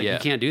 But it's like Yeah. you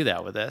can't do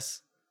that with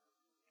this.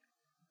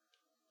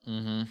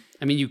 Mm-hmm.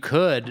 I mean, you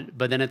could,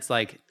 but then it's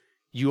like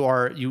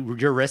you're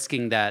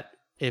risking that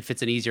if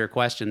it's an easier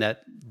question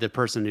that the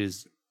person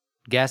who's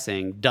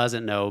guessing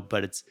doesn't know,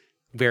 but it's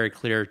very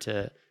clear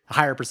to a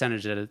higher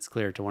percentage that it's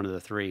clear to one of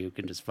the three who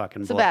can just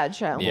fucking It's a bad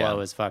show. Yeah.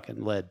 blow his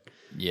fucking lid.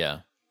 Yeah.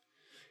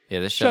 Yeah.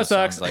 This Show show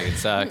sucks. sounds like it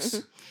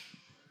sucks.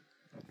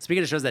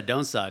 Speaking of shows that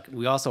don't suck,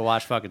 we also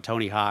watched fucking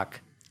Tony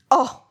Hawk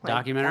Oh, my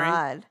documentary.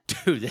 God.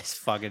 Dude, this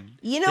fucking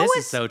You know this what's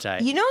is so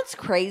tight. You know what's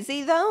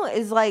crazy though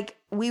is like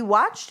we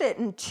watched it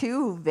in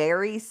two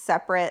very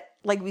separate.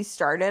 Like we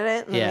started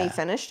it and then Yeah. we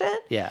finished it,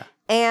 yeah.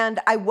 and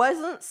I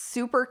wasn't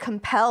super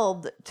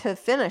compelled to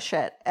finish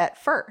it at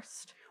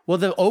first. Well,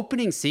 the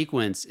opening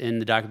sequence in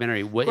the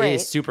documentary Great.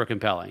 is super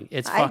compelling.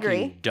 It's I fucking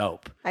agree.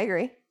 dope. I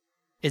agree.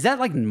 Is that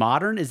like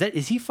modern?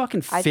 Is he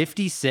fucking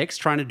 56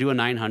 trying to do a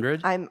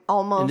 900 I'm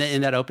almost.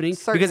 in that opening?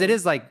 certain. Because it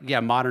is like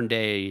modern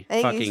day I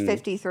think fucking he's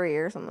 53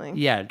 or something.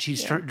 yeah.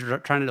 She's trying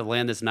to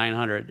land this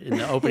 900 in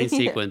the opening Yeah.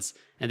 sequence,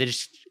 and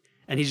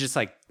he's just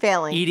like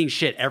Failing. eating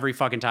shit every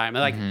fucking time.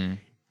 And, like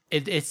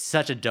it's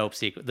such a dope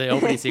sequence. The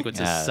opening sequence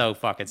Yeah. is so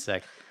fucking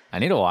sick. I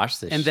need to watch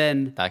this. And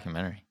then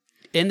documentary.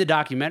 in the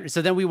documentary,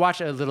 so then we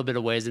watched a little bit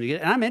of ways,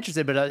 and I'm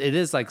interested, but it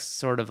is like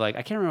sort of like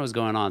I can't remember what was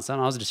going on. I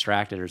was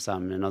distracted or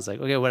something, and I was like,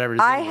 okay, whatever.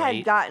 It's I late.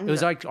 had gotten it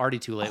was like already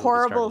too late. when we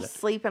Horrible started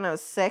sleep and I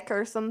was sick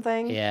or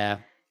something. it. Yeah,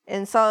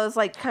 And so I was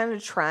like kind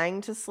of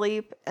trying to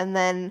sleep. And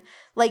then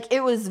like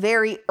it was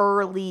very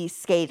early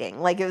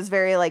skating. Like it was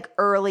very like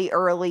early.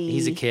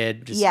 he's a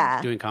kid, just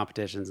Yeah. doing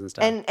competitions and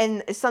stuff.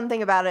 And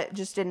something about it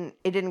just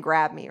didn't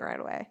grab me right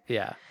away.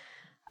 yeah,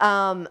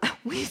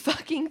 We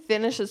fucking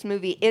finished this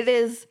movie. It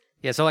is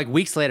yeah. So like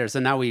weeks later, so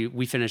now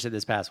we finished it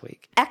this past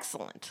week.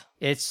 excellent.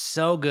 It's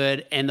so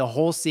good, and the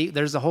whole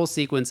there's a whole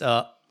sequence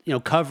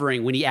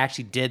covering when he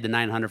actually did the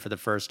 900 for the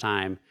first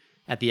time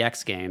at the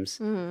X Games,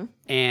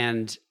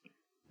 and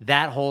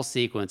that whole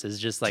sequence is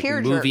just like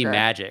Tearjerker. movie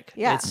magic.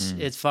 Yeah.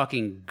 It's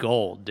fucking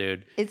gold,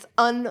 dude. It's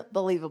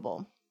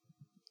unbelievable.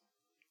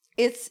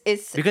 It's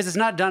Because it's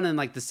not done in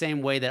like the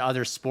same way that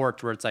other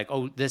sports where it's like,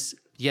 oh,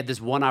 you had this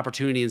one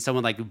opportunity and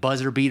someone like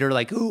buzzer beater,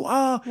 like, ooh,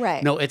 ah.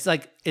 Right. No, it's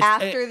like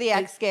After the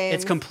X Games.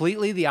 It's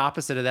completely the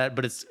opposite of that,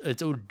 but it's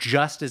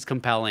just as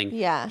compelling.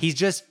 Yeah. He's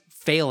just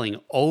failing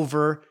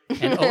over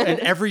and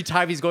every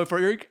time he's going for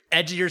it, you're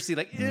edge of your seat,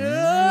 like,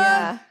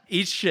 Yeah.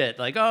 eat shit.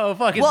 Like, oh,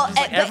 fucking, Well, just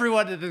like but-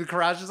 everyone in the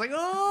crowd's just like,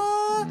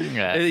 oh.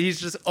 Yeah. And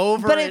he's just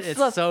over but it. it's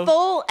the so.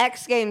 full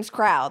X Games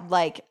crowd.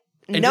 Like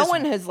And no just-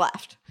 one has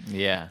left.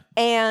 Yeah.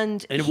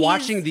 And And he's-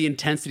 watching the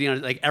intensity on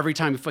it, like every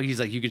time he's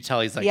like, you could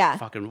tell he's like, Yeah.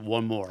 fucking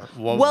one more.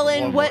 well,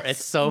 and more. what's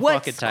It's so what's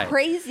fucking tight.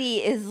 crazy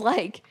is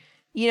like,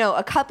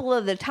 a couple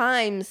of the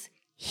times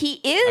he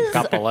is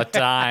Couple of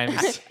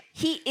times.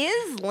 he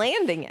is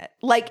landing it.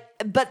 Like,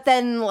 but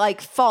then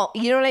like fall.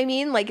 You know what I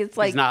mean? Like it's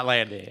like He's not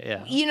landing it.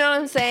 Yeah. you know what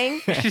I'm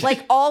saying?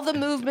 Like all the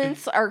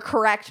movements are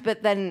correct,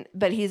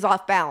 but he's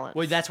off balance.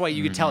 Well, that's why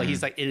you could tell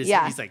he's like,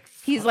 Yeah. he's like,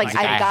 He's like,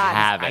 fuck, I got it.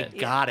 have I it.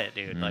 got it,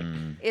 dude. Like,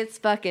 It's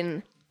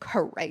fucking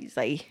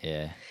crazy.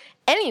 Yeah.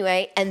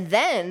 Anyway, and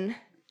then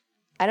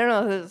I don't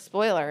know if it's a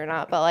spoiler or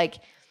not, but like,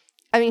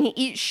 I mean, he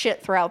eats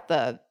shit throughout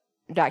the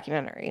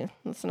documentary.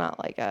 It's not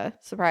like a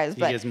surprise, he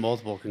but gets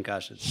multiple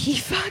concussions. he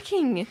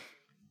fucking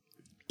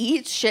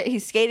eats shit.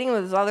 He's skating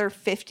with his other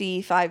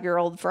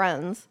 55-year-old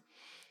friends,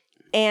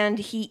 and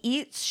he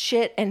eats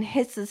shit and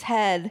hits his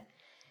head,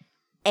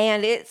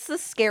 and it's the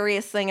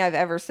scariest thing I've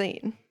ever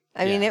seen.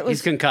 I mean, Yeah. it was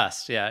he's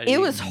concussed. Yeah. it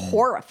was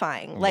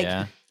horrifying. Like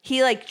Yeah.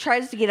 he like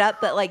tries to get up,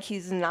 but like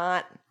he's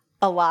not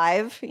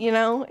alive,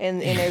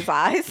 in his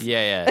eyes.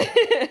 Yeah.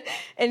 Yeah.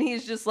 And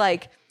he's just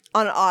like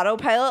on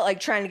autopilot, like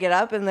trying to get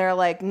up, and they're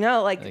like,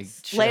 no, like lay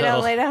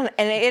chill. down,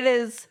 and it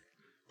is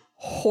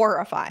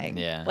horrifying.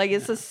 Yeah. Like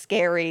it's a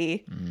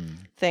scary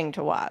thing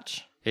to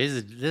watch. He's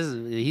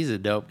a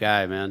dope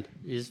guy, man.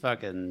 He's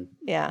fucking.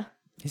 Yeah.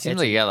 He seems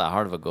like he got a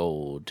heart of a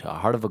gold. A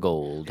heart of a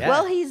gold. Yeah.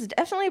 Well, he's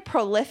definitely a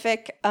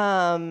prolific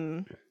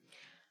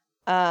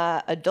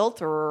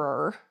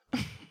adulterer.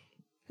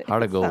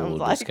 Heart of sounds gold,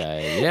 like. this guy.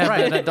 Yeah,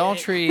 Right. but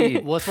adultery.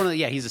 Well, it's one of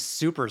the, he's a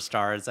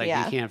superstar. It's like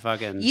Yeah. you can't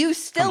fucking. You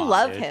still Come on,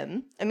 love dude.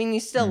 him. I mean, you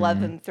still love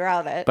him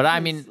throughout it. But I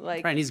He's mean-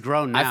 like, Right, and he's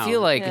grown now. I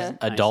feel like Yeah.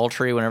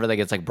 adultery, whenever that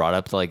gets like brought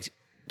up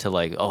to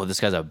like, oh, this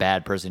guy's a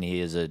bad person.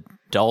 He is a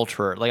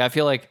adulterer. Like, I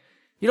feel like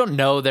you don't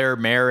know their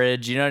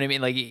marriage. You know what I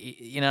mean? Like,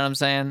 you know what I'm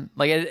saying?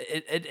 Like,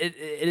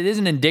 it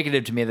isn't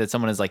indicative to me that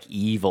someone is like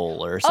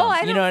evil or something. oh, I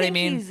don't you know what think I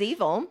mean? he's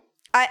evil.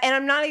 And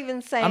I'm not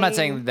even saying. I'm not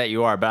saying that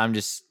you are, but I'm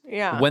just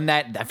Yeah. when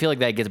that I feel like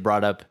that gets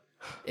brought up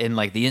in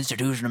like the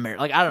institution of marriage.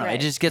 Like, I don't know, it Right.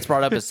 just gets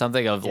brought up as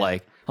something of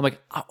like I'm like,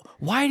 oh,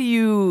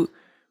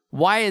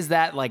 why is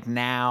that like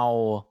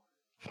now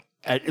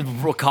a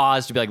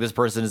cause to be like this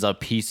person is a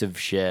piece of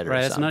shit or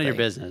right, that's something? none of your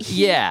business.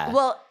 Yeah.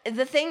 Well,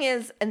 the thing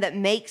is, and that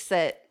makes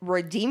it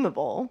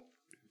redeemable,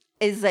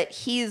 is that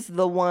he's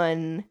the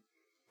one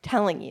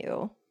telling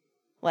you,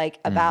 like,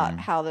 about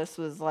how this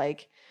was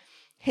like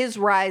his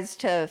rise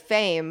to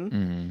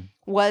fame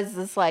was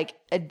this like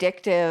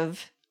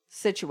addictive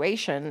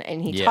situation,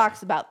 and he Yeah.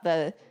 talks about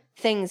the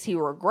things he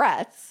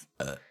regrets.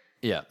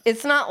 Yeah.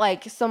 It's not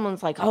like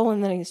someone's like, oh,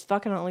 and then he's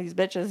fucking all these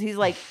bitches.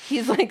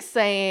 He's like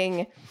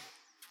saying,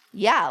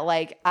 yeah,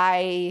 like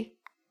I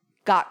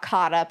got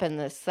caught up in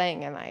this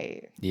thing and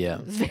I Yeah.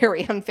 was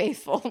very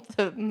unfaithful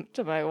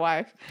to my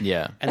wife.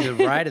 Yeah. And the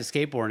ride of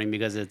skateboarding,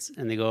 because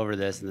and they go over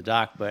this in the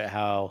doc, but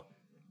how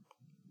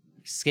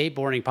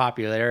skateboarding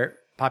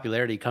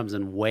popularity comes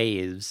in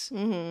waves,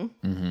 and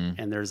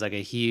there's like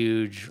a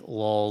huge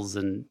lulls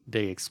and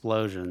big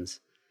explosions.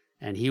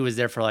 And he was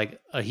there for like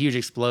a huge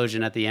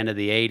explosion at the end of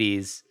the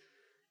 80s,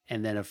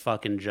 and then it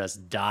fucking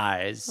just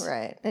dies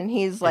Right. And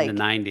he's like, in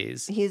the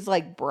 90s. he's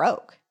like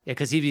broke. Yeah,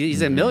 because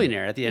he's a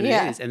millionaire at the end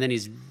Yeah. of the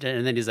 80s,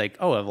 and then he's like,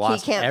 oh, I've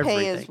lost He can't everything.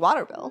 pay his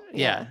water bill.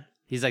 Yeah.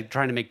 He's like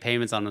trying to make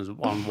payments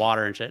on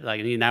water and shit. Like,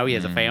 and now he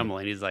has a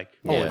family, and he's like,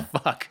 holy Yeah.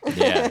 fuck.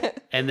 Yeah.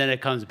 And then it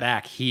comes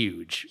back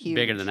huge,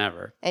 bigger than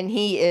ever. And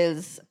he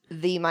is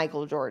the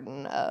Michael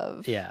Jordan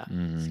of Yeah.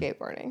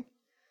 skateboarding.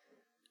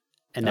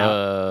 And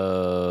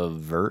now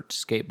Vert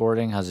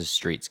skateboarding. How's his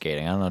street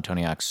skating? I don't know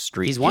Tony Hawk's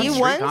street. He's won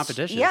skating. street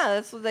competitions. Yeah,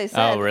 that's what they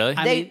said. Oh, really?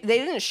 They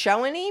didn't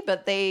show any,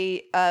 but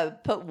they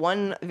put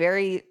one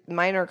very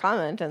minor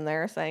comment in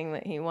there saying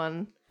that he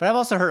won. But I've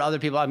also heard other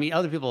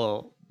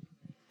people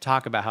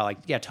talk about how, like,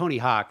 yeah, Tony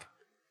Hawk,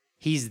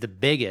 he's the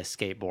biggest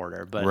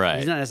skateboarder, but Right.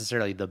 he's not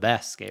necessarily the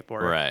best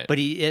skateboarder.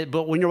 Right.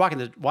 But when you're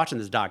watching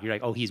this doc, you're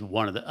like, oh, he's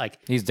one of the, like,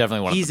 He's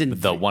definitely one He's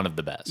of in- one of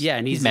the best. Yeah,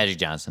 and he's he's- Magic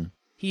Johnson.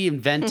 he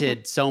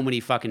invented so many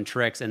fucking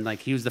tricks, and like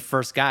he was the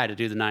first guy to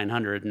do the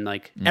 900, and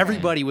like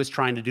everybody was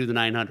trying to do the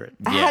 900.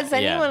 Yeah, Has yeah.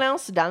 anyone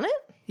else done it?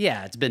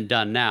 Yeah, it's been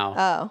done now.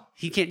 Oh.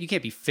 You can't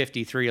be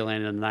 53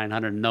 landing on the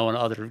 900 and no one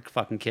other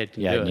fucking kid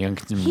can Yeah, do it. young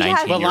has-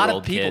 19-year-old But a lot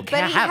of kid. people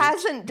But he haven't.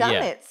 hasn't done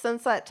Yeah. it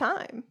since that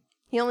time.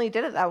 He only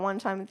did it that one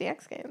time at the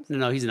X Games.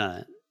 No, he's done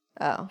it.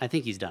 Oh. I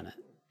think he's done it.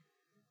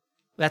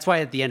 That's why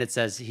at the end it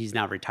says he's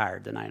now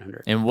retired the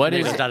 900. And what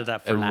They is just done it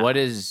up for and now. what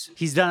is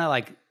He's done it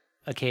like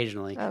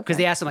occasionally because Okay.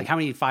 they asked him like how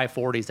many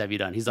 540s have you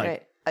done? He's like,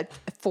 Right.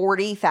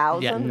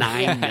 40,000? yeah,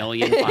 9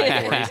 million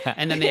 540s.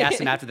 And then they asked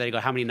him after that, he go,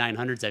 how many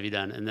 900s have you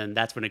done? And then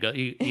that's when it goes.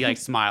 He like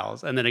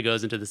smiles, and then it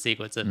goes into the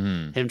sequence of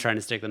him trying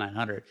to stick the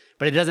 900.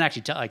 But it doesn't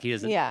actually tell. Like he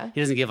doesn't. Yeah. He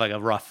doesn't give like a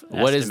rough.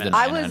 What is the estimate.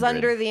 I was 900?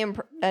 under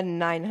the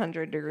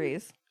 900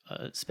 degrees.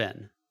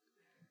 Spin?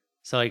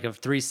 So like a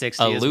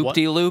 360 a is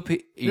loop-de-loop?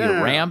 You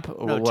No. ramp?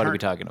 Or No, what are turn- we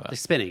talking about? Like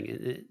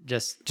spinning,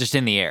 just Just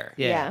in the air.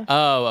 yeah. Yeah.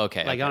 Oh,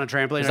 okay. Like okay. on a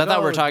trampoline. 'Cause like, I thought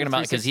we oh, were talking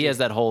about because he 360. has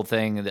that whole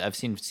thing that I've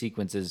seen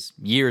sequences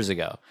years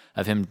ago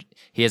of him.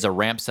 He has a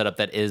ramp set up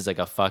that is like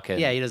a fucking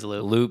Yeah, he does a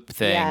loop.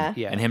 thing, Yeah.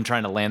 Yeah. and him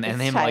trying to land and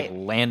It's him tight. like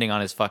landing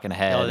on his fucking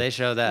head. Oh, they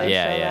show that. They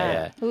Yeah, show yeah,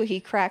 that. Ooh, he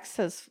cracks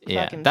his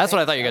yeah. fucking That's what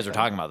I face thought you guys were open.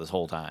 talking about this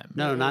whole time.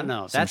 No,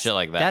 no. Some shit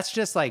like that. That's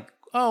just like,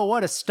 oh,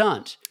 what a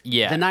stunt.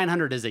 Yeah. The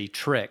 900 is a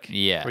trick.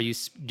 Yeah. Where you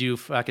do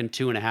fucking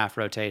 2.5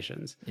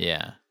 rotations,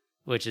 Yeah,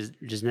 which is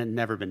just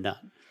never been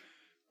done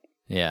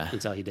yeah.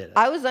 until he did it.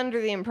 I was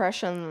under the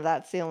impression that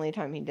that's the only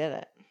time he did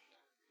it.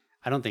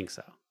 I don't think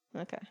so.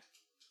 Okay.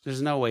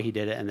 There's no way he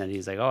did it, and then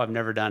he's like, oh, I've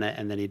never done it,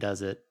 and then he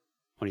does it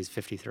when he's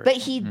 53. But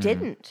he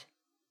didn't.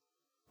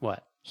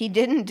 What? He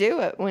didn't do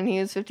it when he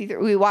was 53.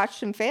 We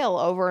watched him fail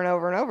over and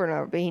over and over and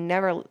over, but he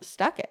never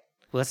stuck it.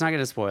 Well, let's not get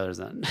into spoilers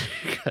then,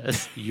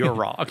 because you're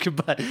wrong.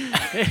 But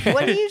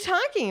What are you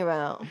talking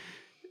about?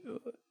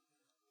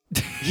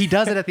 he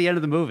does it at the end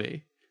of the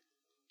movie.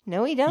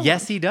 No, he doesn't.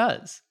 Yes, he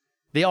does.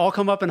 They all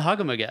come up and hug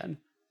him again.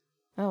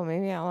 Oh,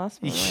 maybe I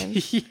lost my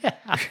mind.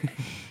 Yeah.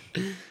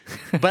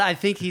 But I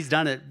think he's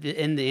done it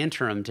in the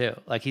interim too.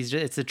 Like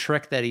it's a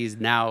trick that he's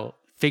now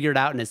figured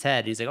out in his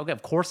head. He's like, okay,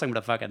 of course I'm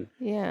gonna fucking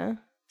Yeah.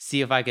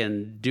 see if I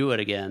can do it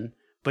again.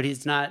 But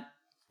it's not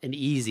an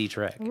easy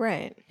trick.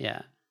 Right.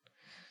 Yeah.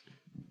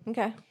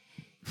 Okay.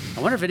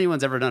 I wonder if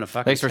anyone's ever done a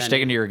fucking. Thanks for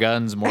sticking to your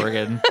guns,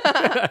 Morgan.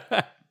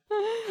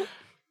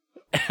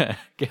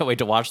 Can't wait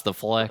to watch the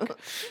flick.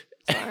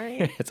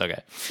 Sorry. It's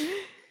okay.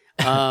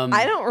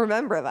 I don't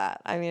remember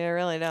that. I mean, I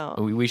really don't.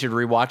 We should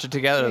rewatch it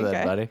together Okay.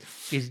 then, buddy.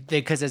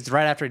 Because it's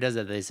right after he does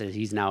it, they said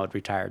he's now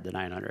retired the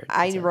 900.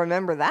 I That's it.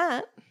 remember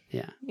that.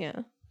 Yeah. Yeah.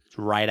 It's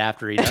right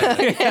after he does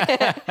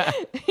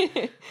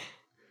it.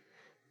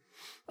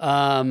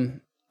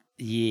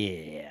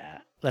 Yeah.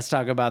 Let's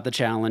talk about the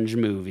challenge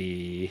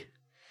movie.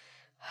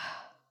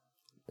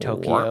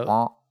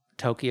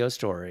 Tokyo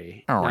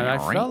Story. Now, I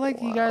felt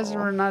like you guys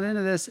were not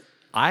into this.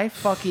 I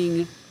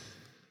fucking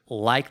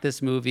like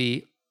this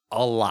movie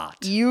a lot.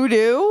 You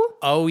do?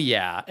 Oh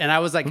yeah. And I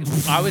was like,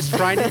 I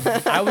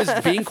was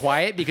being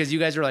quiet because you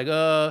guys were like,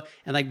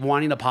 and like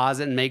wanting to pause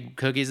it and make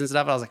cookies and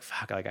stuff. I was like,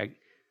 fuck, like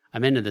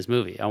I'm into this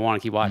movie. I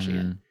want to keep watching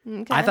it.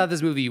 Okay. I thought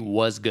this movie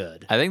was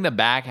good. I think the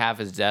back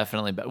half is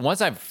definitely better. Once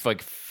I've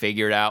like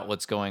figured out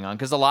what's going on,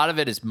 because a lot of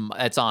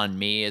it's on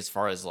me as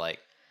far as like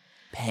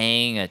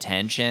paying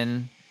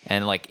attention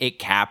and like it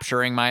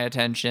capturing my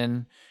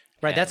attention.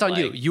 Right, And, that's on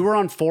you. like, You were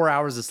on 4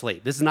 hours of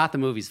sleep. This is not the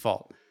movie's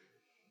fault.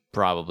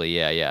 Probably,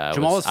 yeah.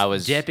 Jamal I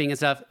was dipping and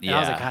stuff. And I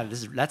was like, Yeah.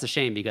 God, that's a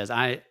shame because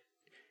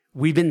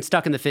we've been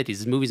stuck in the 50s.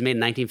 This movie's made in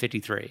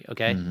 1953,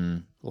 okay? Mm-hmm.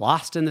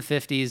 Lost in the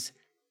 50s.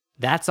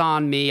 That's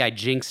on me. I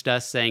jinxed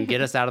us saying,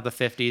 get us out of the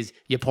 50s.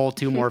 You pull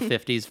 2 more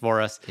 50s for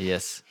us.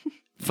 yes.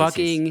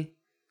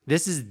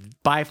 This is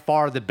by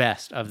far the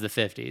best of the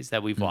 50s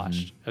that we've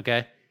watched,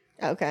 okay?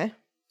 Okay.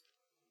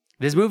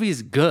 This movie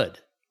is good.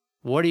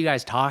 What are you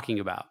guys talking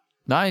about?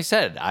 No, I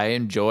said I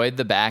enjoyed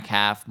the back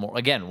half more.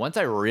 Again, once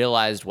I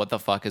realized what the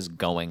fuck is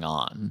going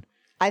on.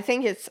 I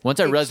think it's Once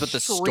I realized what the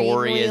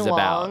story extremely is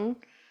about. long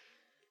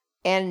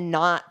and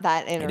not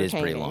that entertaining. It is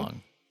pretty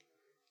long.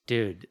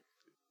 Dude,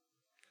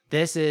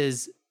 this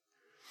is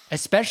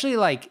especially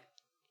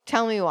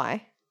Tell me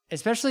why.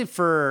 especially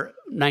for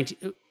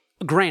 19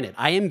 granted,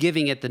 I am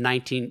giving it the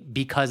 19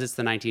 because it's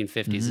the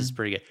 1950s is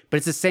pretty good. But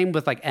it's the same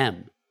with like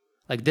M.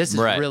 Like this is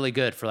Right. really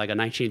good for like a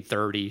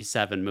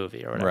 1937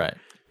 movie or whatever. Right.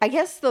 I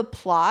guess the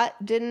plot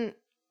didn't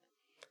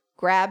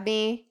grab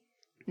me,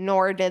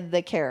 nor did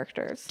the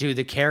characters. Dude,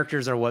 the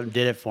characters are what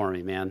did it for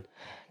me, man.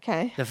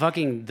 Okay.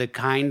 The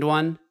kind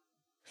one,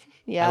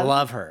 Yeah. I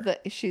love her.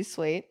 She's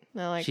sweet.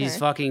 I like She's her.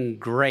 fucking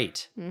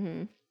great.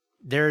 Mm-hmm.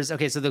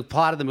 So the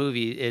plot of the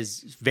movie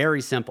is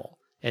very simple.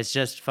 It's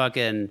just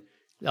fucking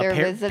They're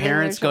visiting their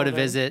parents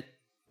children.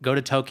 go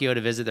to Tokyo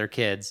to visit their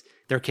kids.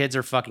 Their kids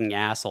are fucking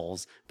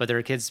assholes, but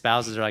their kids'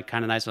 spouses are like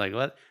kind of nice. They're like,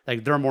 what?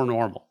 Like they're more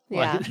normal.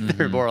 Yeah. Like,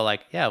 they're more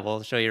like, yeah,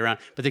 we'll show you around.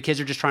 But the kids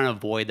are just trying to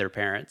avoid their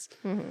parents.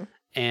 Mm-hmm.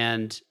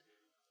 And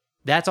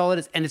that's all it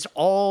is. And it's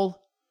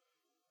all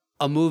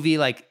a movie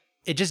like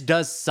it just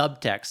does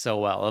subtext so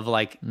well of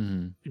like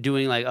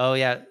doing like, oh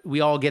yeah,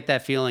 we all get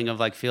that feeling of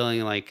like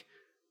feeling like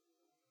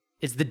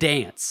it's the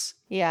dance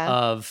Yeah.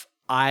 of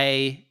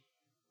I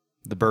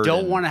The burden.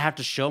 don't want to have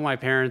to show my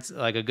parents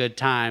like a good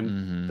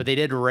time, but they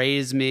did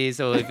raise me,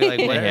 so like, what,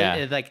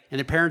 Yeah. like, and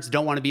the parents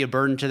don't want to be a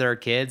burden to their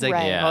kids. Like,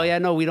 Right. Yeah. oh yeah,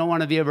 no, we don't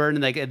want to be a burden.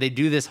 Like they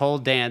do this whole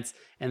dance,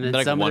 and then They're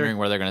like some wondering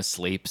where they're gonna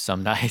sleep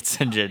some nights,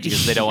 and just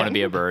because they don't want to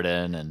be a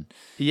burden. And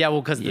yeah,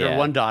 well, because their Yeah.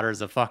 one daughter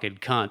is a fucking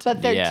cunt,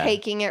 but they're Yeah.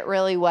 taking it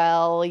really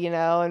well,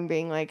 and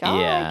being like, oh,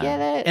 Yeah. I get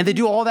it. and they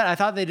do all that. I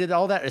thought they did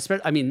all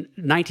that. I mean,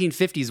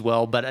 1950s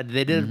well, but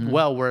they did it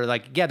well. Where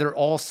like, yeah, they're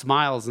all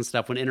smiles and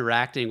stuff when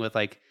interacting with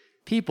like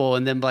people,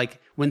 and then like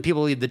when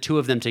people leave the two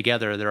of them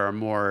together, there are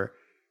more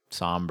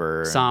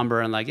somber.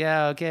 and like,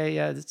 yeah, okay,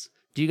 yeah.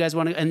 Do you guys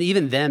want to? And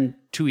even them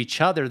to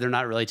each other, they're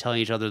not really telling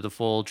each other the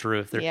full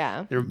truth. They're,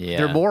 Yeah.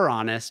 they're more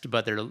honest,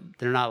 but they're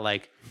not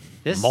like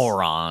this.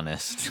 More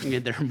honest. Yeah,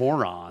 they're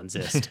morons.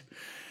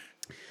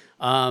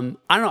 I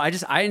don't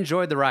know. I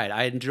enjoyed the ride.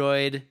 I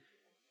enjoyed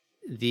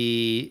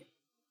the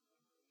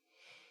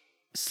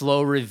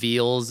slow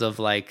reveals of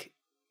like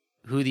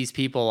who these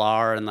people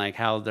are and like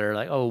how they're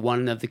like, oh,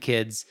 one of the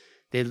kids,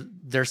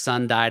 their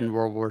son died in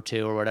World War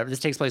II or whatever. This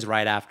takes place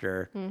right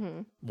after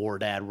War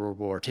Dad, World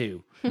War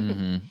II.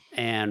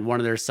 And one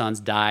of their sons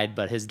died,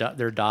 but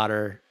their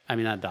daughter, I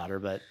mean, not daughter,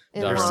 but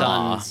their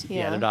In-law. sons,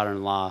 Yeah. their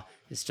daughter-in-law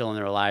is still in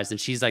their lives. And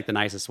she's like the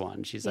nicest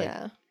one. She's like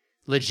yeah.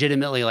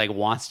 legitimately like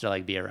wants to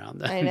like be around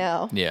them. I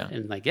know. Yeah.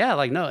 And like, yeah,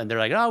 like, no. And they're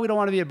like, oh, we don't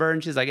want to be a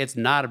burden. She's like, it's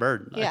not a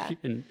burden. Like, Yeah.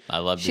 and I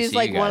love to She's see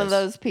like you one of guys.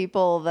 those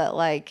people that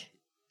like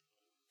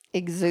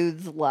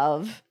exudes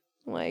love,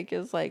 like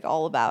is like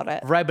all about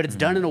it. right, but it's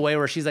done in a way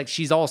where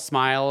she's all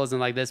smiles and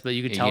like this, but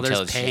you can You tell can there's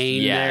tell she's-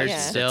 pain yeah, there Yeah.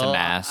 it's a still.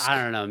 mask.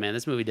 I don't know, man.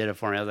 This movie did it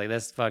for me. I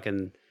was like,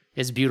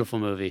 it's a beautiful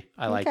movie.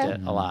 I liked Okay.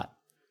 it a lot.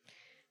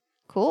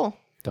 Cool.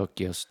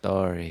 Tokyo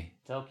Story.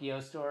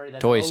 Tokyo Story.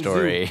 That's Toy Ozu.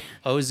 Story.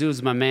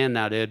 Ozu's my man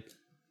now, dude.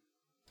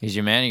 He's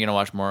your man. You gonna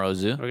watch more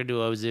Ozu? We're gonna do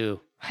Ozu.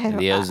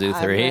 The Ozu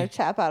I'm 3? gonna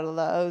tap out of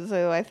the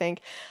Ozu. I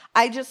think.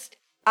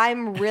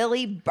 I'm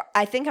really.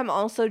 I think I'm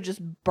also just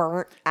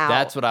burnt out.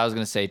 That's what I was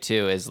gonna say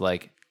too. Is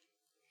like,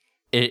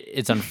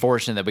 it's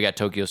unfortunate that we got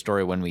Tokyo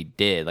Story when we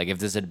did. Like, if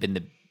this had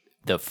been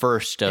the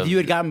first of, If you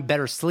had gotten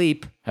better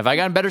sleep, have I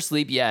gotten better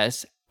sleep?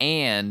 Yes.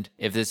 And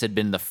if this had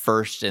been the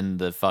first in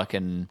the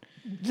fucking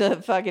the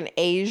fucking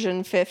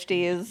Asian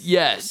 50s.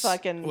 Yes.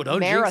 Fucking Well,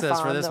 don't jinx us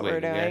marathon for this that we're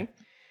week, okay? doing.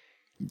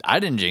 I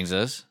didn't jinx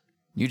this.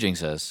 You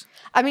jinx us.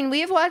 I mean,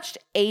 we have watched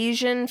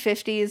Asian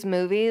 50s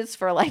movies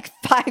for like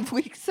 5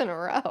 weeks in a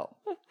row.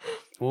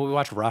 Well, we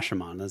watched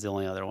Rashomon. That's the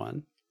only other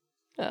one.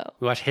 Oh.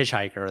 We watched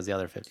Hitchhiker as the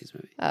other 50s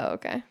movie. Oh,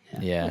 okay.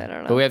 Yeah. I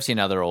don't know. But we have seen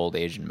other old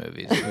Asian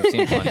movies. We've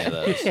seen plenty of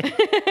those.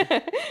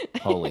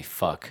 Holy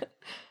fuck.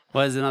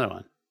 What is another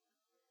one?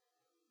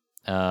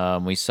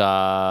 We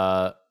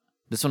saw...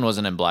 This one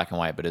wasn't in black and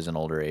white, but is an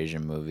older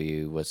Asian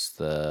movie. What's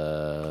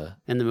the...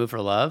 In the Mood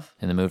for Love?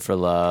 In the Mood for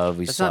Love.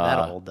 We That's saw...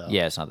 not that old, though.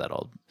 Yeah, it's not that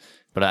old.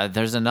 But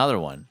there's another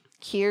one.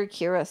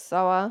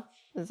 Kurosawa?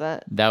 Is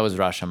that? That was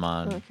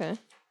Rashomon. Okay.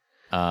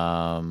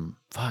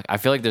 Fuck. I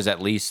feel like there's at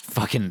least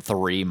fucking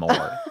 3 more.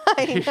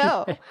 I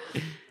know.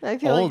 I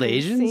feel Old like we've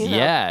Asians? seen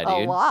Yeah, a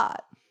dude.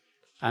 lot.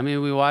 I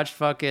mean, we watched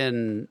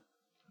fucking...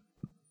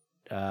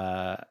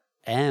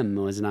 M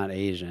was not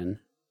Asian.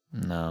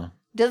 No.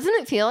 Doesn't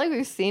it feel like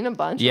we've seen a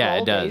bunch Yeah, of it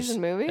old does.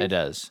 Asian movies? It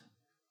does.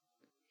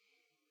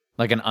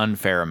 Like an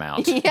unfair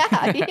amount.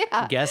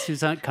 Yeah. Guess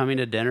Who's Coming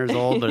to Dinner is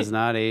old, but it's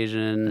not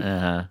Asian.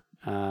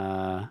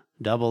 Uh-huh.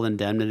 Double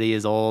Indemnity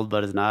is old,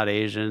 but it's not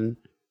Asian.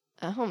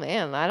 Oh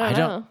man, I don't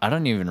know. I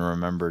don't even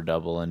remember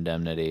Double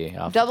Indemnity.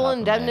 Off Double the top of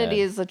my Indemnity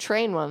head. is the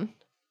train one.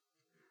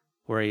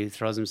 Where he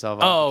throws himself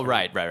off. Oh, the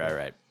train.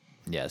 right.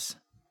 Yes.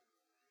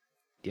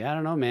 Yeah, I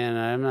don't know, man.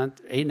 I'm not...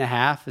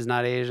 8.5 is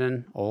not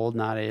Asian. Old,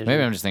 not Asian.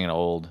 Maybe I'm just thinking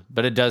old,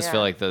 but it does Yeah. feel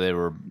like that they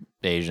were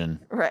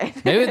Asian. Right.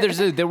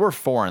 Maybe they were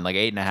foreign. Like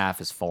 8.5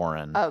 is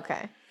foreign.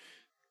 Okay.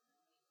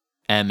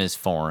 M is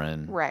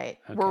foreign. Right.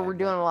 Okay, We're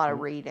doing a lot of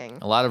reading.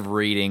 A lot of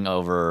reading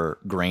over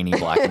grainy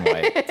black and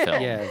white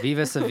film. Yeah,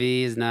 Viva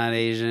Savi is not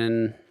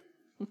Asian.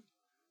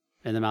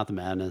 In the Mouth of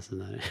Madness is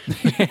not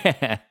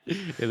Asian.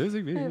 You're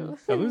losing me. You're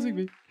losing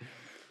me.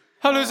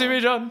 I'm losing me,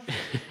 John.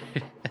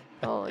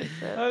 Holy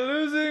shit. I'm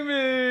losing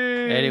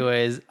me.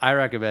 Anyways, I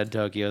recommend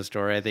Tokyo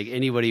Story. I think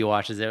anybody who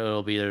watches it,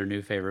 it'll be their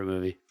new favorite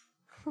movie.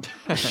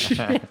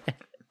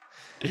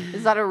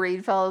 Is that a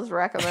Reed Fellas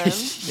recommend?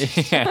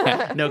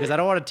 Yeah. No, because I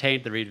don't want to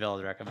taint the Reed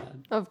Fellas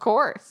recommend. Of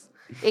course.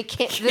 It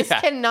can't. This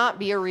Yeah. cannot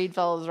be a Reed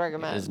Fellas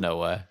recommend. There's no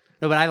way.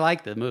 No, but I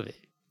like the movie.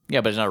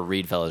 Yeah, but it's not a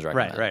Reed Fellas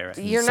recommend. Right.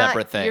 You're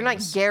Separate not. things. You're not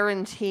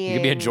guaranteeing. You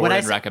could be a Jordan When I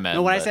say, recommend.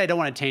 No, when I but- say I don't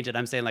want to change it,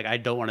 I'm saying like I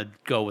don't want to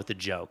go with the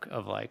joke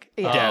of like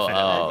Yeah. definitely.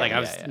 Oh, like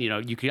I yeah,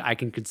 was, yeah. I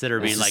can consider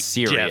This being is like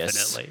serious.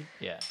 definitely.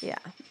 Yeah. Yeah.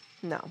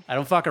 No. I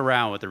don't fuck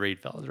around with the Reed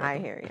Fellas. I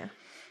Recommend. hear you.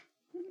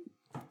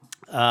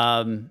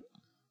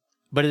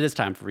 But it is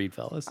time for Reed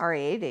Fellas.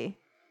 R80.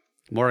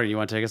 Morgan, you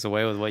want to take us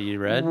away with what you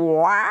read?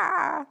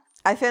 Wow.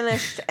 I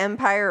finished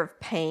Empire of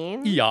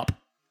Pain. Yup.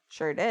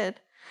 Sure did.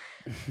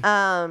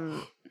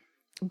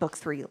 Book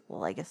 3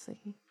 Legacy.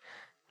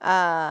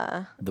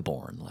 The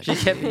Bourne. Like,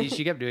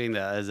 She kept doing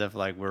that as if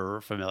like we're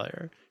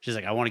familiar. She's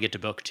like, I want to get to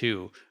book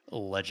 2,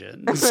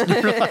 Legends.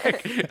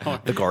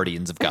 the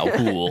Guardians of Gaul.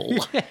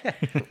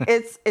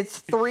 It's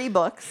 3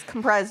 books,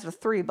 comprised of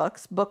 3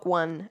 books. Book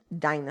 1,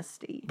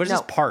 Dynasty. But it's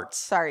just parts.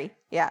 Sorry.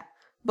 Yeah.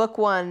 Book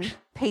 1,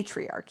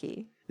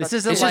 Patriarchy. This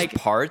isn't It's like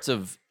just parts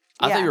of.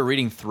 I thought Yeah. you were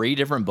reading 3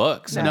 different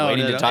books and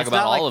waiting to talk It's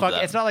about not all like of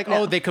them. It's not like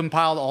No. oh, they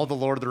compiled all the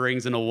Lord of the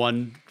Rings into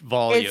one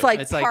volume. It's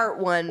like part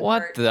 1. What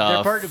part- the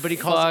They're part, but he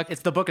calls fuck?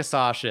 it's the Book of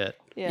Saw shit.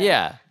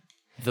 Yeah.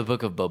 The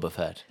Book of Boba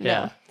Fett.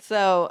 Yeah.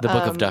 So The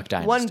Book of Duck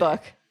Dynasty.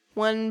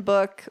 One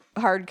book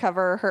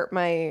hardcover hurt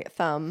my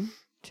thumb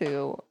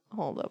to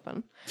hold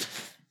open.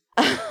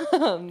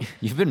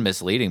 You've been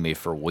misleading me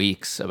for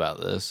weeks about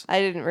this. I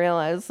didn't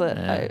realize that.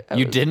 I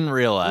You was- didn't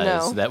realize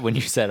No. that when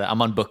you said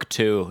I'm on book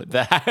 2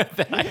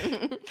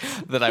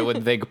 that I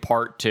would think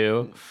part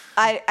 2.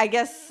 I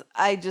guess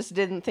I just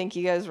didn't think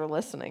you guys were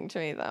listening to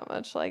me that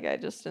much. Like I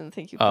just didn't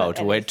think you. Oh, put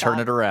to any wait, turn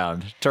thought- it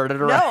around. Turn it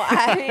No, around.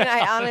 I mean,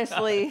 I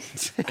honestly,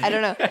 I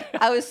don't know.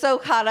 I was so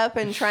caught up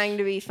in trying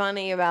to be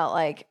funny about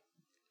like,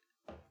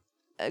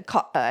 I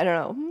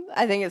don't know.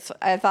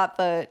 I thought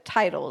the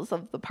titles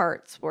of the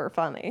parts were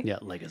funny. Yeah,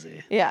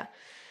 Legacy. Yeah.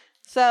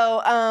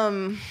 So,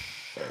 I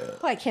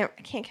can't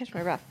catch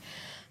my breath.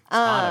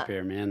 Hot up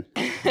here, man.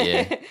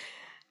 Yeah.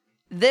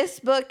 This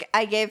book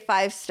I gave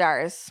 5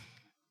 stars.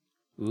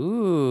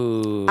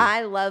 Ooh.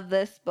 I love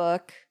this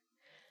book.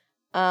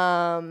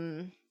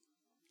 I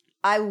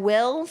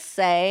will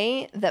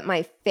say that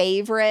my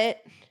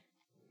favorite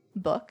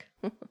book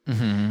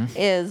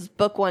is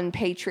book 1,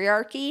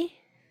 Patriarchy.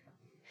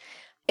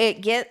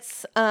 It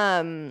gets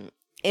in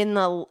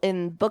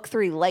book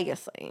 3,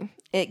 Legacy.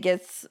 It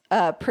gets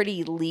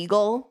pretty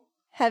legal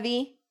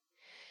heavy,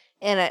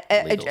 and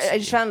I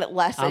just found it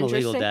less I'm a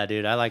interesting. legal dad,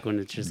 dude. I like when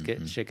it just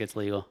shit gets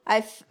legal.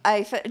 Just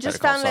Call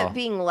found Saul. it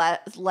being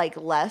less like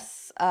oh,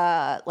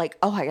 I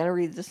gotta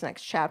read this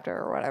next chapter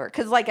or whatever,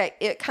 because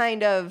it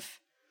kind of,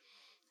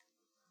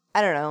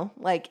 I don't know,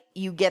 like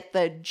you get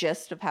the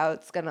gist of how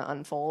it's gonna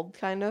unfold,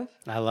 kind of.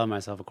 I love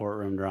myself a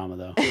courtroom drama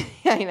though.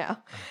 I know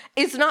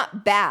it's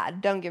not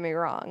bad. Don't get me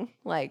wrong.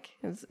 Like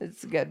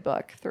it's a good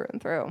book through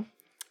and through.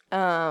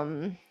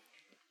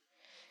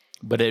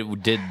 But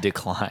it did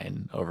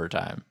decline over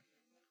time.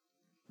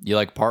 You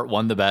like part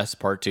 1 the best,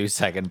 part 2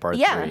 second, part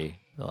Yeah. 3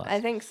 the last. I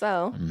think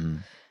so.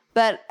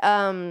 But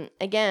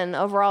again,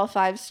 overall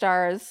 5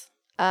 stars.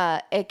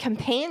 a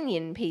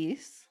companion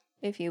piece,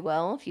 if you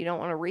will, if you don't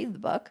want to read the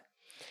book.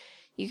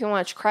 You can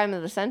watch Crime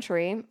of the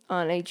Century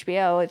on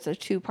HBO. It's a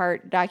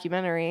 2-part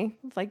documentary.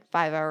 It's like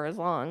 5 hours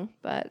long,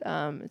 but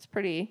it's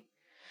pretty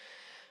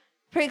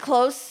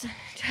close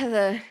to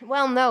the.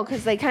 Well, no,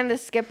 because they kind of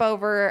skip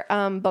over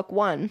book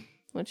 1,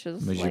 which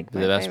is like the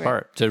best favorite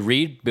part. To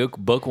read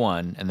book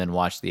 1 and then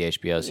watch the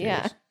HBO series.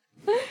 Yeah.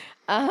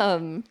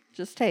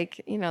 Just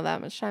take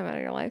that much time out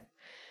of your life.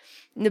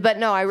 But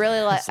no, I really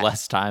like. It's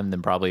less time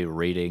than probably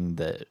reading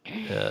the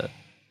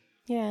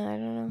Yeah, I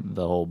don't know.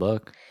 the whole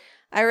book.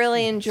 I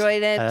really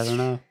enjoyed it. I don't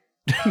know.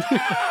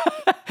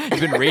 You've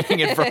been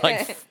reading it for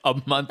like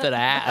a month and a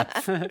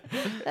half.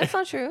 That's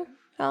not true.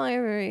 How long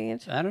have you been reading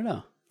it? I don't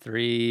know. 4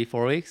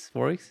 weeks?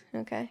 4 weeks?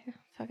 Okay,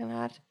 fucking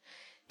hot.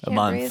 A Can't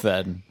month breathe.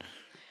 then.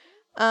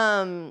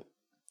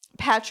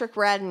 Patrick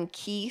Radden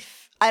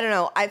Keefe. I don't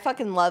know. I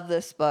fucking love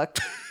this book.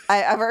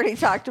 I've already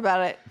talked about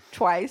it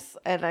twice,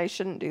 and I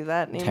shouldn't do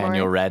that anymore.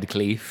 Daniel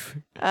Radcliffe.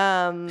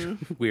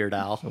 Weird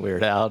Al.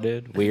 Weird Al,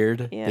 dude.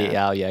 Weird. Yeah. The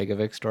Al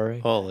Yankovic story.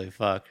 Holy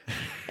fuck.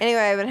 Anyway,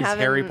 I've been Is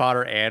having Harry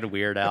Potter and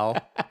Weird Al.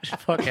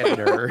 Fucking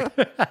nerd.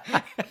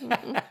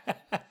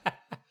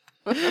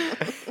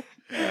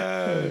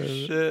 Oh,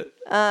 shit.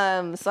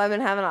 So I've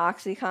been having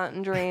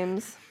OxyContin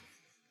dreams.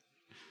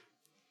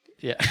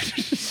 Yeah.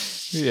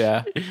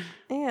 Yeah.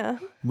 Yeah.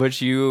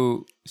 Which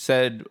you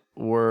said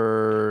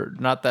were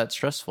not that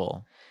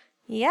stressful.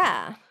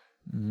 Yeah.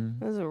 Mm-hmm.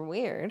 Those are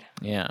weird.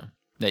 Yeah.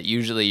 That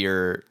usually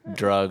your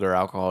drug or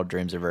alcohol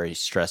dreams are very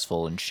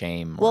stressful and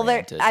shame. Well,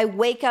 oriented. I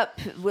wake up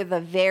with a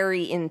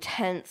very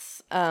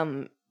intense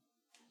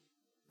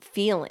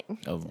feeling.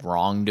 Of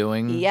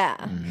wrongdoing. Yeah.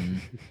 Mm-hmm.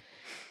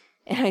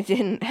 And I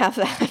didn't have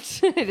that.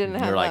 I didn't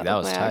have You're like, that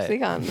with was my tight.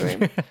 OxyContin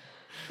dream.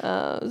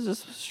 It was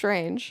just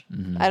strange.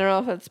 Mm-hmm. I don't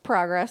know if it's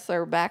progress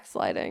or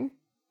backsliding,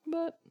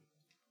 but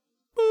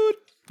I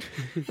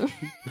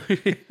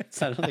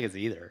don't think it's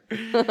either.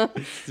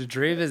 The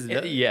dream is.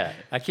 Yeah.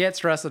 I can't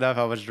stress enough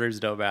how much dreams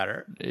don't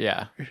matter.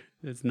 Yeah.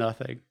 It's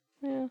nothing.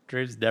 yeah.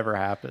 Dreams never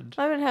happened.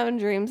 I've been having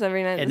dreams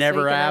every night. It this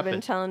never week, and I've been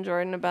happened. telling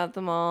Jordan about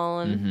them all,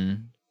 and Mm-hmm.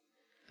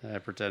 I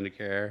pretend to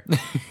care.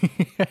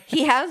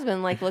 he has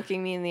been like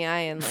looking me in the eye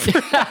and like.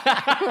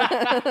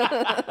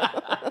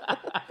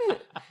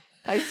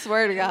 I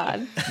swear to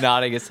God,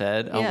 Nodding his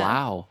head. Oh, Yeah.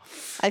 wow.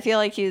 I feel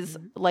like he's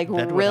like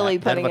Then what really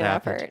hap- then putting what an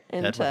happened? effort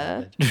Then what into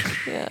happened?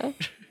 yeah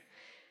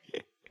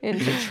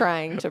into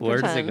trying to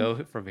Where does pretend. it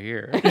go from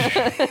here?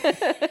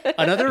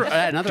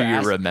 another Do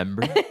you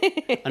remember?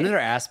 another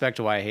aspect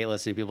of why I hate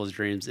listening to people's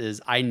dreams is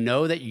I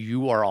know that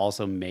you are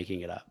also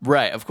making it up.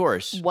 Right, of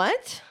course.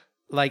 What?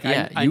 Like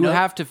Yeah, I you know,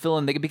 have to fill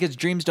in because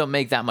dreams don't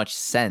make that much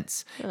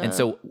sense. And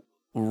so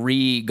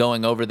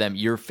going over them,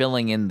 you're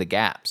filling in the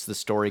gaps, the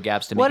story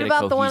gaps to make What it a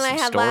about the one I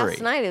cohesive had story.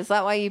 last night? Is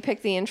that why you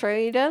picked the intro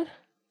you did?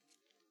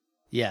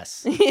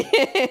 Yes.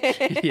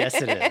 Yes,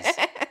 it is.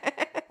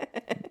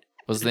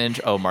 Was the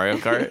intro? Oh, Mario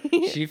Kart?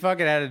 She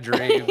fucking had a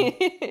dream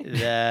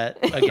that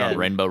On again.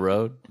 Rainbow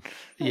Road?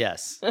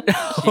 Yes.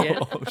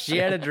 She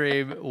had a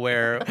dream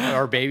where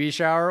our baby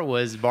shower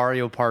was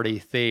Mario Party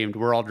themed.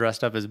 We're all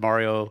dressed up as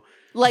Mario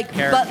Like,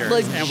 characters,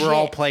 but legit, and we're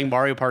all playing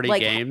Mario Party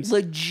like games.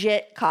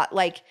 legit,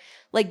 like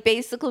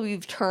basically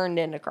we've turned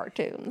into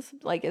cartoons.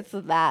 Like it's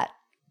that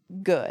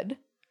good.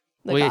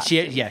 The Well,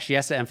 costumes. she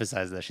has to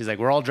emphasize this. She's like,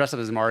 we're all dressed up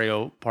as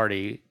Mario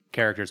Party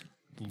characters,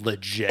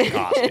 legit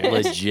costumes.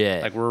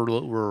 Legit. Like we're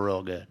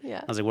real good. Yeah.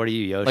 I was like, what are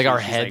you, Yoshi? Like our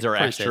She's heads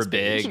like, are extra "Princess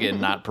Peach." big and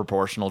not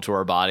proportional to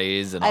our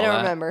bodies and all I don't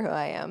that. remember who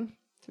I am,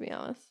 to be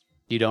honest.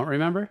 You don't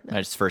remember?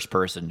 It's first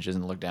person. She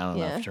doesn't look down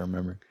Yeah. enough to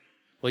remember.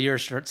 Well, you're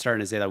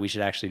starting to say that we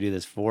should actually do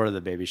this for the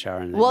baby shower.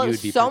 And then Well, you it would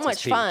was be so Princess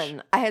much Peach.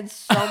 fun. I had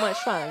so much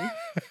fun.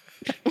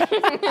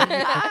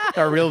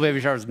 Our real baby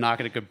shower is not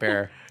going to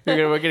compare.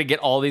 We're gonna get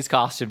all these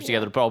costumes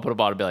together, all put them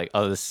on, and be like,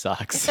 "Oh, this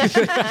sucks.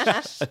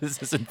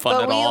 This isn't fun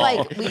But at we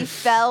all." we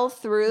fell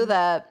through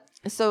the.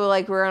 So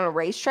like we're on a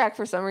racetrack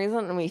for some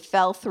reason, and we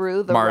fell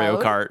through the Mario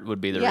road. Kart would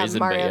be the Yeah, reason.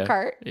 Mario but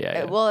Kart.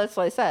 Yeah. Well, that's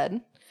what I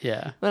said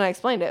Yeah. when I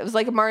explained it. It was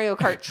like a Mario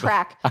Kart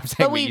track. I'm saying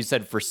but what you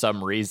said for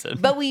some reason.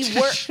 But we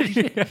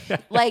were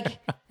like,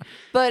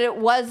 but it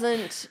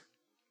wasn't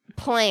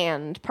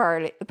planned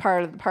part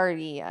of the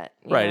party yet.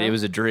 you right, know? it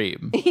was a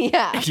dream.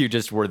 yeah. You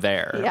just were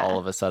there Yeah. all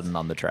of a sudden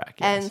on the track.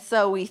 Yes. And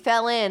so we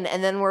fell in,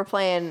 and then we're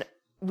playing.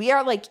 We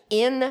are like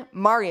in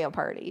Mario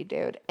Party,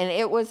 dude, and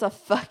it was a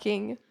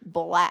fucking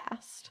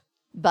blast.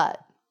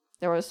 But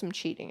there was some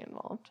cheating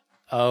involved.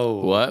 Oh.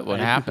 What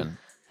happened?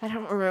 I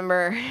don't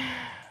remember.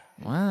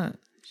 What?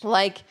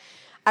 Like,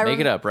 Make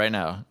it up right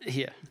now.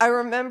 Yeah. I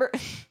remember.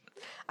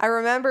 I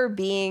remember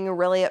being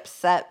really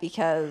upset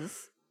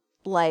because,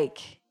 like,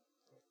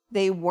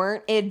 they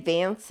weren't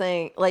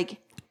advancing. Like,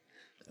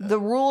 the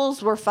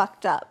rules were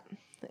fucked up.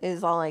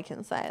 Is all I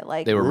can say.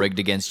 Like They were rigged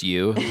against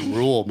you.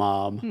 Rule,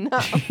 mom.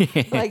 no,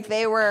 like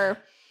they were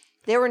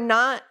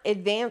not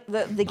advanced.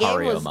 The game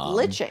Mario was Mom.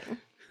 glitching.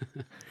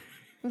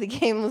 The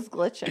game was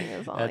glitching.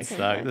 Is all I That can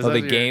sucked. say. Oh,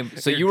 the game.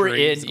 So you were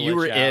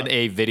in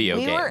a video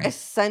We game. were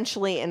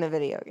essentially in a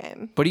video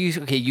game But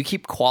you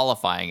keep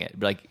qualifying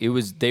it. Like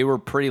they were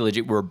pretty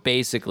legit. We're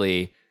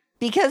basically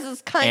because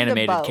it's kind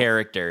animated of both.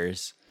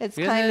 characters. It's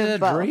Because kind it's of a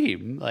both.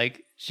 dream.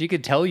 Like she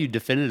could tell you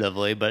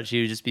definitively, but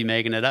she would just be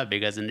making it up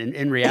because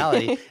in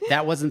reality,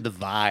 that wasn't the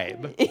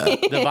vibe.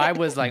 The vibe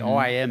was like, oh,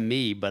 I am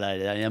me, but I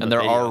am. And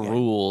there are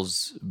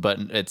rules, but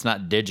it's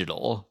not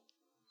digital.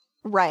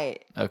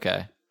 Right.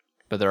 Okay.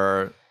 But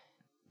there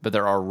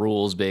are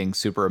rules being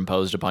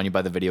superimposed upon you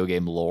by the video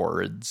game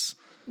lords.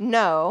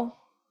 No.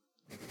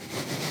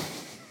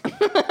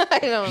 I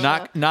don't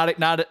know.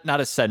 Not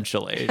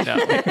essentially. No.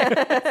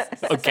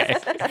 Okay.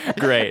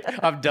 Great.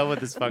 I'm done with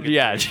this fucking.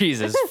 Yeah,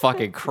 Jesus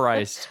fucking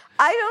Christ.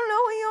 I don't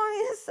know what you want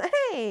me to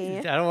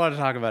say. I don't want to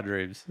talk about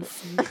dreams.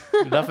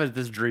 Enough of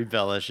this dream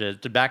fella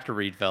shit. Back to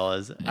read,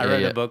 fellas. I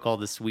read Yeah. a book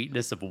called The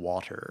Sweetness of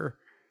Water.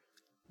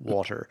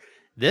 The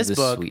This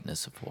book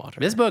sweetness of water.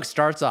 This book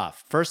starts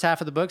off, first half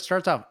of the book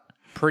starts off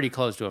pretty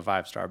close to a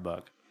 5-star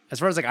book. As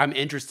far as like I'm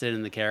interested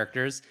in the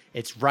characters,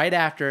 it's right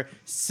after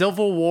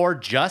Civil War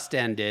just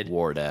ended.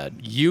 War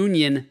Dad.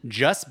 Union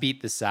just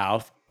beat the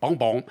South. Boom,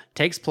 boom.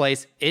 Takes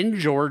place in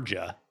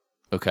Georgia,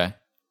 Okay.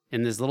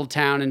 in this little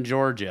town in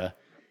Georgia.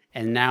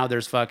 And now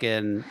there's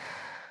fucking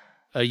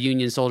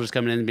Union soldiers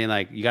coming in and being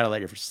like, you got to let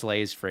your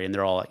slaves free. And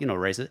they're all,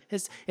 racist.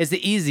 It's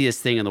the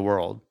easiest thing in the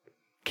world,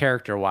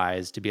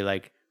 character-wise, to be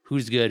like,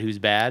 who's good, who's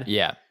bad.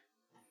 Yeah.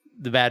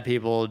 The bad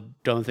people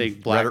don't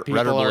think black Red or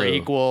people are blue.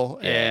 equal,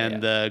 Yeah,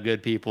 and the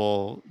good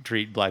people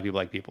treat black people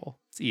like people.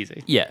 It's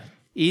easy. Yeah.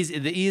 Easy.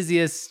 The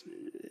easiest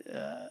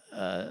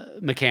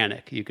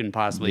mechanic you can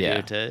possibly Yeah.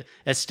 do to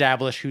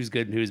establish who's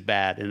good and who's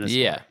bad in this.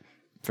 Yeah.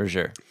 For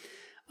sure.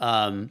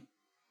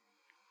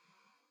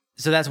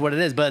 So that's what it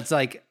is. But it's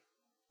like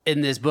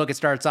in this book, it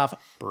starts off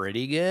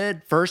pretty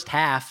good. First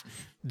half,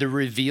 the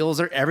reveals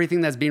are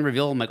everything that's being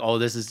revealed. I'm like, oh,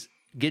 this is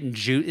getting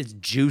it's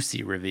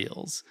juicy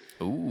reveals.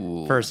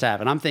 Ooh. First half.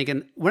 And I'm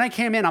thinking, when I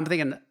came in, I'm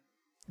thinking,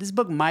 this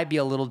book might be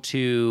a little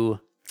too,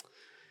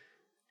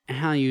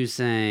 how you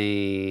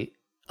say,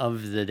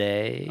 of the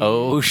day.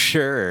 Oh,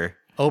 sure.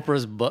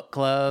 Oprah's book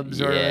club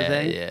sort of a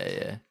thing.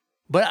 Yeah.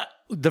 But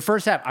the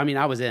first half, I mean,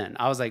 I was in.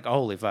 I was like,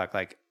 holy fuck.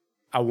 Like,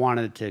 I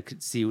wanted to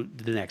see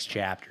the next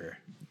chapter.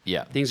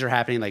 Yeah. Things are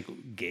happening like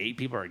gay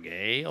people are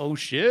gay. Oh,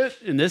 shit.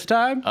 And this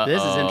time,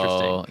 this is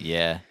interesting.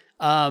 Yeah.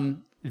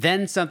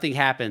 Then something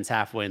happens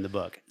halfway in the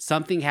book.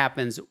 Something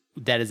happens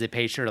that is a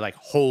page turner like,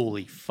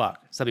 holy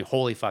fuck. Something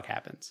holy fuck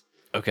happens.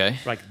 Okay.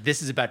 Like,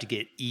 this is about to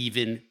get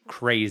even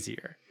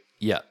crazier.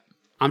 Yeah.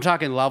 I'm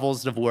talking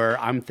levels of where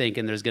I'm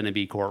thinking there's going to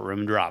be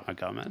courtroom drama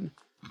coming.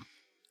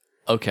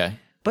 Okay.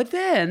 But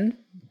then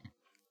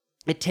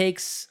it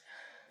takes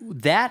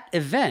that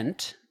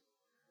event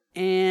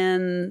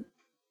and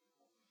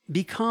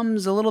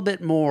becomes a little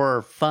bit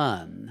more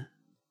fun.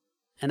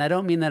 And I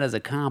don't mean that as a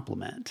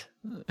compliment.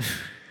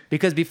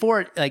 Because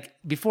before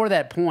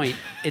that point,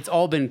 it's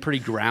all been pretty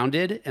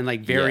grounded and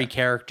like very Yeah.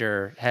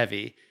 character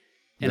heavy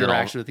Little-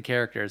 interaction with the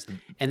characters.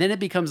 And then it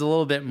becomes a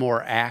little bit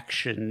more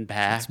action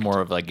packed. It's more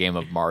of like game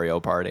of Mario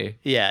Party.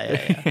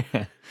 Yeah.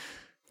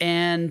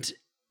 And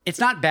it's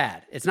not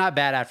bad. It's not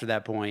bad after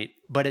that point,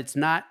 but it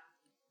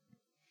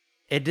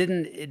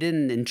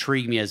didn't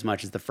intrigue me as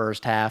much as the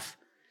first half.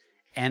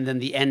 And then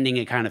the ending,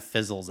 it kind of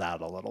fizzles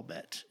out a little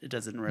bit. It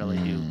doesn't really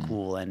do a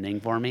cool ending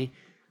for me.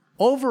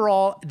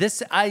 Overall,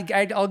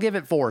 I'll give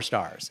it 4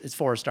 stars. It's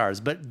 4 stars.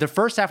 But the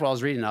first half while I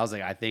was reading, I was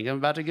like, I think I'm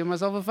about to give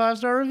myself a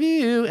 5-star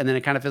review. And then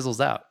it kind of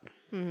fizzles out.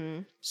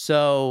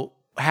 So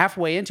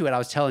halfway into it, I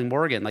was telling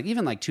Morgan, like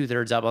even like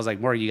 2/3 up, I was like,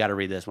 Morgan, you got to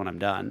read this when I'm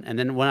done. And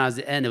then when I was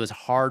at the end, it was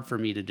hard for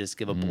me to just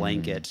give a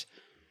blanket.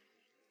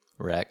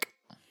 Wreck.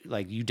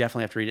 Like, you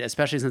definitely have to read it,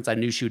 especially since I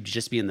knew she would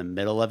just be in the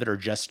middle of it or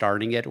just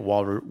starting it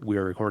while we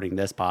were recording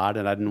this pod.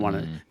 And I didn't want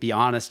to be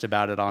honest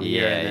about it on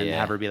here and then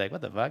have her be like,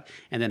 what the fuck?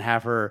 And then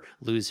have her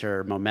lose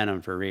her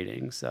momentum for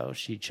reading. So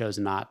she chose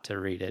not to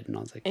read it. And I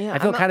was like, Yeah, I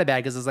feel I'm kind of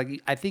bad because it's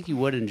like, I think you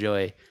would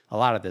enjoy a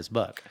lot of this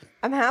book.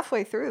 I'm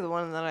halfway through the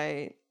one that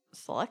I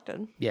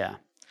selected. Yeah.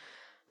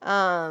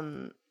 I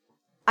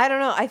don't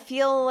know. I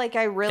feel like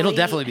I really. It'll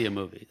definitely be a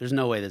movie. There's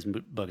no way this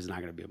book is not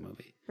going to be a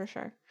movie. for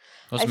sure.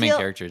 What's I the main feel-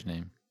 character's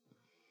name?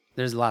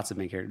 There's lots of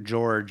main characters.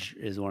 George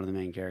is one of the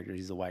main characters.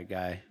 He's a white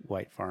guy,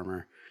 white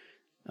farmer.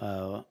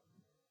 Fuck,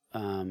 I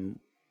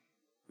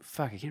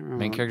can't remember.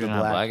 Main character's the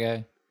not a black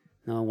guy?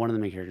 No, one of the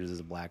main characters is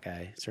a black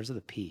guy. Starts with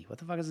a P. What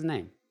the fuck is his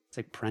name? It's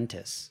like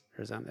Prentice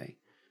or something.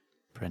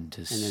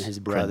 Prentice. And then his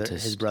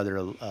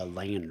brother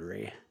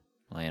Landry.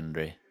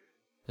 Landry.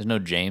 There's no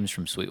James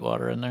from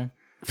Sweetwater in there?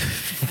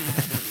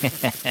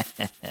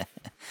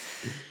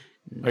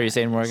 What are you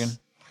saying, Morgan?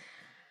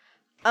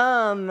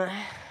 Nothing.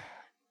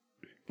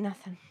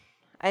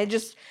 I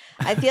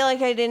feel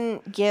like I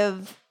didn't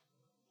give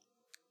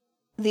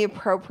the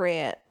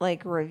appropriate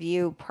like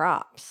review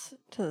props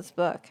to this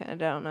book. I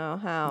don't know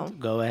how.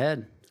 Go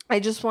ahead. I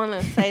just want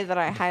to say that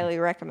I highly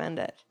recommend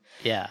it.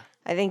 Yeah.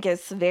 I think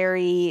it's a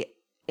very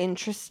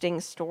interesting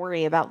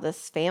story about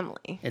this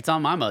family. It's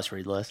on my must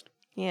read list.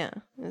 Yeah,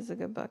 it's a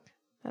good book.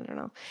 I don't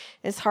know.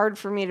 It's hard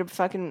for me to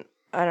fucking,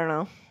 I don't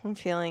know. I'm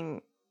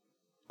feeling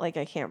like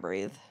I can't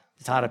breathe.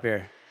 It's hot up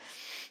here.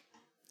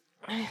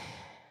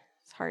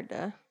 It's hard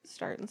to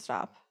start and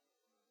stop.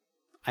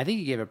 I think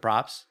you gave it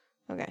props.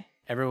 Okay.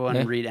 Everyone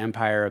Yeah. read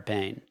Empire of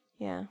Pain.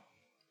 Yeah.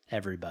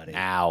 Everybody.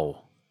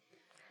 Ow.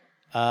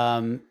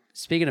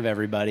 Speaking of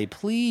everybody,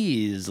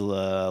 please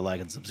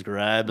like and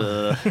subscribe.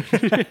 You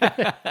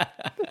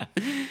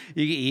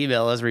can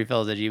email us,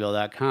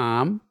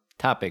 refills@gmail.com.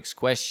 Topics,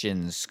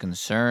 questions,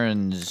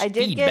 concerns, I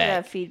did feedback. get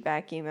a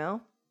feedback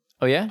email.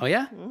 Oh, yeah? Oh,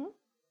 yeah?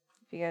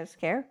 If you guys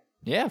care.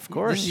 Yeah, of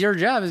course. This is your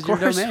job. It's of your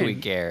course domain. we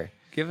care.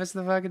 Give us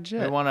the fucking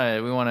shit. We want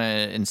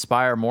to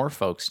inspire more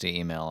folks to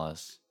email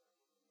us.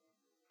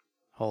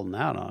 Holding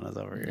out on us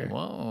over here.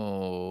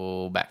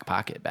 Whoa, back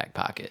pocket.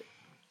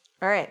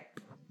 All right.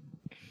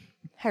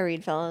 Hi,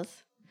 Read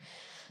fellas.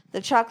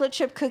 The chocolate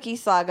chip cookie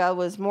saga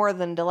was more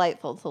than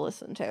delightful to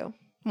listen to.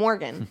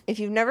 Morgan, if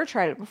you've never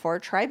tried it before,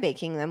 try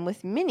baking them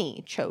with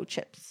mini cho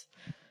chips.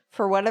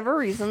 For whatever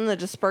reason, the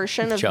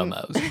dispersion of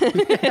Chomos.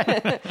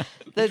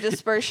 the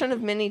dispersion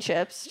of mini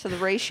chips to the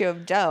ratio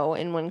of dough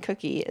in one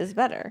cookie is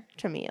better,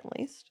 to me at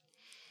least.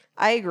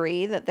 I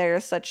agree that there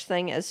is such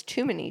thing as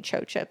too many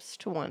cho chips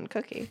to one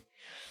cookie,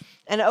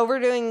 and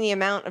overdoing the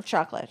amount of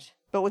chocolate.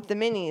 But with the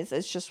minis,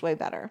 it's just way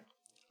better.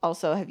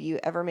 Also, have you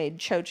ever made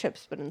cho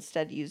chips but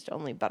instead used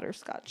only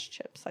butterscotch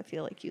chips? I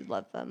feel like you'd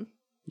love them.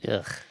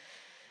 Ugh.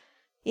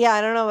 Yeah,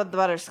 I don't know about the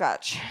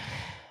butterscotch.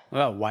 What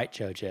about white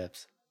cho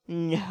chips?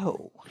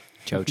 No,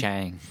 Cho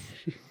Chang.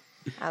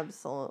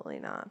 absolutely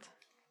not.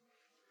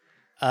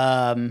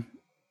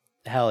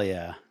 Hell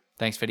yeah.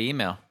 Thanks for the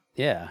email.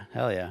 Yeah,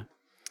 hell yeah.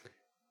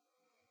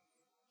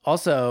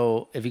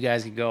 Also, if you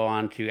guys could go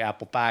on to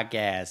Apple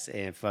Podcasts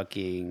and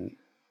fucking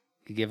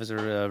give us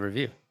a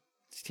review.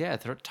 Yeah,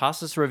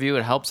 toss us a review.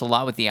 It helps a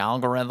lot with the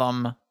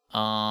algorithm.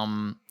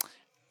 How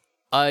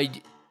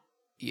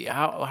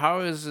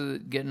is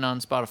it getting on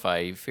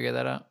Spotify? You figure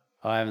that out?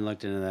 Oh, I haven't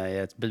looked into that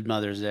yet. It's been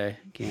Mother's Day.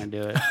 Can't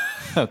do it.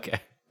 Okay.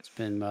 It's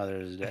been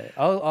Mother's Day.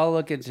 I'll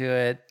look into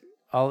it.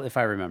 If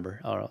I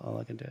remember, I'll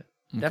look into it.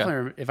 Okay.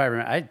 Definitely, if I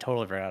remember. I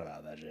totally forgot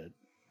about that shit.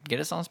 Get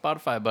us on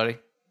Spotify, buddy.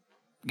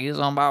 Get us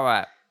on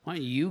Spotify. Why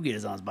don't you get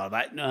us on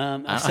Spotify? I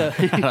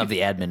don't have the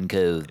admin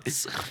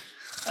codes.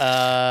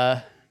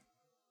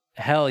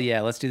 Hell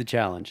yeah, let's do the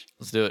challenge.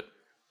 Let's do it.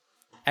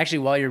 Actually,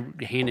 while you're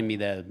handing me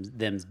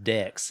them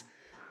dicks,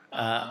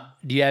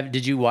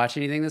 did you watch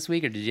anything this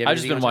week, or did you? Have I've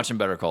just anything been else? watching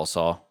Better Call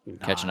Saul.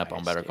 Catching up on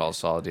Nice, Better dude. Call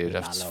Saul, dude.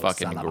 That's Lalo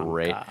fucking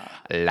great.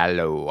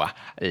 Salamanca.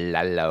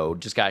 Lalo.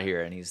 Just got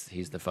here and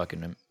he's the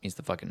fucking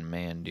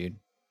man, dude.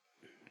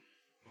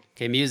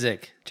 Okay,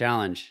 music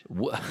challenge.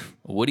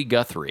 Woody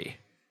Guthrie.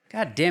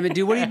 God damn it,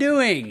 dude! What are you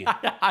doing?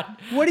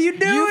 What are you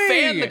doing? You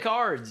fanned the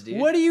cards, dude.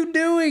 What are you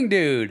doing,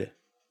 dude?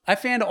 I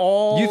fanned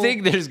all. You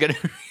think there's gonna?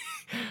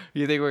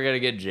 You think we're gonna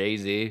get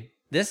Jay-Z?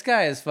 this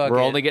guy is fucking?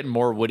 We're only getting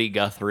more Woody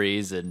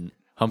Guthries and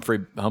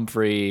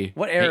Humphrey.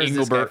 What era is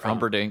this guy Engelbert from?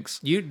 Humperdinck's.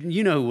 You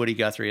know who Woody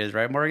Guthrie is,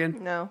 right,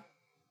 Morgan? No.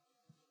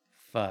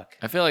 Fuck.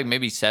 I feel like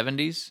maybe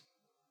 70s,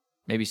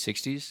 maybe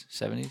 60s,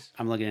 70s.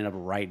 I'm looking it up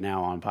right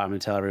now on. I'm gonna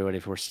tell everybody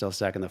if we're still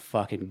stuck in the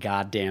fucking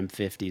goddamn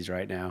 50s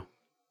right now.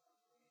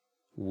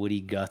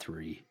 Woody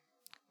Guthrie.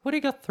 Woody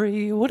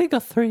Guthrie.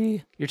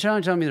 You're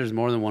telling me there's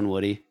more than one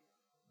Woody?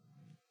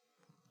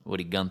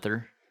 Woody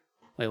Gunther.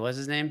 Wait, what's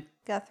his name?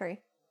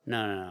 Guthrie.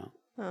 No.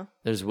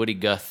 There's Woody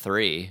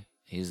Guthrie.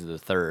 He's the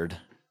third.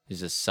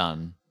 He's his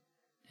son.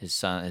 His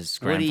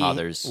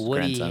grandfather's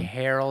Woody grandson.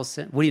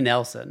 Harrelson. Woody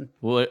Nelson.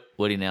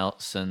 Woody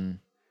Nelson.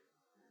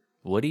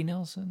 Woody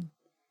Nelson?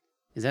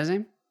 Is that his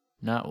name?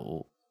 Not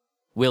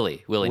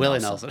Willie. Willie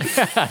Nelson.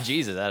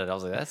 Jesus, I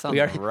was like, that sounds We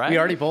right.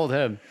 already pulled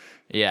him.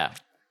 Yeah.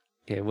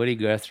 Okay, Woody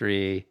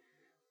Guthrie.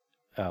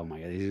 Oh my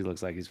god, he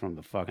looks like he's from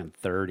the fucking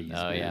 30s.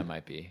 Oh man. yeah, it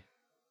might be.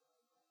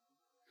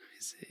 Let me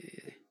see.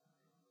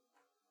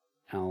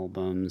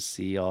 Albums,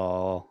 See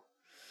All.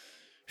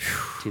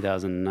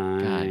 2009.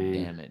 God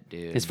damn it,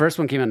 dude. His first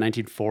one came out in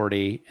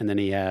 1940, and then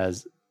he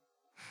has.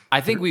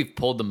 I think we've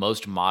pulled the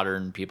most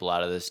modern people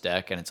out of this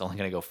deck, and it's only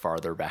going to go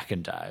farther back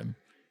in time.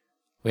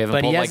 We haven't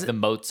But he pulled has- like the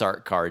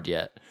Mozart card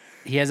yet.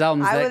 He has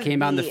albums I that would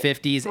came out in the be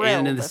 50s thrilled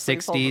and in the if we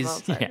pulled the 60s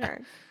Mozart Yeah.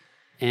 card.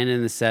 and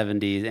in the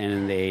 70s and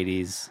in the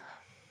 80s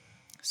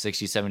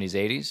 60s, 70s,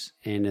 80s.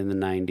 and in the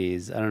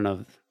 90s. I don't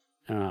know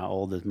how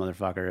old this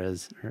motherfucker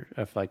is, or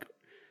if I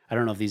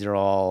don't know if these are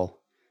all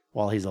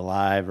while he's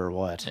alive or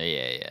what.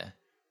 Yeah.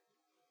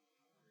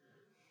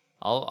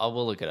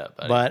 We'll look it up,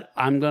 buddy. But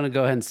I'm gonna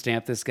go ahead and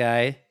stamp this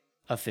guy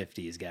a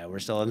 50s guy. We're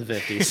still in the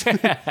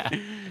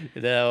 50s,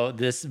 though.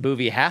 This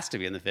movie has to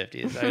be in the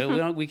 50s. I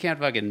mean, we can't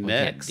fucking we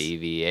can't mix.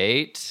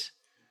 deviate.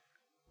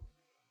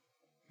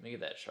 Let me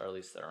get that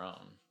Charlize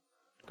Theron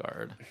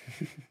card.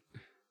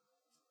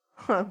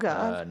 Oh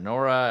god.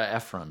 Nora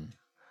Ephron.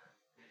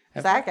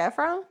 Zac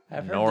Efron?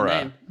 I've heard the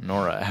name.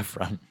 Nora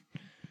Ephron.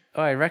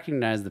 Oh, I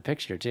recognize the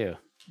picture too.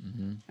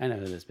 I know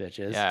who this bitch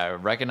is. Yeah, I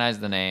recognize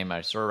the name.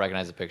 I sort of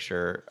recognize the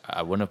picture.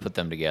 I wouldn't have put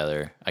them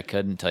together. I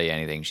couldn't tell you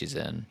anything she's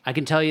in. I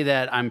can tell you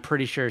that I'm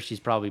pretty sure she's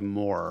probably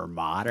more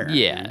modern.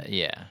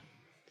 Yeah.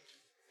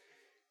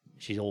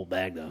 She's old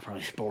bag though,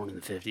 probably born in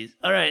the 50s.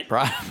 All right.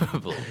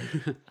 Probably.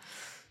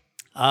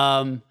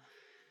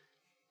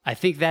 I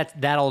think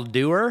that'll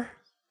do her.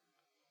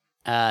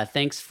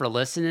 Thanks for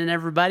listening,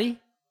 everybody.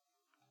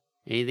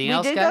 Anything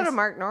else, We did guys? go to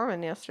Mark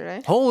Norman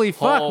yesterday. Holy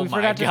fuck, Oh we my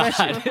forgot to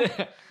mention.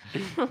 God. I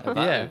thought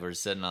Yeah. we were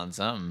sitting on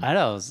something. I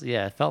know.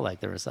 It felt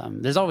like there was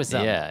something. There's always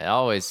something. Yeah,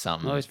 always I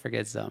something. always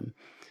forget something.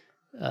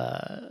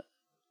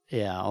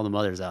 Yeah, all the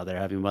mothers out there,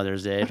 happy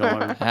Mother's Day. Before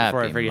I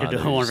Happy forget,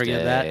 don't want Mother's to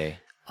forget Day.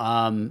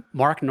 that.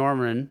 Mark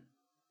Norman.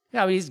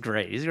 Yeah, I mean, he's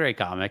great. He's a great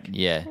comic.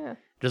 Yeah.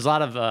 There's a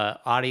lot of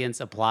audience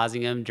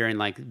applauding him during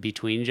like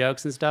between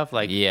jokes and stuff.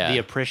 Like Yeah. the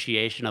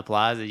appreciation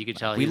applause that you could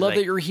tell. We he's love like,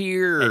 that you're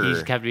here. And he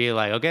just kept being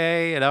like,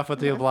 okay, enough with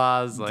the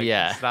applause. Like,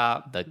 Yeah.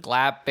 stop. The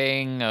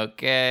clapping,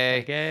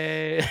 okay.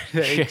 Okay,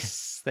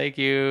 thanks, thank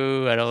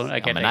you. I I'm can't a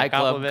take a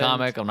nightclub compliment.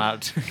 comic. I'm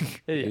not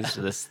used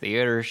to this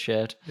theater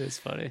shit. It's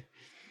funny.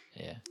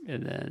 Yeah.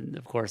 And then,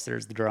 of course,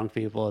 there's the drunk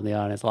people in the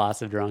audience.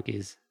 Lots of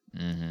drunkies.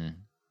 Mm-hmm.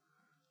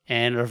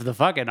 And of the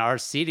fucking our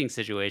seating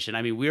situation.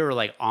 I mean, we were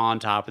like on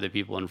top of the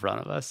people in front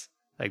of us.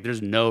 Like,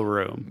 there's no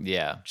room.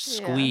 Yeah.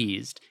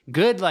 Squeezed.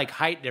 Good, like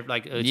height,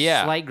 like a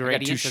Yeah. slight I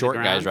gradient. got two to the short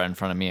guys ground. right in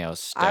front of me. I was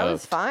stoked. I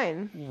was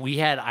fine.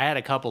 I had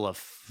a couple of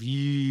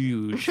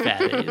huge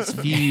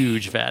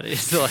fatties,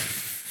 so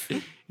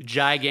like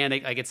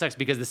gigantic. Like it sucks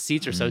because the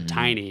seats are so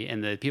tiny,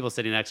 and the people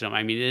sitting next to them.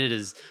 I mean, it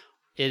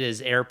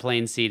is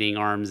airplane seating,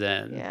 arms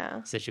in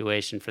Yeah.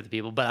 situation for the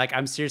people. But like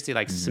I'm seriously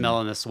like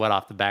smelling the sweat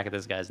off the back of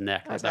this guy's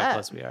neck. That's how bet.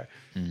 close we are.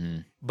 Mm-hmm.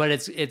 But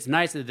it's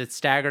nice that it's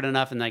staggered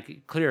enough and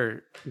like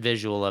clear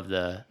visual of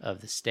the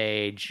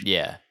stage.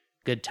 Yeah.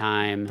 Good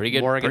time. Pretty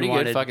good. Morgan Pretty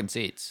wanted, good fucking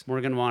seats.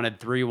 Morgan wanted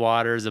 3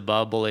 waters, a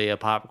bubbly, a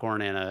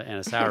popcorn, and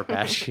a Sour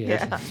Patch Kid.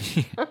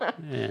 Yeah.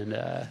 And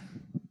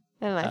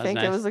And I was think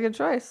nice. it was a good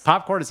choice.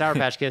 popcorn and Sour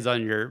Patch Kids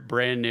on your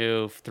brand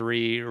new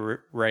 3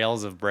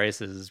 rails of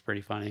braces is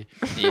pretty funny.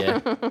 Yeah.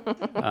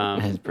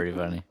 Um, It's pretty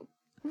funny.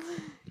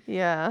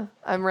 Yeah.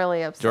 I'm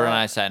really upset Jordan and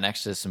I sat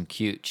next to some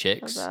cute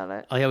chicks. about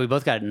it. oh yeah, we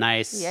both got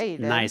nice, Yeah, you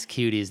did. nice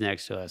cuties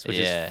next to us, which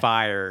Yeah. is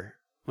fire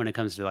when it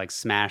comes to like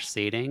smash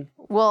seating.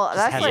 Well,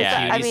 that's have like, a yeah,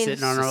 cutie I mean,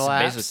 sitting on her Just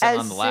lap. basically sitting as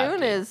on the lap, soon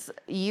dude. as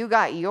you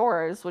got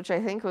yours, which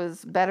I think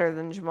was better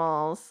than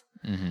Jamal's.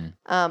 Mm-hmm.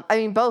 I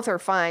mean, both are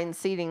fine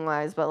seating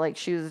wise, but like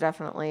she was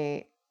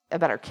definitely a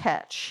better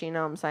catch. You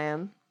know what I'm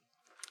saying?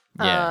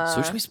 Yeah.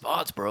 Switch me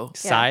spots, bro.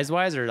 Size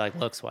wise or like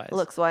looks wise?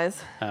 Looks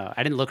wise. Oh,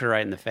 I didn't look her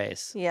right in the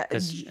face. Yeah,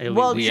 'cause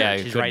well, Yeah,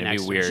 she's it right couldn't be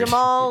next to me. weird.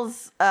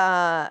 Jamal's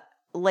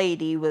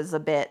lady was a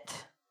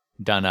bit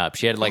Done up.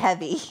 She had like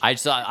heavy. I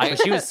saw. I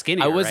She was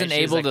skinnier. I wasn't right?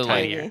 She was, able to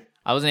like. tinier.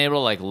 I wasn't able to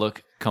like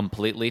look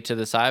completely to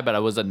the side, but I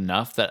was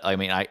enough that I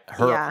mean,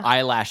 her Yeah.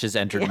 eyelashes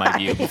entered my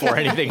view before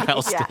anything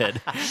else Yeah.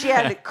 did. She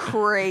had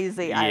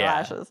crazy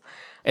eyelashes.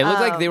 It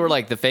looked like they were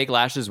like the fake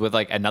lashes with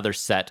like another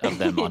set of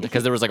them on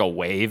because there was like a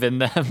wave in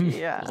them.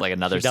 Yeah. It was like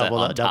another She set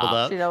doubled on up, doubled top.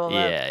 up. She doubled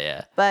up. Yeah,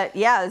 yeah. But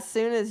yeah, as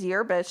soon as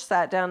your bitch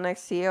sat down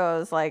next to you, I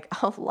was like,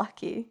 oh,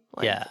 lucky.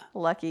 Like, Yeah.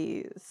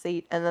 Lucky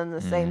seat. And then the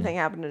same thing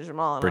happened to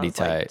Jamal. And Pretty I was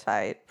like, tight.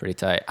 tight. Pretty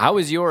tight. How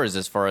was yours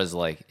as far as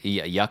like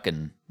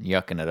yucking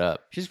it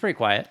up? She's pretty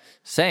quiet.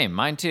 Same,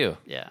 mine too.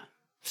 Yeah.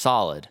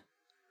 Solid.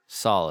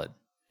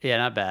 Yeah,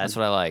 not bad. That's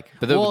what I like.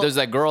 But Well- there's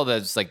that girl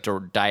that's like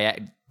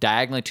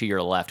diagonally to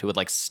your left who would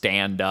like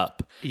stand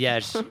up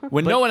Yeah,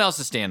 when no one else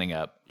is standing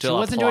up. she to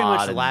wasn't doing much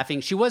applaud and- laughing.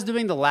 She was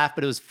doing the laugh,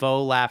 but it was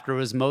faux laughter. It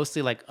was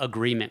mostly like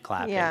agreement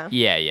clapping. Yeah.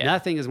 Yeah, yeah.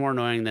 Nothing is more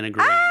annoying than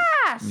agreeing.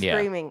 Ah, Yeah.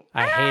 screaming.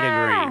 I hate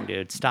agreeing,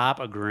 dude. Stop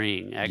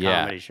agreeing at Yeah.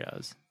 comedy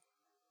shows.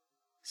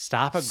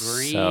 Stop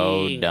agreeing.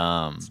 So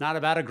dumb. It's not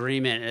about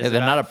agreement. It's Yeah,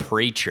 they're about not a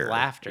preacher.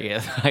 laughter.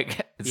 Yeah,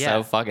 like, it's Yeah.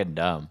 so fucking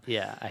dumb.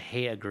 Yeah, I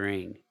hate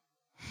agreeing.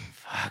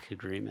 Fuck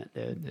agreement,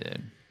 dude.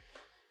 Dude.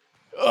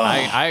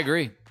 I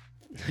agree.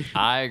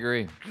 I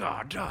agree.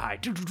 God, die.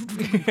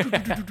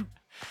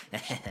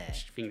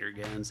 Finger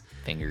guns.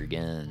 Finger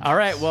guns. All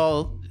right,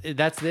 well,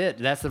 that's it.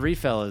 That's the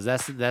refills.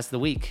 That's the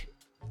week.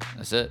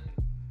 That's it.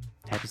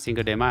 Happy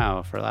Cinco de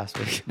Mayo for last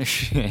week.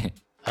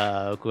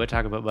 Quit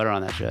talking about butter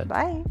on that shit.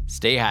 Bye.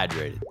 Stay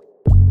hydrated.